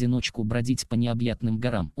ушел в одиночку бродить по необъятным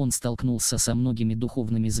горам. Он столкнулся со многими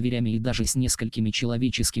духовными зверями и даже с несколькими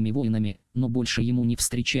человеческими воинами, но больше ему не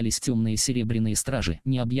встречались темные серебряные стражи.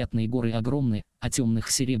 Необъятные горы огромны, а темных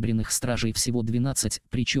серебряных стражей всего 12,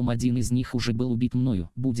 причем один из них уже был убит мною.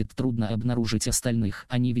 Будет трудно обнаружить остальных,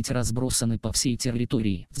 они ведь разбросаны по всей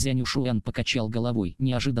территории. Цзянь Ушуан покачал головой.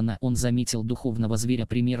 Неожиданно он заметил духовного зверя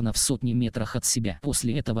примерно в 100 метрах от себя.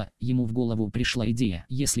 После этого ему в голову пришла идея.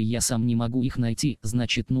 Если я сам не могу их найти,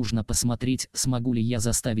 значит нужно посмотреть, смогу ли я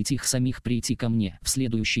заставить их самих прийти ко мне. В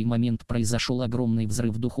следующий момент произошел огромный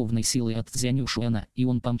взрыв духовной силы от Цзянь Ушуана, и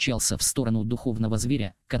он помчался в сторону духовного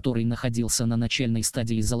зверя, который находился на начальной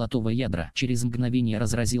стадии золотого ядра. Через мгновение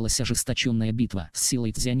разразилась ожесточенная битва. С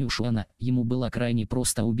силой Цзянь Ушуана ему было крайне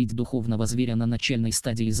просто убить духовного зверя на начальной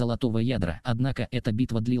стадии золотого ядра. Однако эта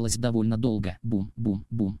битва длилась довольно долго.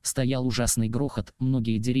 Бум-бум-бум. Стоял ужасный грохот,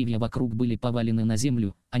 многие деревья вокруг были повалены на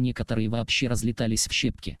землю, а некоторые вообще разлетались в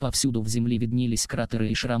щепки. Повсюду в земле виднелись кратеры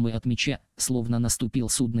и шрамы от меча, словно наступил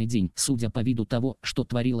судный день. Судя по виду того, что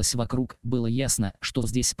творилось вокруг, было ясно, что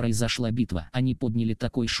здесь произошла битва. Они подняли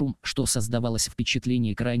такой шум, что создавалось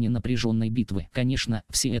впечатление крайне напряженной битвы. Конечно,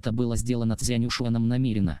 все это было сделано Цзянь Ушуаном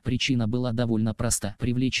намеренно. Причина была довольно проста: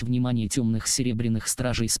 привлечь внимание темных серебряных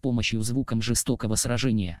стражей с помощью звуком жестокого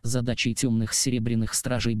сражения. Задачей темных серебряных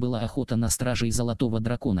стражей была охота на стражей Золотого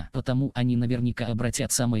Дракона, потому они наверняка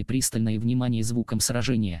обратят самое пристальное внимание звуком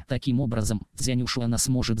сражения. Таким образом, Цзянь Ушуана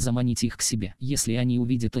сможет заманить их к себе. Если они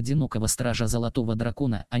увидят одинокого стража Золотого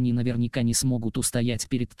Дракона, они наверняка не смогут устоять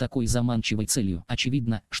перед такой заманчивой целью.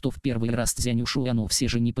 Очевидно, что в первый раз Цзянь Ушуану все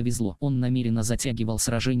же не повезло. Он намеренно затягивал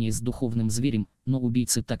сражение с духовным зверем, но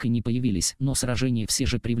убийцы так и не появились. Но сражение все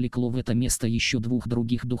же привлекло в это место еще еще двух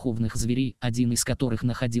других духовных зверей, один из которых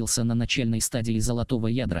находился на начальной стадии золотого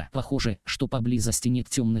ядра. Похоже, что поблизости нет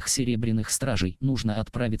темных серебряных стражей, нужно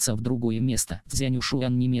отправиться в другое место. Цзянь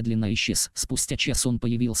Ушуан немедленно исчез. Спустя час он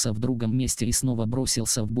появился в другом месте и снова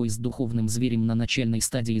бросился в бой с духовным зверем на начальной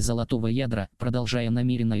стадии золотого ядра, продолжая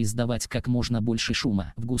намеренно издавать как можно больше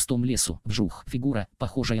шума. В густом лесу, вжух, фигура,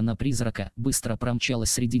 похожая на призрака, быстро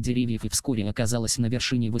промчалась среди деревьев и вскоре оказалась на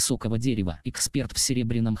вершине высокого дерева. Эксперт в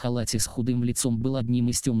серебряном халате с худым лицом был одним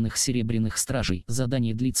из темных серебряных стражей.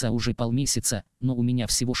 Задание длится уже полмесяца, но у меня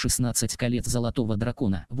всего 16 колец золотого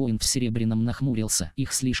дракона. Воин в серебряном нахмурился.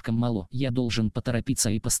 Их слишком мало. Я должен поторопиться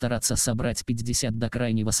и постараться собрать 50 до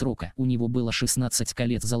крайнего срока. У него было 16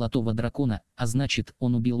 колец золотого дракона, а значит,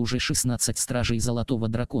 он убил уже 16 стражей золотого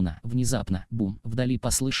дракона. Внезапно, бум, вдали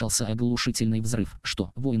послышался оглушительный взрыв.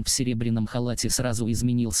 Что? Воин в серебряном халате сразу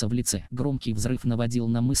изменился в лице. Громкий взрыв наводил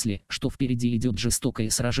на мысли, что впереди идет жестокое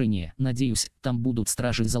сражение. Надеюсь, там будут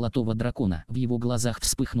стражи золотого дракона. В его глазах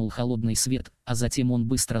вспыхнул холодный свет, а затем он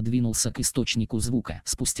быстро двинулся к источнику звука.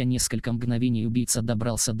 Спустя несколько мгновений убийца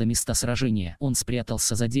добрался до места сражения. Он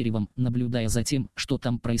спрятался за деревом, наблюдая за тем, что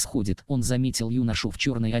там происходит. Он заметил юношу в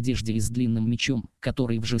черной одежде и с длинным мечом,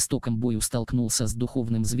 который в жестоком бою столкнулся с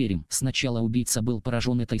духовным зверем. Сначала убийца был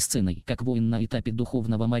поражен этой сценой. Как воин на этапе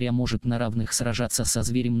духовного моря может на равных сражаться со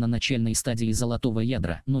зверем на начальной стадии золотого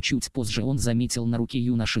ядра, но чуть позже он заметил на руке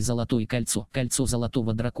юноши золотое кольцо. Кольцо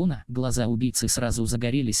золотого дракона. Глаза убийцы сразу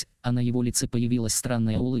загорелись, а на его лице появилась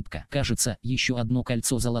странная улыбка. Кажется, еще одно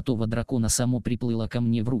кольцо золотого дракона само приплыло ко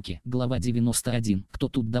мне в руки. Глава 91. Кто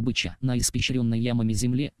тут добыча? На испещренной ямами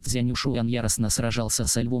земле Цзянь Ушуан яростно сражался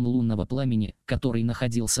со львом лунного пламени, который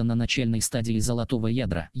находился на начальной стадии золотого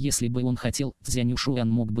ядра. Если бы он хотел, Цзянь Ушуан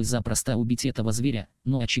мог бы запросто убить этого зверя,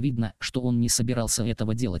 но очевидно, что он не собирался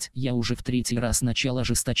этого делать. Я уже в третий раз начал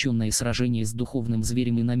ожесточенное сражение с духовным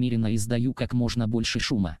зверем и намеренно издаю как можно больше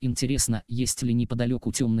шума. Интересно, есть ли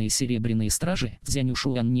неподалеку темные серебряные стражи? Цзянь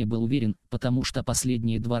Ушуан не был уверен, потому что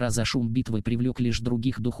последние два раза шум битвы привлек лишь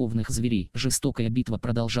других духовных зверей. Жестокая битва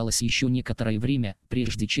продолжалась еще некоторое время,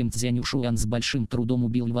 прежде чем Цзянь Ушуан с большим трудом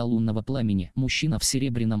убил льва лунного пламени. Мужчина в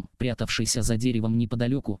серебряном, прятавшийся за деревом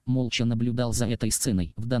неподалеку, молча наблюдал за этой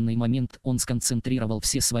сценой. В данный момент он сконцентрировал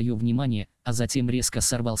все свое внимание, а затем резко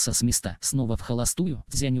сорвался с места. Снова в холостую.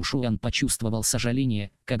 Цзянь Ушуан почувствовал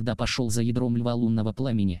сожаление, когда пошел за ядром льва лунного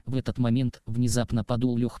пламени. В этот момент внезапно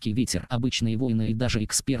подул легкий ветер. Обычные воины и даже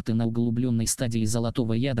эксперты на углубленной стадии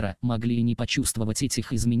золотого ядра могли и не почувствовать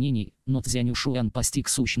этих изменений, но Цзянь Ушуан постиг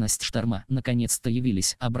сущность шторма. Наконец-то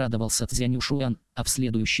явились. Обрадовался Цзянь Ушуан, а в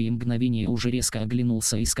следующее мгновение уже резко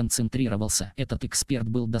оглянулся и сконцентрировался. Этот эксперт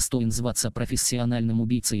был достоин зваться профессиональным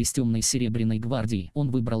убийцей из темной серебряной гвардии. Он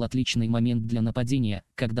выбрал отличный момент для нападения,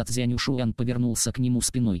 когда Цзянь Ушуан повернулся к нему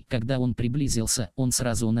спиной. Когда он приблизился, он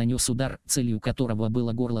сразу нанес удар, целью которого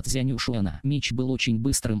было горло Цзянь Ушуана. Меч был очень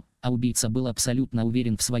быстрым, а убийца был абсолютно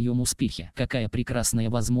уверен в своем успехе. Какая прекрасная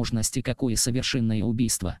возможность и какое совершенное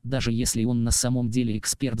убийство. Даже если он на самом деле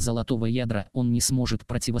эксперт золотого ядра, он не сможет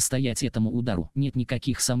противостоять этому удару. Нет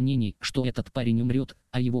никаких сомнений, что этот парень умрет,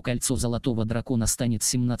 а его кольцо золотого дракона станет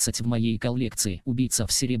 17 в моей коллекции. Убийца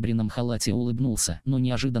в серебряном халате улыбнулся, но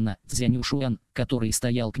неожиданно Цзянь Ушуан, который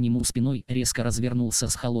стоял к нему спиной, резко развернулся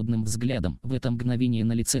с холодным взглядом. В это мгновение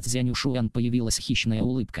на лице Цзянь Ушуан появилась хищная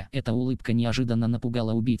улыбка. Эта улыбка неожиданно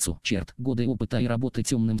напугала убийцу. Черт, годы опыта и работы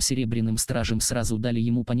темным серебряным стражем сразу дали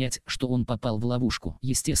ему понять, что он попал в ловушку.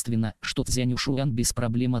 Естественно, что Цзянь Ушуан без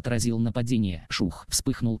проблем отразил нападение. Шух,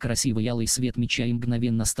 вспыхнул красивый алый свет меча и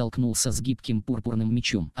мгновенно столкнулся с гибким пурпурным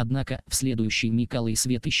мечом. Однако, в следующий миг алый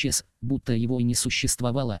свет исчез, будто его и не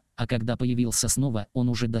существовало, а когда появился снова, он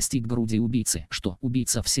уже достиг груди убийцы. Что?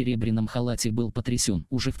 Убийца в серебряном халате был потрясен.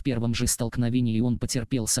 Уже в первом же столкновении он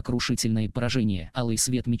потерпел сокрушительное поражение. Алый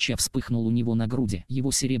свет меча вспыхнул у него на груди.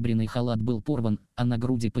 Его серебряный халат был порван, а на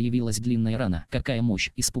груди появилась длинная рана. Какая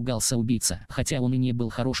мощь! Испугался убийца. Хотя он и не был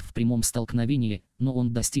хорош в прямом столкновении, но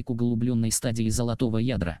он достиг углубленной стадии золотого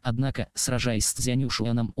ядра. Однако, сражаясь с Цзянь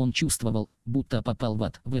Ушуаном, он чувствовал, будто попал в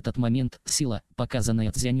ад. В этот момент сила,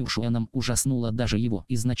 показанная Цзянь Ушуаном, ужаснула даже его.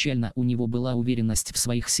 Изначально у него была уверенность в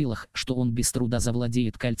своих силах, что он без труда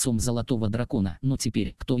завладеет кольцом золотого дракона. Но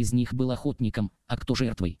теперь, кто из них был охотником, а кто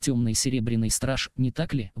жертвой? Темный серебряный страж, не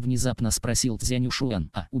так ли? Внезапно спросил Цзянь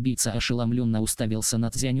Ушуан. Убийца ошеломленно уставился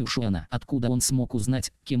на Цзянь Ушуана. Откуда он смог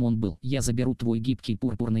узнать, кем он был? Я заберу твой гибкий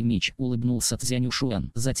пурпурный меч, улыбнулся Цзянь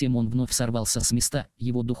Ушуан. Затем он вновь сорвался с места,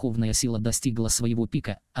 его духовная сила достигла своего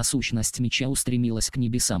пика, а сущность меча устремилась к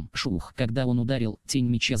небесам. Шух. Когда он ударил, тень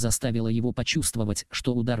меча заставила заставило его почувствовать,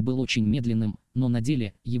 что удар был очень медленным, но на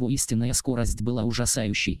деле его истинная скорость была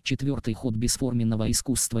ужасающей. Четвертый ход бесформенного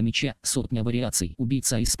искусства меча, сотня вариаций.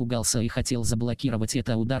 Убийца испугался и хотел заблокировать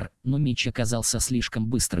этот удар, но меч оказался слишком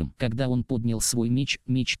быстрым. Когда он поднял свой меч,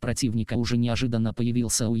 меч противника уже неожиданно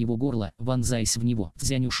появился у его горла, вонзаясь в него.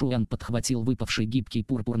 Цзянь Ушуан подхватил выпавший гибкий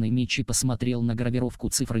пурпурный меч и посмотрел на гравировку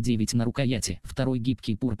цифры 9 на рукояти. Второй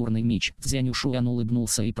гибкий пурпурный меч. Цзянь Ушуан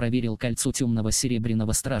улыбнулся и проверил кольцо темного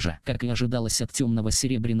серебряного стража. Как и ожидалось от темного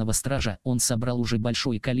серебряного стража, он собрал уже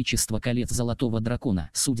большое количество колец золотого дракона.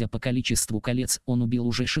 Судя по количеству колец, он убил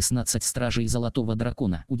уже 16 стражей золотого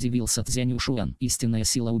дракона. Удивился Цзянь Ушуан. Истинная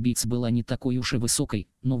сила убийц была не такой уж и высокой,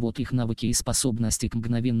 но вот их навыки и способности к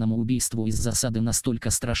мгновенному убийству из засады настолько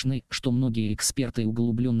страшны, что многие эксперты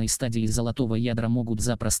углубленной стадии золотого ядра могут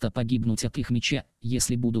запросто погибнуть от их меча,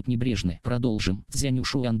 если будут небрежны. Продолжим. Цзянь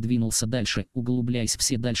Ушуан двинулся дальше, углубляясь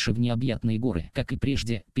все дальше в необъятные горы. Как и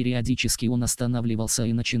прежде, периодически он останавливался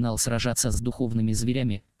и начинал сражаться с духовными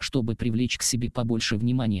зверями, чтобы привлечь к себе побольше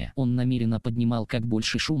внимания. Он намеренно поднимал как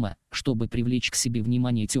больше шума, чтобы привлечь к себе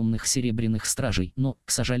внимание темных серебряных стражей. Но,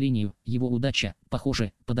 к сожалению, его удача,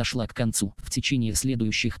 похоже, подошла к концу. В течение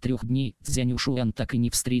следующих 3 дней Цзянь Ушуан так и не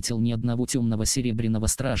встретил ни одного темного серебряного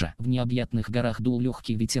стража. В необъятных горах дул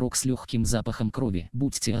легкий ветерок с легким запахом крови.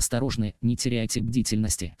 «Будьте осторожны, не теряйте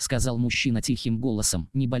бдительности», — сказал мужчина тихим голосом.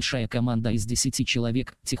 Небольшая команда из 10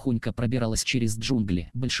 человек тихонько пробиралась через джунгли.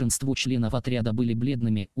 Большинство членов отряда были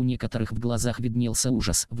бледными, у некоторых в глазах виднелся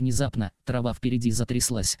ужас. Внезапно трава впереди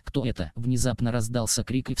затряслась. «Кто это?» Внезапно раздался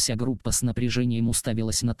крик, и вся группа с напряжением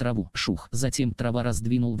уставилась на траву. Шух. Затем трава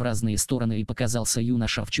раздвинул в разные стороны и показался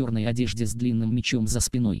юноша в черной одежде с длинным мечом за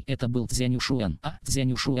спиной. Это был Цзянь Ушуан.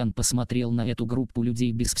 Цзянь Ушуан посмотрел на эту группу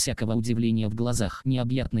людей без всякого удивления в глазах.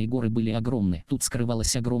 Необъятные горы были огромны. Тут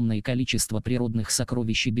скрывалось огромное количество природных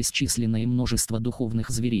сокровищ и бесчисленное множество духовных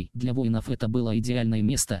зверей. Для воинов это было идеальное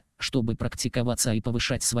место, чтобы практиковаться и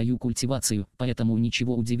повышать свою культивацию, поэтому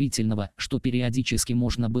ничего удивительного, что периодически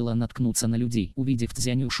можно было наткнуться на людей. Увидев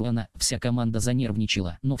Цзянь Ушуана, вся команда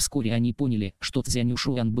занервничала, но вскоре они поняли, что Цзянь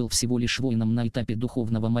Ушуан был всего лишь воином на этапе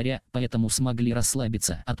духовного моря, поэтому смогли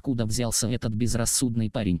расслабиться. «Откуда взялся этот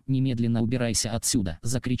безрассудный парень? Немедленно убирайся отсюда!» —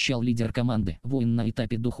 закричал лидер команды. «Воин на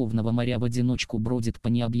этапе духовного моря в одиночку бродит по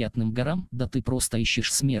необъятным горам? Да ты просто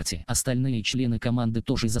ищешь смерти!» Остальные члены команды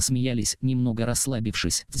тоже засмеялись, немного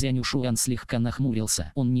расслабившись. Цзянь Ушуан слегка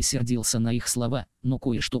нахмурился. Он не сердился на их слова, но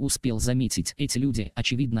кое-что успел заметить. Эти люди,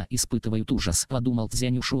 очевидно, испытывают ужас, подумал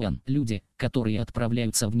Цзянь Ушуан. Люди, которые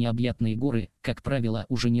отправляются в необъятные горы, как правило,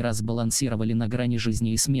 уже не раз балансировали на грани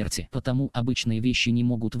жизни и смерти, потому обычные вещи не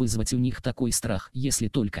могут вызвать у них такой страх, если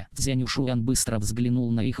только. Цзянь Ушуан быстро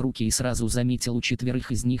взглянул на их руки и сразу заметил у 4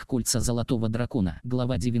 из них кольца золотого дракона.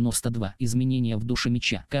 Глава 92. Изменения в душе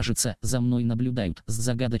меча. «Кажется, за мной наблюдают». С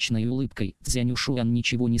загадочной улыбкой Цзянь Ушуан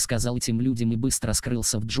ничего не сказал этим людям и быстро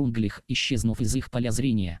скрылся в джунглях, исчезнув из их поля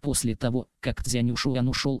зрения. После того, как Цзянь Ушуан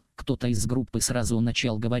ушел, кто-то из группы сразу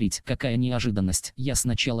начал говорить: «Какая неожиданность! Я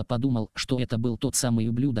сначала подумал, что это был тот самый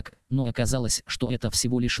ублюдок, но оказалось, что это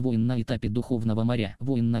всего лишь воин на этапе духовного моря».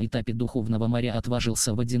 Воин на этапе духовного моря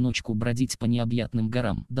отважился в одиночку бродить по необъятным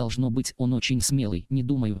горам. Должно быть, он очень смелый. Не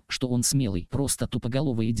думаю, что он смелый, просто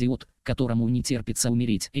тупоголовый идиот, которому не терпится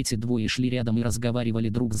умереть. Эти двое шли рядом и разговаривали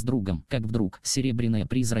друг с другом, как вдруг серебряная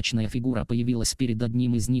призрачная фигура появилась перед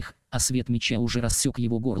одним из них, а свет меча уже рассек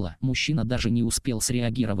его горло. Мужчина даже не успел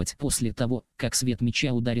среагировать. После того, как свет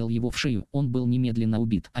меча ударил его в шею, он был немедленно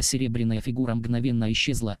убит, а серебряная фигура мгновенно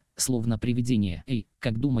исчезла, словно привидение. «Эй,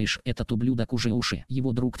 как думаешь, этот ублюдок уже уши?»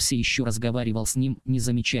 Его друг все еще разговаривал с ним, не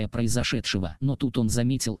замечая произошедшего, но тут он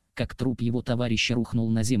заметил, как труп его товарища рухнул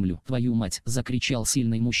на землю. «Твою мать!» — закричал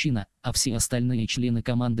сильный мужчина, а все остальные члены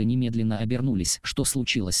команды немедленно обернулись. Что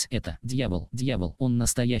случилось? Это дьявол, дьявол, он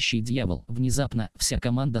настоящий дьявол. Внезапно вся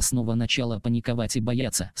команда снова начала паниковать и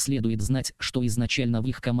бояться. Следует знать, что изначально в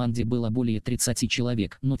их команде было более 30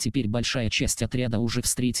 человек, но теперь большая часть отряда уже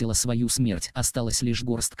встретила свою смерть. Осталась лишь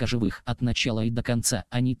горстка живых. От начала и до конца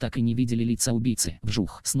они так и не видели лица убийцы.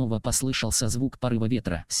 Вжух! Снова послышался звук порыва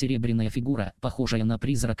ветра. Серебряная фигура, похожая на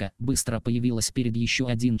призрака, быстро появилась перед еще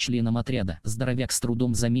одним членом отряда. Здоровяк с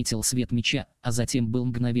трудом заметил свет меча, а затем был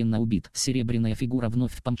мгновенно убит. Серебряная фигура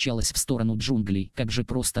вновь помчалась в сторону джунглей. «Как же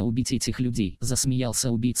просто убить этих людей!» —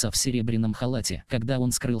 засмеялся убийца в серебряном халате. Когда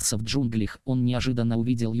он скрылся в джунглях, он неожиданно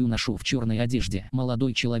увидел юношу в черной одежде.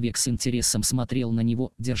 Молодой человек с интересом смотрел на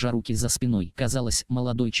него, держа руки за спиной. Казалось,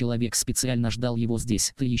 молодой человек специально ждал его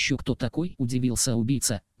здесь. «Ты еще кто такой?» — удивился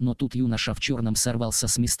убийца, но тут юноша в черном сорвался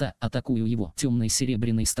с места, атакуя его. Темный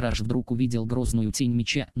серебряный страж вдруг увидел грозную тень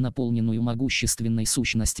меча, наполненную могущественной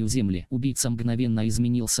сущностью земли. Убийца мгновенно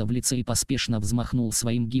изменился в лице и поспешно взмахнул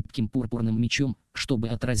своим гибким пурпурным мечом, чтобы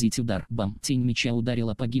отразить удар. Бам! Тень меча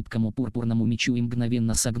ударила по гибкому пурпурному мечу и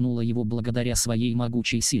мгновенно согнула его благодаря своей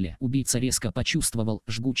могучей силе. Убийца резко почувствовал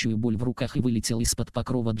жгучую боль в руках и вылетел из-под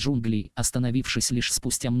покрова джунглей, остановившись лишь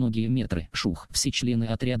спустя многие метры. Шух! Все члены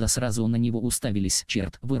отряда сразу на него уставились.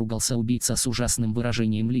 Черт! Выругался убийца с ужасным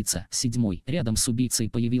выражением лица. 7. Рядом с убийцей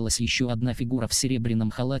появилась еще одна фигура в серебряном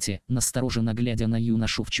халате, настороженно глядя на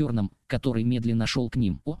юношу в черном, который медленно шел к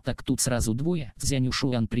ним. О, так тут сразу двое. Цзянь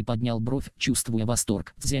Ушуан приподнял бровь, чувствуя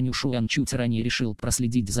восторг. Цзянь Ушуан чуть ранее решил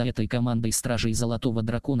проследить за этой командой стражей Золотого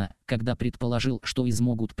Дракона, когда предположил, что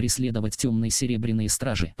измогут преследовать темные серебряные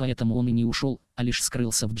стражи. Поэтому он и не ушел, а лишь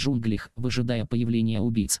скрылся в джунглях, выжидая появления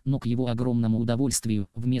убийц. Но к его огромному удовольствию,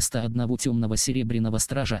 вместо одного темного серебряного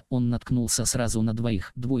стража, он наткнулся сразу на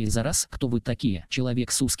двоих. Двое за раз? Кто вы такие?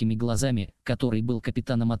 Человек с узкими глазами, который был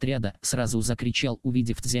капитаном отряда, сразу закричал,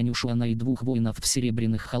 увидев Цзянь Ушуана и двух воинов в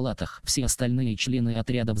серебряных халатах. Все остальные члены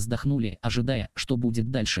отряда вздохнули, ожидая, что будет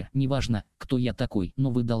дальше. Неважно, кто я такой, но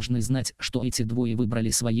вы должны знать, что эти двое выбрали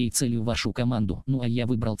своей целью вашу команду. Ну а я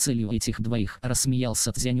выбрал целью этих двоих,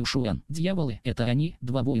 рассмеялся Цзянь Ушуан. Дьяволы, это они,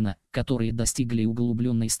 два воина, которые достигли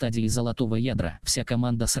углубленной стадии золотого ядра. Вся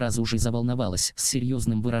команда сразу же заволновалась. С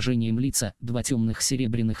серьезным выражением лица, два темных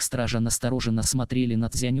серебряных стража настороженно смотрели на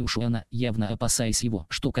Цзянь Ушуана, явно опасаясь его.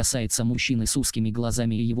 Что касается мужчины с узкими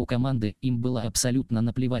глазами и его команды, им было абсолютно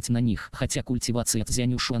наплевать на них. Хотя культивация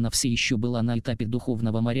Цзянь Ушуана все еще была на этапе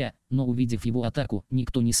духовного моря, но увидев его атаку,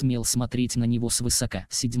 никто не смел смотреть на него свысока.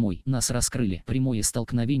 7. Нас раскрыли. Прямое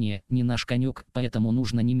столкновение, не наш конек, поэтому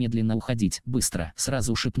нужно немедленно уходить. Быстро.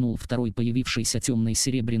 Сразу шепнул второй появившийся темный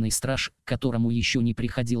серебряный страж, которому еще не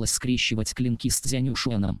приходилось скрещивать клинки с Цзянь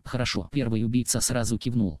Ушуаном. Хорошо. Первый убийца сразу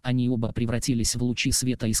кивнул. Они оба превратились в лучи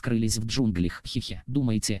света и скрылись в джунглях. Хе-хе.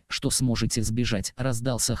 Думаете, что сможете сбежать?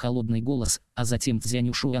 Раздался холодный голос, а затем Цзянь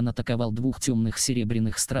Ушуан атаковал двух темных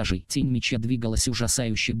серебряных стражей. Тень меча двигалась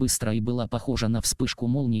ужасающе быстро и была похожа на вспышку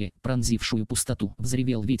молнии, пронзившую пустоту.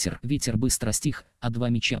 Взревел ветер. Ветер быстро стих, а два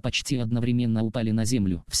меча почти одновременно упали на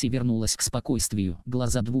землю. Все вернулось к спокойствию.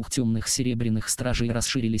 Глаза двух темных серебряных стражей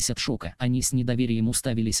расширились от шока. Они с недоверием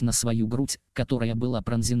уставились на свою грудь, которая была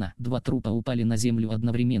пронзена. Два трупа упали на землю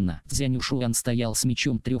одновременно. Цзянь Ушуан стоял с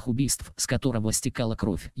мечом трех убийств, с которого стекала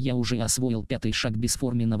кровь. Я уже освоил пятый шаг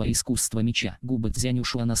бесформенного искусства меча. Губы Цзянь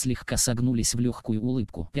Ушуана слегка согнулись в легкую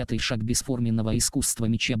улыбку. Пятый шаг бесформенного искусства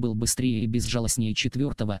меча был быстрее и безжалостнее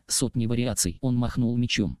четвертого, сотни вариаций. Он махнул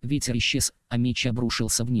мечом. Ветер исчез, а меч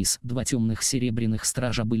обрушился вниз. Два темных серебряных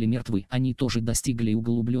стража были мертвы. Они тоже достигли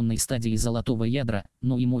углубленной стадии золотого ядра,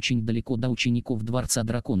 но им очень далеко до учеников Дворца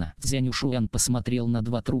Дракона. Цзянь Ушуан посмотрел на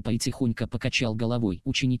два трупа и тихонько покачал головой.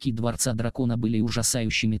 Ученики Дворца Дракона были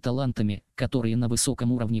ужасающими талантами, которые на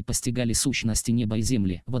высоком уровне постигали сущности неба и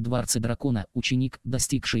земли. Во Дворце Дракона ученик,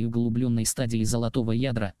 достигший углубленной стадии золотого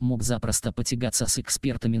ядра, мог запросто потягаться с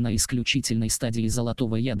экспертами на исключительной стадии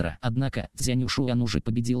золотого ядра. Однако, Цзянь Ушуан уже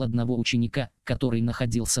победил одного ученика, который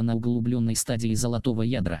находился на углубленной стадии золотого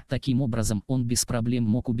ядра. Таким образом, он без проблем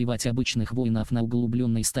мог убивать обычных воинов на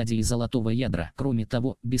углубленной стадии золотого ядра. Кроме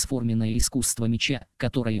того, бесформенное искусство меча,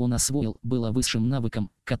 которое он освоил, было высшим навыком,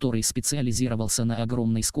 который специализировался на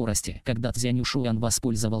огромной скорости. Когда Цзянь Ушуан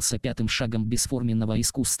воспользовался пятым шагом бесформенного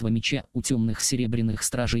искусства меча, у темных серебряных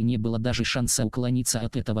стражей не было даже шанса уклониться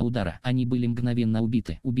от этого удара. Они были мгновенно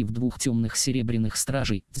убиты. Убив двух темных серебряных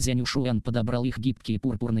стражей, Цзянь Ушуан подобрал их гибкие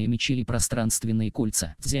пурпурные мечи и пространственные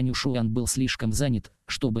кольца. Цзянь Ушуан был слишком занят,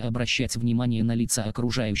 чтобы обращать внимание на лица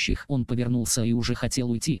окружающих. Он повернулся и уже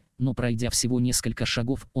хотел уйти, но пройдя всего несколько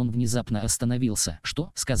шагов, он внезапно остановился.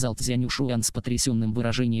 «Что?» — сказал Цзянь Ушуан с потрясенным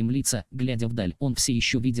выражением лица, глядя вдаль. Он все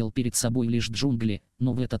еще видел перед собой лишь джунгли,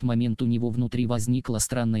 но в этот момент у него внутри возникло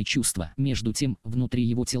странное чувство. Между тем, внутри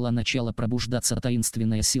его тела начала пробуждаться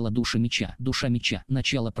таинственная сила души меча. Душа меча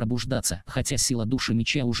начала пробуждаться, хотя сила души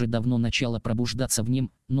меча уже давно начала пробуждаться в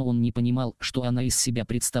нем, но он не понимал, что она из себя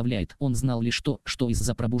представляет. Он знал лишь то, что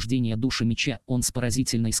из-за пробуждения души меча он с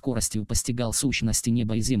поразительной скоростью постигал сущности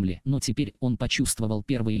неба и земли. Но теперь он почувствовал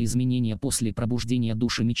первые изменения после пробуждения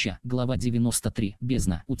души меча. Глава 93.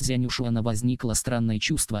 Бездна. У Цзянь Ушуана возникло странное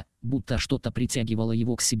чувство, будто что-то притягивало притягивало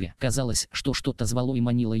его к себе. Казалось, что что-то звало и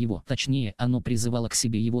манило его. Точнее, оно призывало к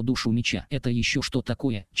себе его душу меча. Это еще что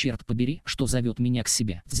такое, черт побери, что зовет меня к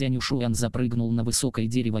себе? Цзянь Ушуан запрыгнул на высокое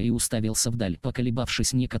дерево и уставился вдаль.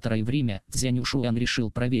 Поколебавшись некоторое время, Цзянь Ушуан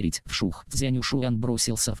решил проверить. Вшух. Цзянь Ушуан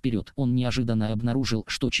бросился вперед. Он неожиданно обнаружил,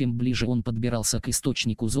 что чем ближе он подбирался к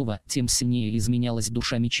источнику зова, тем сильнее изменялась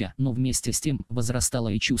душа меча. Но вместе с тем возрастало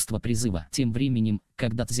и чувство призыва. Тем временем,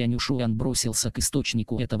 когда Цзянь Ушуан бросился к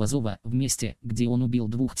источнику этого зова, в месте, где он убил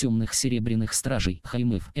двух темных серебряных стражей,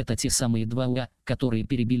 хаймыв, это те самые два уа, которые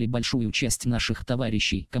перебили большую часть наших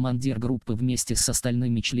товарищей. Командир группы вместе с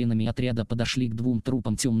остальными членами отряда подошли к двум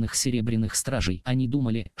трупам темных серебряных стражей. Они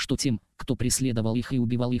думали, что тем, кто преследовал их и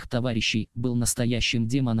убивал их товарищей, был настоящим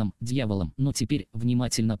демоном, дьяволом. Но теперь,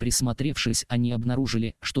 внимательно присмотревшись, они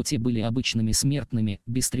обнаружили, что те были обычными смертными,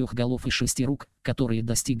 без 3 голов и 6 рук, которые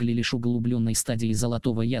достигли лишь углубленной стадии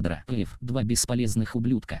золотого ядра. Два бесполезных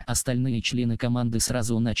ублюдка. Остальные члены команды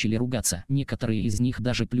сразу начали ругаться. Некоторые из них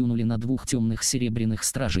даже плюнули на двух темных серебряных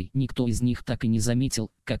стражей. Никто из них так и не заметил,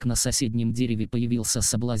 как на соседнем дереве появился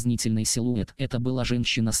соблазнительный силуэт. Это была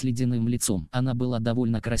женщина с ледяным лицом. Она была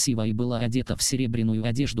довольно красива и была одета в серебряную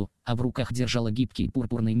одежду, а в руках держала гибкий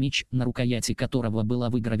пурпурный меч, на рукояти которого была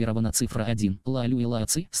выгравирована цифра 1. Лалю и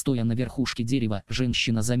Лааци, стоя на верхушке дерева,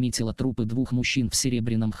 женщина заметила трупы двух мужчин в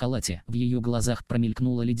серебряном халате. В ее глазах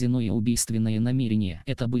промелькнуло ледяное убийственное намерение.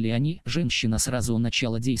 Это были они. Женщина сразу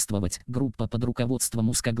начала действовать. Группа под руководством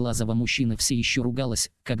узкоглазого мужчины все еще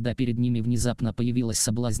ругалась, когда перед ними внезапно появилась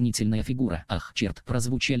соблазнительная фигура. Ах, черт!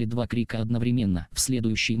 Прозвучали два крика одновременно. В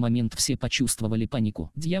следующий момент все почувствовали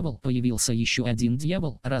панику. Дьявол! Появился еще один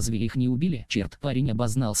дьявол. Разве их не убили? Черт! Парень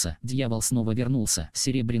обознался. Дьявол снова вернулся.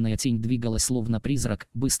 Серебряная тень двигалась словно призрак,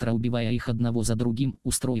 быстро убивая их одного за другим,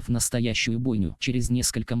 устроив настоящую бойню. Через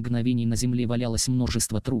несколько мгновений на земле валялось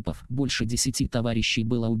множество трупов. Больше 10 товарищей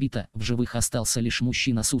было убито. В живых остался лишь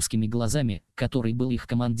мужчина с узкими глазами, который был их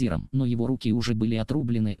командиром. Но его руки уже были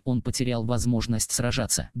отрублены. Он потерял возможность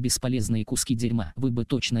сражаться. Бесполезные куски дерьма. Вы бы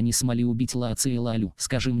точно не смогли убить Лааци и Лалю.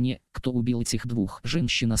 Скажи мне, кто убил этих двух?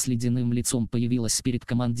 Женщина с ледяным лицом появилась перед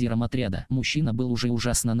командиром отряда. Мужчина был уже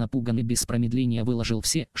ужасно напуган и без промедления выложил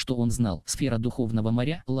все, что он знал. Сфера духовного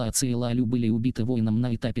моря. Лааци и Лалю были убиты воином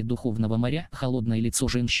на этапе духовного моря. Холодное лицо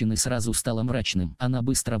женщины сразу стало мрачным. Она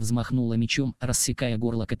быстро взмахнула мечом, рассекая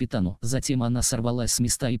горло капитану. Затем она сорвалась с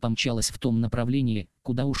места и помчалась в том направлении,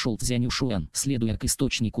 куда ушел Цзянь Ушуан. Следуя к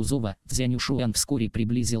источнику зова, Цзянь Ушуан вскоре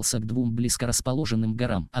приблизился к двум близко расположенным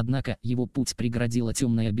горам. Однако, его путь преградила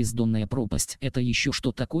темная бездонная пропасть. Это еще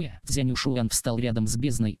что такое? Цзянь Ушуан встал рядом с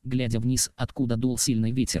бездной, глядя вниз, откуда дул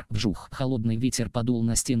сильный ветер. Вжух! Холодный ветер подул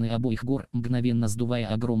на стены обоих гор, мгновенно сдувая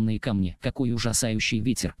огромные камни. Какой ужасающий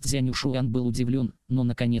ветер! Цзянь Ушуан был удивлен, но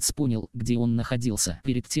наконец понял, где он находился.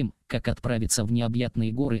 Перед тем, как отправиться в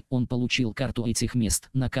необъятные горы, он получил карту этих мест.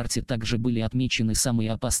 На карте также были отмечены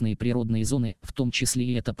самые опасные природные зоны, в том числе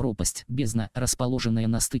и эта пропасть. Бездна, расположенная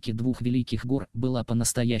на стыке двух великих гор, была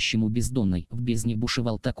по-настоящему бездонной. В бездне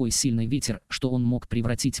бушевал такой сильный ветер, что он мог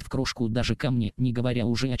превратить в крошку даже камни, не говоря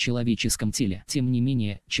уже о человеческом теле. Тем не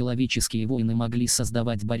менее, человеческие воины могли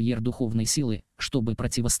создавать барьер духовной силы, чтобы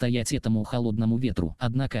противостоять этому холодному ветру.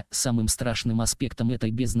 Однако, самым страшным аспектом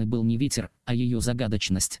этой бездны был не ветер, а ее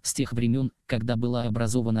загадочность. С тех времен, когда была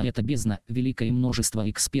образована эта бездна, великое множество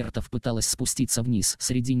экспертов пыталось спуститься вниз.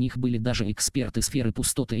 Среди них были даже эксперты сферы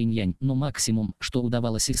пустоты инь-янь, но максимум, что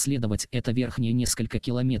удавалось исследовать, это верхние несколько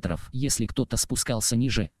километров. Если кто-то спускался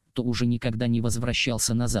ниже, то уже никогда не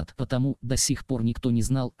возвращался назад. Потому до сих пор никто не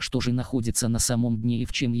знал, что же находится на самом дне и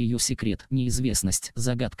в чем ее секрет. Неизвестность,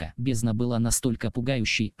 загадка. Бездна была настолько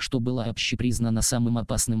пугающей, что была общепризнана самым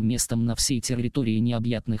опасным местом на всей территории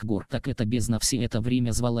необъятных гор. Так эта бездна все это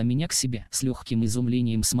время звала меня к себе. С легким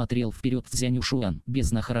изумлением смотрел вперед Цзянь Ушуан.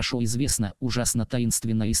 Бездна хорошо известна, ужасно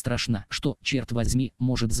таинственна и страшна. Что, черт возьми,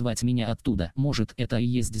 может звать меня оттуда? Может, это и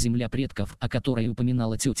есть земля предков, о которой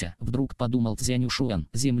упоминала тетя? Вдруг подумал Цзянь Ушуан.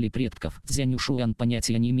 Земли предков. Цзянь Ушуан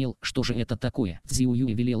понятия не имел, что же это такое. Цзю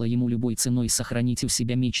Юй велела ему любой ценой сохранить у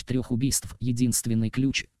себя меч 3 убийств, единственный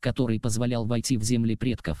ключ, который позволял войти в земли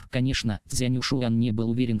предков. Конечно, Цзянь Ушуан не был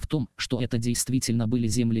уверен в том, что это действительно были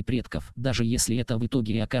земли предков. Даже если это в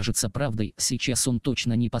итоге и окажется правдой, сейчас он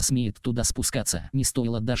точно не посмеет туда спускаться. Не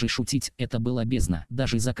стоило даже шутить, это была бездна.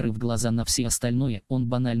 Даже закрыв глаза на все остальное, он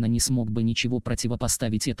банально не смог бы ничего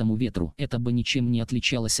противопоставить этому ветру. Это бы ничем не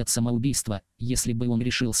отличалось от самоубийства, если бы он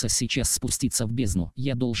решил решился сейчас спуститься в бездну.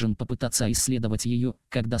 Я должен попытаться исследовать ее,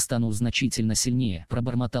 когда стану значительно сильнее,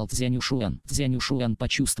 пробормотал Цзянь Ушуан. Цзянь Ушуан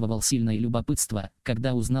почувствовал сильное любопытство,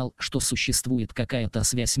 когда узнал, что существует какая-то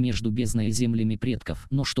связь между бездной и землями предков.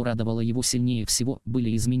 Но что радовало его сильнее всего,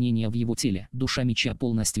 были изменения в его теле. Душа меча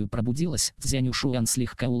полностью пробудилась. Цзянь Ушуан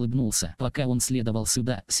слегка улыбнулся. Пока он следовал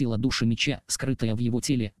сюда, сила души меча, скрытая в его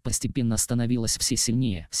теле, постепенно становилась все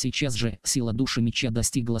сильнее. Сейчас же сила души меча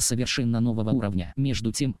достигла совершенно нового уровня.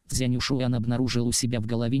 Между тем, Цзянь Ушуан обнаружил у себя в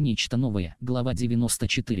голове нечто новое. Глава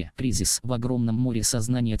 94. Кризис. В огромном море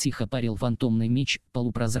сознания тихо парил фантомный меч,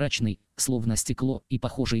 полупрозрачный, словно стекло, и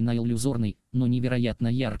похожий на иллюзорный, но невероятно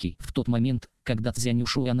яркий. В тот момент, когда Цзянь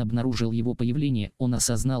Ушуан обнаружил его появление, он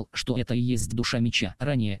осознал, что это и есть душа меча.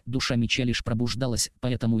 Ранее душа меча лишь пробуждалась,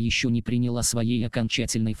 поэтому еще не приняла своей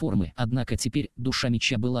окончательной формы. Однако теперь душа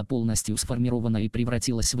меча была полностью сформирована и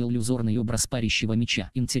превратилась в иллюзорный образ парящего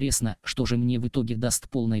меча. Интересно, что же мне в итоге даст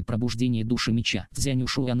полное пробуждение души меча? Цзянь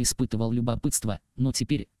Ушуан испытывал любопытство, но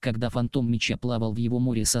теперь, когда фантом меча плавал в его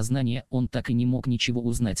море сознания, он так и не мог ничего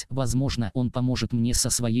узнать. Возможно, он поможет мне с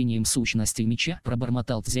освоением сущности меча,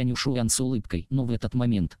 пробормотал Цзянь Ушуан с улыбкой. Но в этот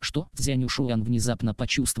момент, что? Цзянь Ушуан внезапно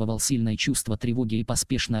почувствовал сильное чувство тревоги и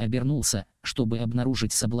поспешно обернулся, чтобы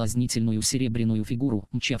обнаружить соблазнительную серебряную фигуру,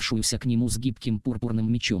 мчавшуюся к нему с гибким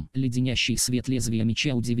пурпурным мечом. Леденящий свет лезвия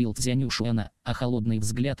меча удивил Цзянь Ушуана, а холодный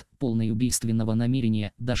взгляд, полный убийственного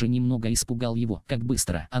намерения, даже немного испугал его. Как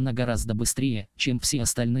быстро! Она гораздо быстрее, чем все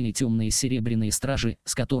остальные темные серебряные стражи,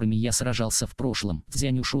 с которыми я сражался в прошлом.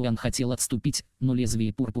 Цзянь Ушуан хотел отступить, но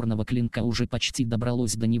лезвие пурпурного клинка уже почти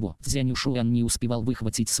добралось до него. Цзянь Ушуан не успевал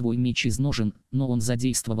выхватить свой меч из ножен, но он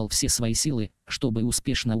задействовал все свои силы, чтобы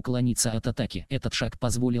успешно уклониться от атаки. Этот шаг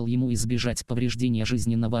позволил ему избежать повреждения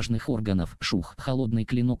жизненно важных органов. Шух! Холодный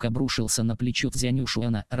клинок обрушился на плечо Цзянь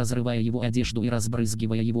Ушуана, разрывая его одежду и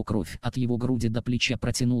разбрызгивая его кровь. От его груди до плеча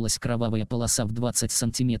протянулась кровавая полоса в 20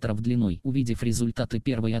 сантиметров длиной. Увидев результаты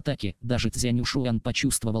первой атаки, даже Цзянь Ушуан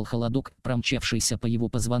почувствовал холодок, промчавшийся по его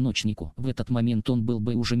позвоночнику. В этот момент он был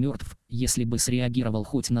бы уже мертв, если бы среагировал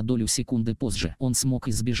хоть на долю секунды позже. Он смог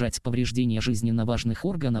избежать повреждения жизненно важных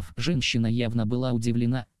органов. Женщина явно была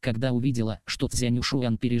удивлена, когда увидела, что Цзянь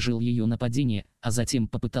Ушуан пережил ее нападение, а затем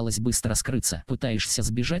попыталась быстро скрыться. «Пытаешься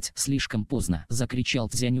сбежать? Слишком поздно!» — закричал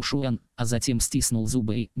Цзянь Ушуан, а затем стиснул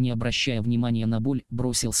зубы и, не обращая внимания на боль,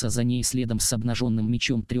 бросился за ней следом с обнаженным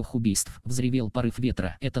мечом 3 убийств. Взревел порыв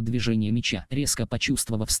ветра. Это движение меча. Резко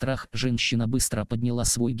почувствовав страх, женщина быстро подняла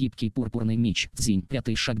свой гибкий пурпурный меч. Цзинь.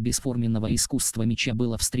 Пятый шаг бесформенного искусства меча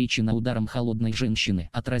было встречено ударом холодной женщины.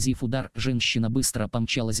 Отразив удар, женщина быстро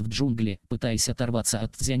помчалась в джунгли, пытаясь оторваться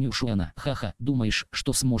от Цзянь Ушуана. «Ха-ха, думаешь,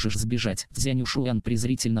 что сможешь сбежать?» Цзянь Ушуан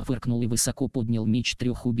презрительно фыркнул и высоко поднял меч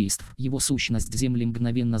 3 убийств. Его сущность земли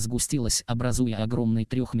мгновенно сгустилась, образуя огромный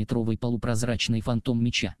 3-метровый полупрозрачный фантом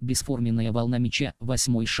меча. Бесформенная волна меча.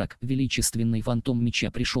 8-й шаг. Величественный фантом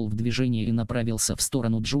меча пришел в движение и направился в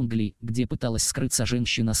сторону джунглей, где пыталась скрыться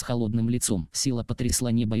женщина с холодным лицом. Сила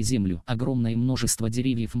потрясла небо и землю. Огромное множество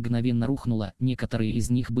деревьев мгновенно рухнуло, некоторые из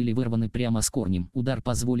них были вырваны прямо с корнем. Удар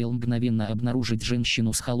позволил мгновенно обнаружить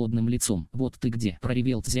женщину с холодным лицом. «Вот ты где!» —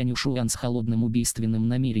 проревел Цзянь Ушуан с холодным убийственным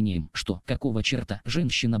намерением. «Что? Какого черта?»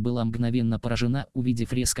 Женщина была мгновенно поражена,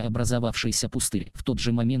 увидев резко образовавшийся пустырь. В тот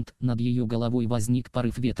же момент над ее головой возник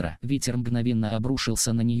порыв ветра. Ветер мгновенно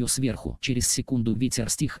обрушился на нее сверху. Через секунду ветер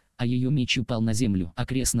стих, а ее меч упал на землю.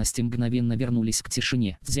 Окрестности мгновенно вернулись к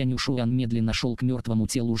тишине. Цзянь Ушуан медленно шел к мертвому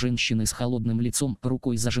телу женщины с холодным лицом,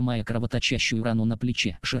 рукой зажимая кровоточащую рану на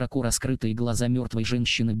плече. Широко раскрытые глаза мертвой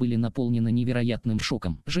женщины были наполнены невероятным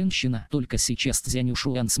шоком. Женщина. Только сейчас Цзянь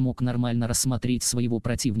Ушуан смог нормально рассмотреть своего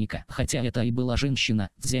противника. Хотя это и была женщина,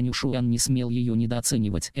 Цзянь Ушуан не смел ее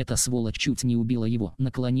недооценивать. Эта сволочь чуть не убила его.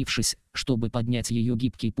 Наклонившись, чтобы поднять ее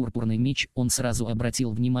гибкий пурпурный меч, он сразу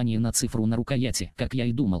обратил внимание на цифру на рукояти. Как я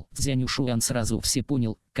и думал, Цзянь Ушуан сразу все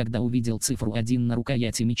понял, когда увидел цифру 1 на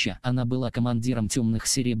рукояти меча. Она была командиром темных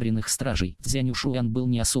серебряных стражей. Цзянь Ушуан был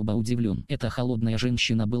не особо удивлен. Эта холодная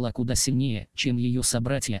женщина была куда сильнее, чем ее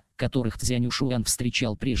собратья, которых Цзянь Ушуан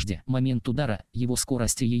встречал прежде. Момент удара, его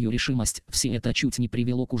скорость и ее решимость, все это чуть не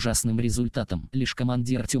привело к ужасным результатам. Лишь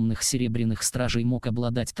командир темных серебряных стражей мог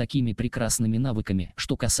обладать такими прекрасными навыками.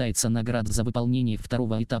 Что касается наград за выполнение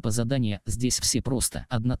 2-го этапа задания, здесь все просто.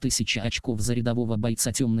 1000 очков за рядового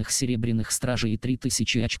бойца темных серебряных стражей и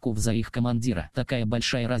 3000 очков за их командира. Такая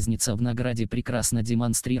большая разница в награде прекрасно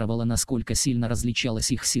демонстрировала, насколько сильно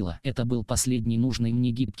различалась их сила. Это был последний нужный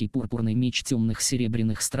мне гибкий пурпурный меч темных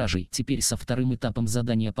серебряных стражей. Теперь со вторым этапом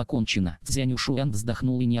задания покончено. Цзянь Ушуан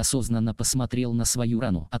вздохнул и неосознанно посмотрел на свою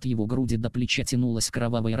рану. От его груди до плеча тянулась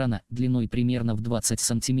кровавая рана, длиной примерно в 20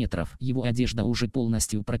 сантиметров. Его одежда уже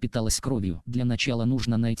полностью пропиталась кровью. Для начала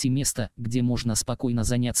нужно найти место, где можно спокойно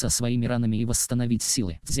заняться своими ранами и восстановить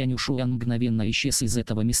силы. Цзянь Ушуан мгновенно исчез из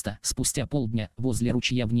этого места. Спустя полдня, возле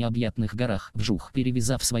ручья в необъятных горах, вжух,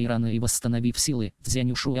 перевязав свои раны и восстановив силы,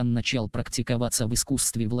 Цзянь Ушуан начал практиковаться в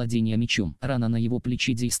искусстве владения мечом. Рана на его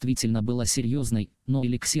плече действительно была серьезной, но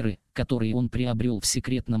эликсиры, которые он приобрел в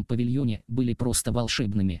секретном павильоне, были просто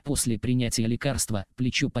волшебными. После принятия лекарства,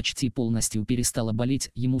 плечо почти полностью перестало болеть,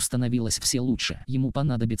 ему становилось все лучше. Ему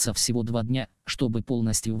понадобится всего 2 дня, чтобы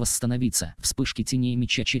полностью восстановиться. Вспышки теней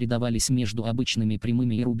меча чередовались между обычными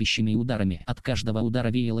прямыми и рубящими ударами. От каждого удара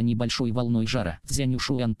веяло небольшой волной жара. Цзянь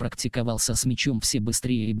Ушуан практиковался с мечом все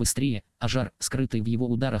быстрее и быстрее, а жар, скрытый в его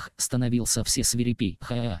ударах, становился все свирепей.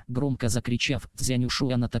 Ха-а! Громко закричав, Цзянь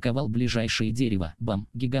Ушуан атаковал ближайшее дерево. Бам!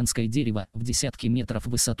 Гигантское дерево, в десятки метров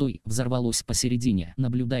высотой, взорвалось посередине.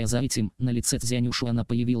 Наблюдая за этим, на лице Цзянь Ушуана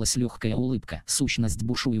появилась легкая улыбка. Сущность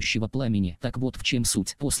бушующего пламени. Так вот в чем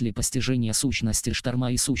суть. После постижения сущности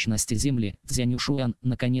шторма и сущности земли, Цзянь Ушуан,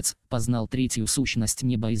 наконец, познал третью сущность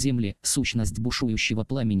неба и земли, сущность бушующего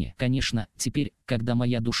пламени. Конечно, теперь, когда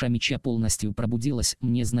моя душа меча полностью пробудилась,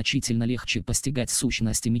 мне значительно легче постигать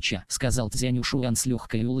сущности меча, сказал Цзянь Ушуан с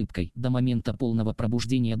легкой улыбкой. До момента полного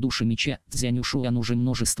пробуждения души меча, Цзянь Ушуан уже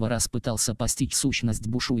множество раз пытался постичь сущность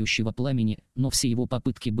бушующего пламени, но все его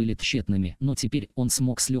попытки были тщетными. Но теперь он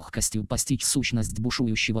смог с легкостью постичь сущность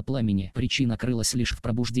бушующего пламени. Причина крылась лишь в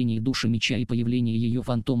пробуждении души меча и появлении ее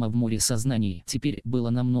фантома в море сознания. Теперь было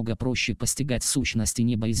намного проще постигать сущности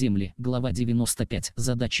неба и земли. Глава 95.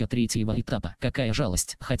 Задача третьего этапа. Какая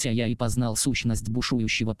жалость. Хотя я и познал сущность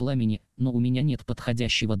бушующего пламени, но у меня нет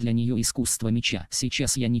подходящего для нее искусства меча.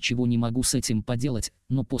 Сейчас я ничего не могу с этим поделать,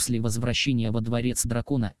 но после возвращения во дворец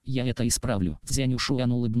дракона, я это исправлю. Цзянь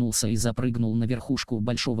Ушуан улыбнулся и запрыгнул на верхушку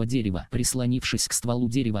большого дерева. Прислонившись к стволу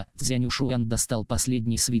дерева, Цзянь Ушуан достал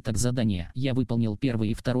последний свиток задания. Я выполнил первый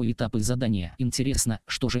и второй этапы задания. Интересно,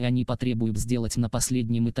 что же они потребуют сделать на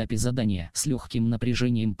последнем этапе задания? С легким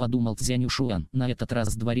напряжением подумал Цзянь Ушуан. На этот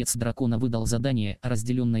раз дворец дракона выдал задание,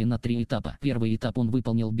 разделенное на 3 этапа. Первый этап он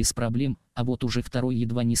выполнил без проблем, а вот уже второй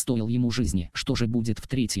едва не стоил ему жизни. Что же будет в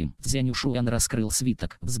третьем? Цзянь Ушуан раскрыл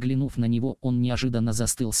свиток. Взглянув на него, он неожиданно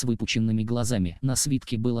застыл с выпученными глазами. На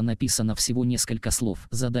свитке было написано всего несколько слов.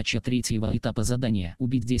 Задача третьего этапа задания.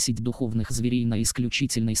 Убить 10 духовных зверей на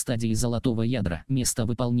исключительной стадии золотого ядра. Место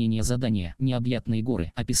выполнения задания. Необъятные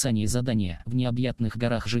горы. Описание задания. В необъятных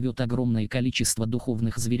горах живет огромное количество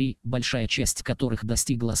духовных зверей, большая часть которых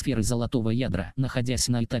достигла сферы золотого ядра. Находясь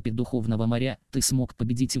на этапе духовного моря, ты смог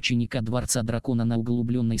победить ученика дворца дракона на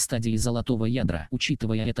углубленной стадии золотого ядра.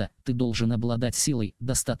 Учитывая это, ты должен обладать силой,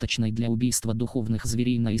 достаточной для убийства духовных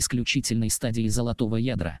зверей на исключительной стадии золотого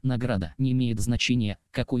ядра. Награда. Не имеет значения,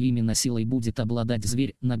 какой именно силой будет обладать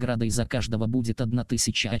зверь, наградой за каждого будет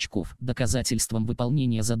 1000 очков. Доказательством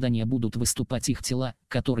выполнения задания будут выступать их тела,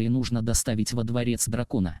 которые нужно доставить во дворец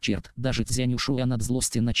дракона. Черт, даже Цзянь Ушуан от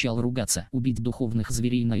злости начал ругаться. Убить духовных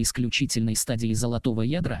зверей на исключительной стадии золотого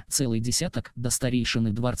ядра? Целый десяток? Да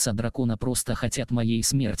старейшины дворца дракона просто хотят моей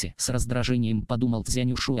смерти. С раздражением подумал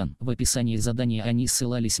Цзянь Ушуан. В описании задания они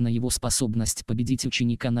ссылались на его способность победить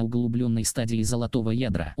ученика на углубленной стадии золотого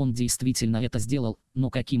ядра. Он действительно это сделал, но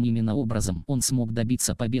каким именно образом? Он смог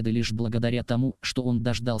добиться победы лишь благодаря тому, что он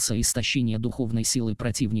дождался истощения духовной силы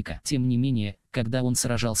противника. Тем не менее, когда он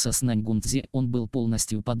сражался с Наньгунцзе, он был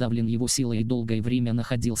полностью подавлен его силой и долгое время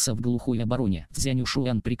находился в глухой обороне. Цзянь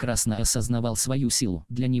Ушуан прекрасно осознавал свою силу.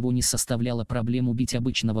 Для него не составляло проблем убить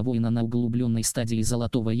обычного воина на углубленной стадии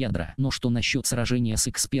золотого ядра. Но что насчет сражения с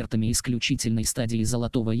экспертами исключительной стадии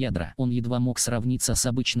золотого ядра? Он едва мог сравниться с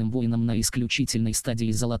обычным воином на исключительной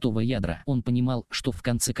стадии золотого ядра. Он понимал, что в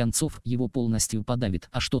конце концов его полностью подавит.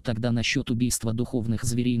 А что тогда насчет убийства духовных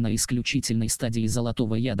зверей на исключительной стадии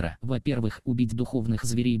золотого ядра? Во-первых, убить духовных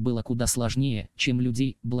зверей было куда сложнее, чем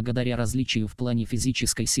людей, благодаря различию в плане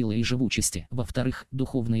физической силы и живучести. Во-вторых,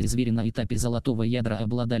 духовные звери на этапе золотого ядра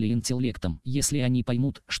обладали интеллектом. Если они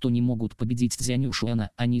поймут, что не могут победить Цзянь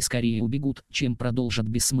Ушуана, они скорее убегут, чем продолжат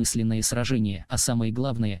бессмысленное сражение. А самое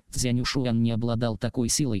главное, Цзянь Ушуан не обладал такой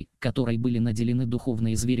силой, которой были наделены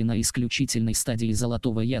духовные звери на исключительной стадии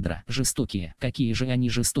золотого ядра. Жестокие. Какие же они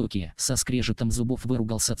жестокие? Со скрежетом зубов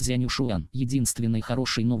выругался Цзянь Ушуан. Единственной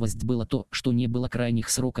хорошей новость было то, что что не было крайних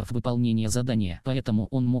сроков выполнения задания, поэтому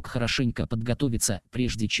он мог хорошенько подготовиться,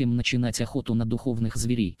 прежде чем начинать охоту на духовных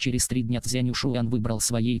зверей. Через 3 дня Цзянь Ушуан выбрал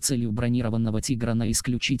своей целью бронированного тигра на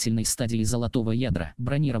исключительной стадии золотого ядра.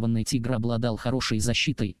 Бронированный тигр обладал хорошей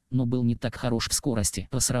защитой, но был не так хорош в скорости.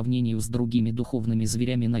 По сравнению с другими духовными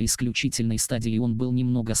зверями на исключительной стадии он был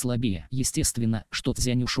немного слабее. Естественно, что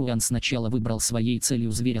Цзянь Ушуан сначала выбрал своей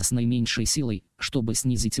целью зверя с наименьшей силой, чтобы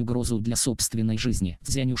снизить угрозу для собственной жизни.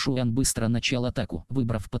 Цзянь Ушуан быстро начал атаку.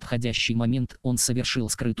 Выбрав подходящий момент, он совершил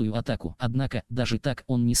скрытую атаку. Однако, даже так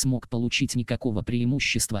он не смог получить никакого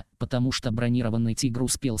преимущества, потому что бронированный тигр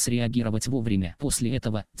успел среагировать вовремя. После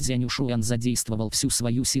этого Цзянь Ушуан задействовал всю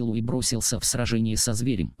свою силу и бросился в сражение со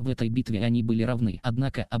зверем. В этой битве они были равны.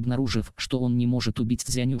 Однако, обнаружив, что он не может убить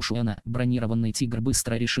Цзянь Ушуана, бронированный тигр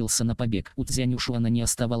быстро решился на побег. У Цзянь Ушуана не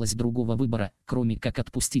оставалось другого выбора, кроме как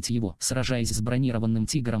отпустить его. Сражаясь с бронированным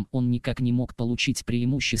тигром, он никак не мог получить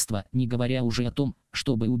преимущество, не говоря уже о том,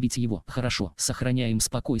 чтобы убить его. Хорошо, сохраняем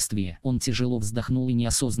спокойствие. Он тяжело вздохнул и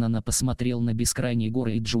неосознанно посмотрел на бескрайние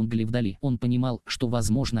горы и джунгли вдали. Он понимал, что,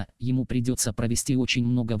 возможно, ему придется провести очень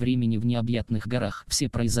много времени в необъятных горах. Все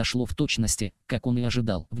произошло в точности, как он и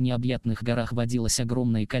ожидал. В необъятных горах водилось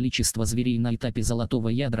огромное количество зверей на этапе золотого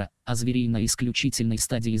ядра, а зверей на исключительной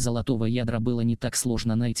стадии золотого ядра было не так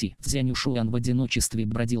сложно найти. Цзянь Ушуан в одиночестве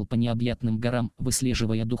бродил по необъятным горам,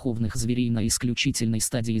 выслеживая духовных зверей на исключительной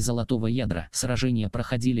стадии золотого ядра. Сражения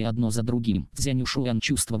проходили одно за другим. Цзянь Ушуан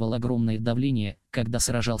чувствовал огромное давление, когда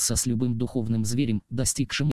сражался с любым духовным зверем, достигшим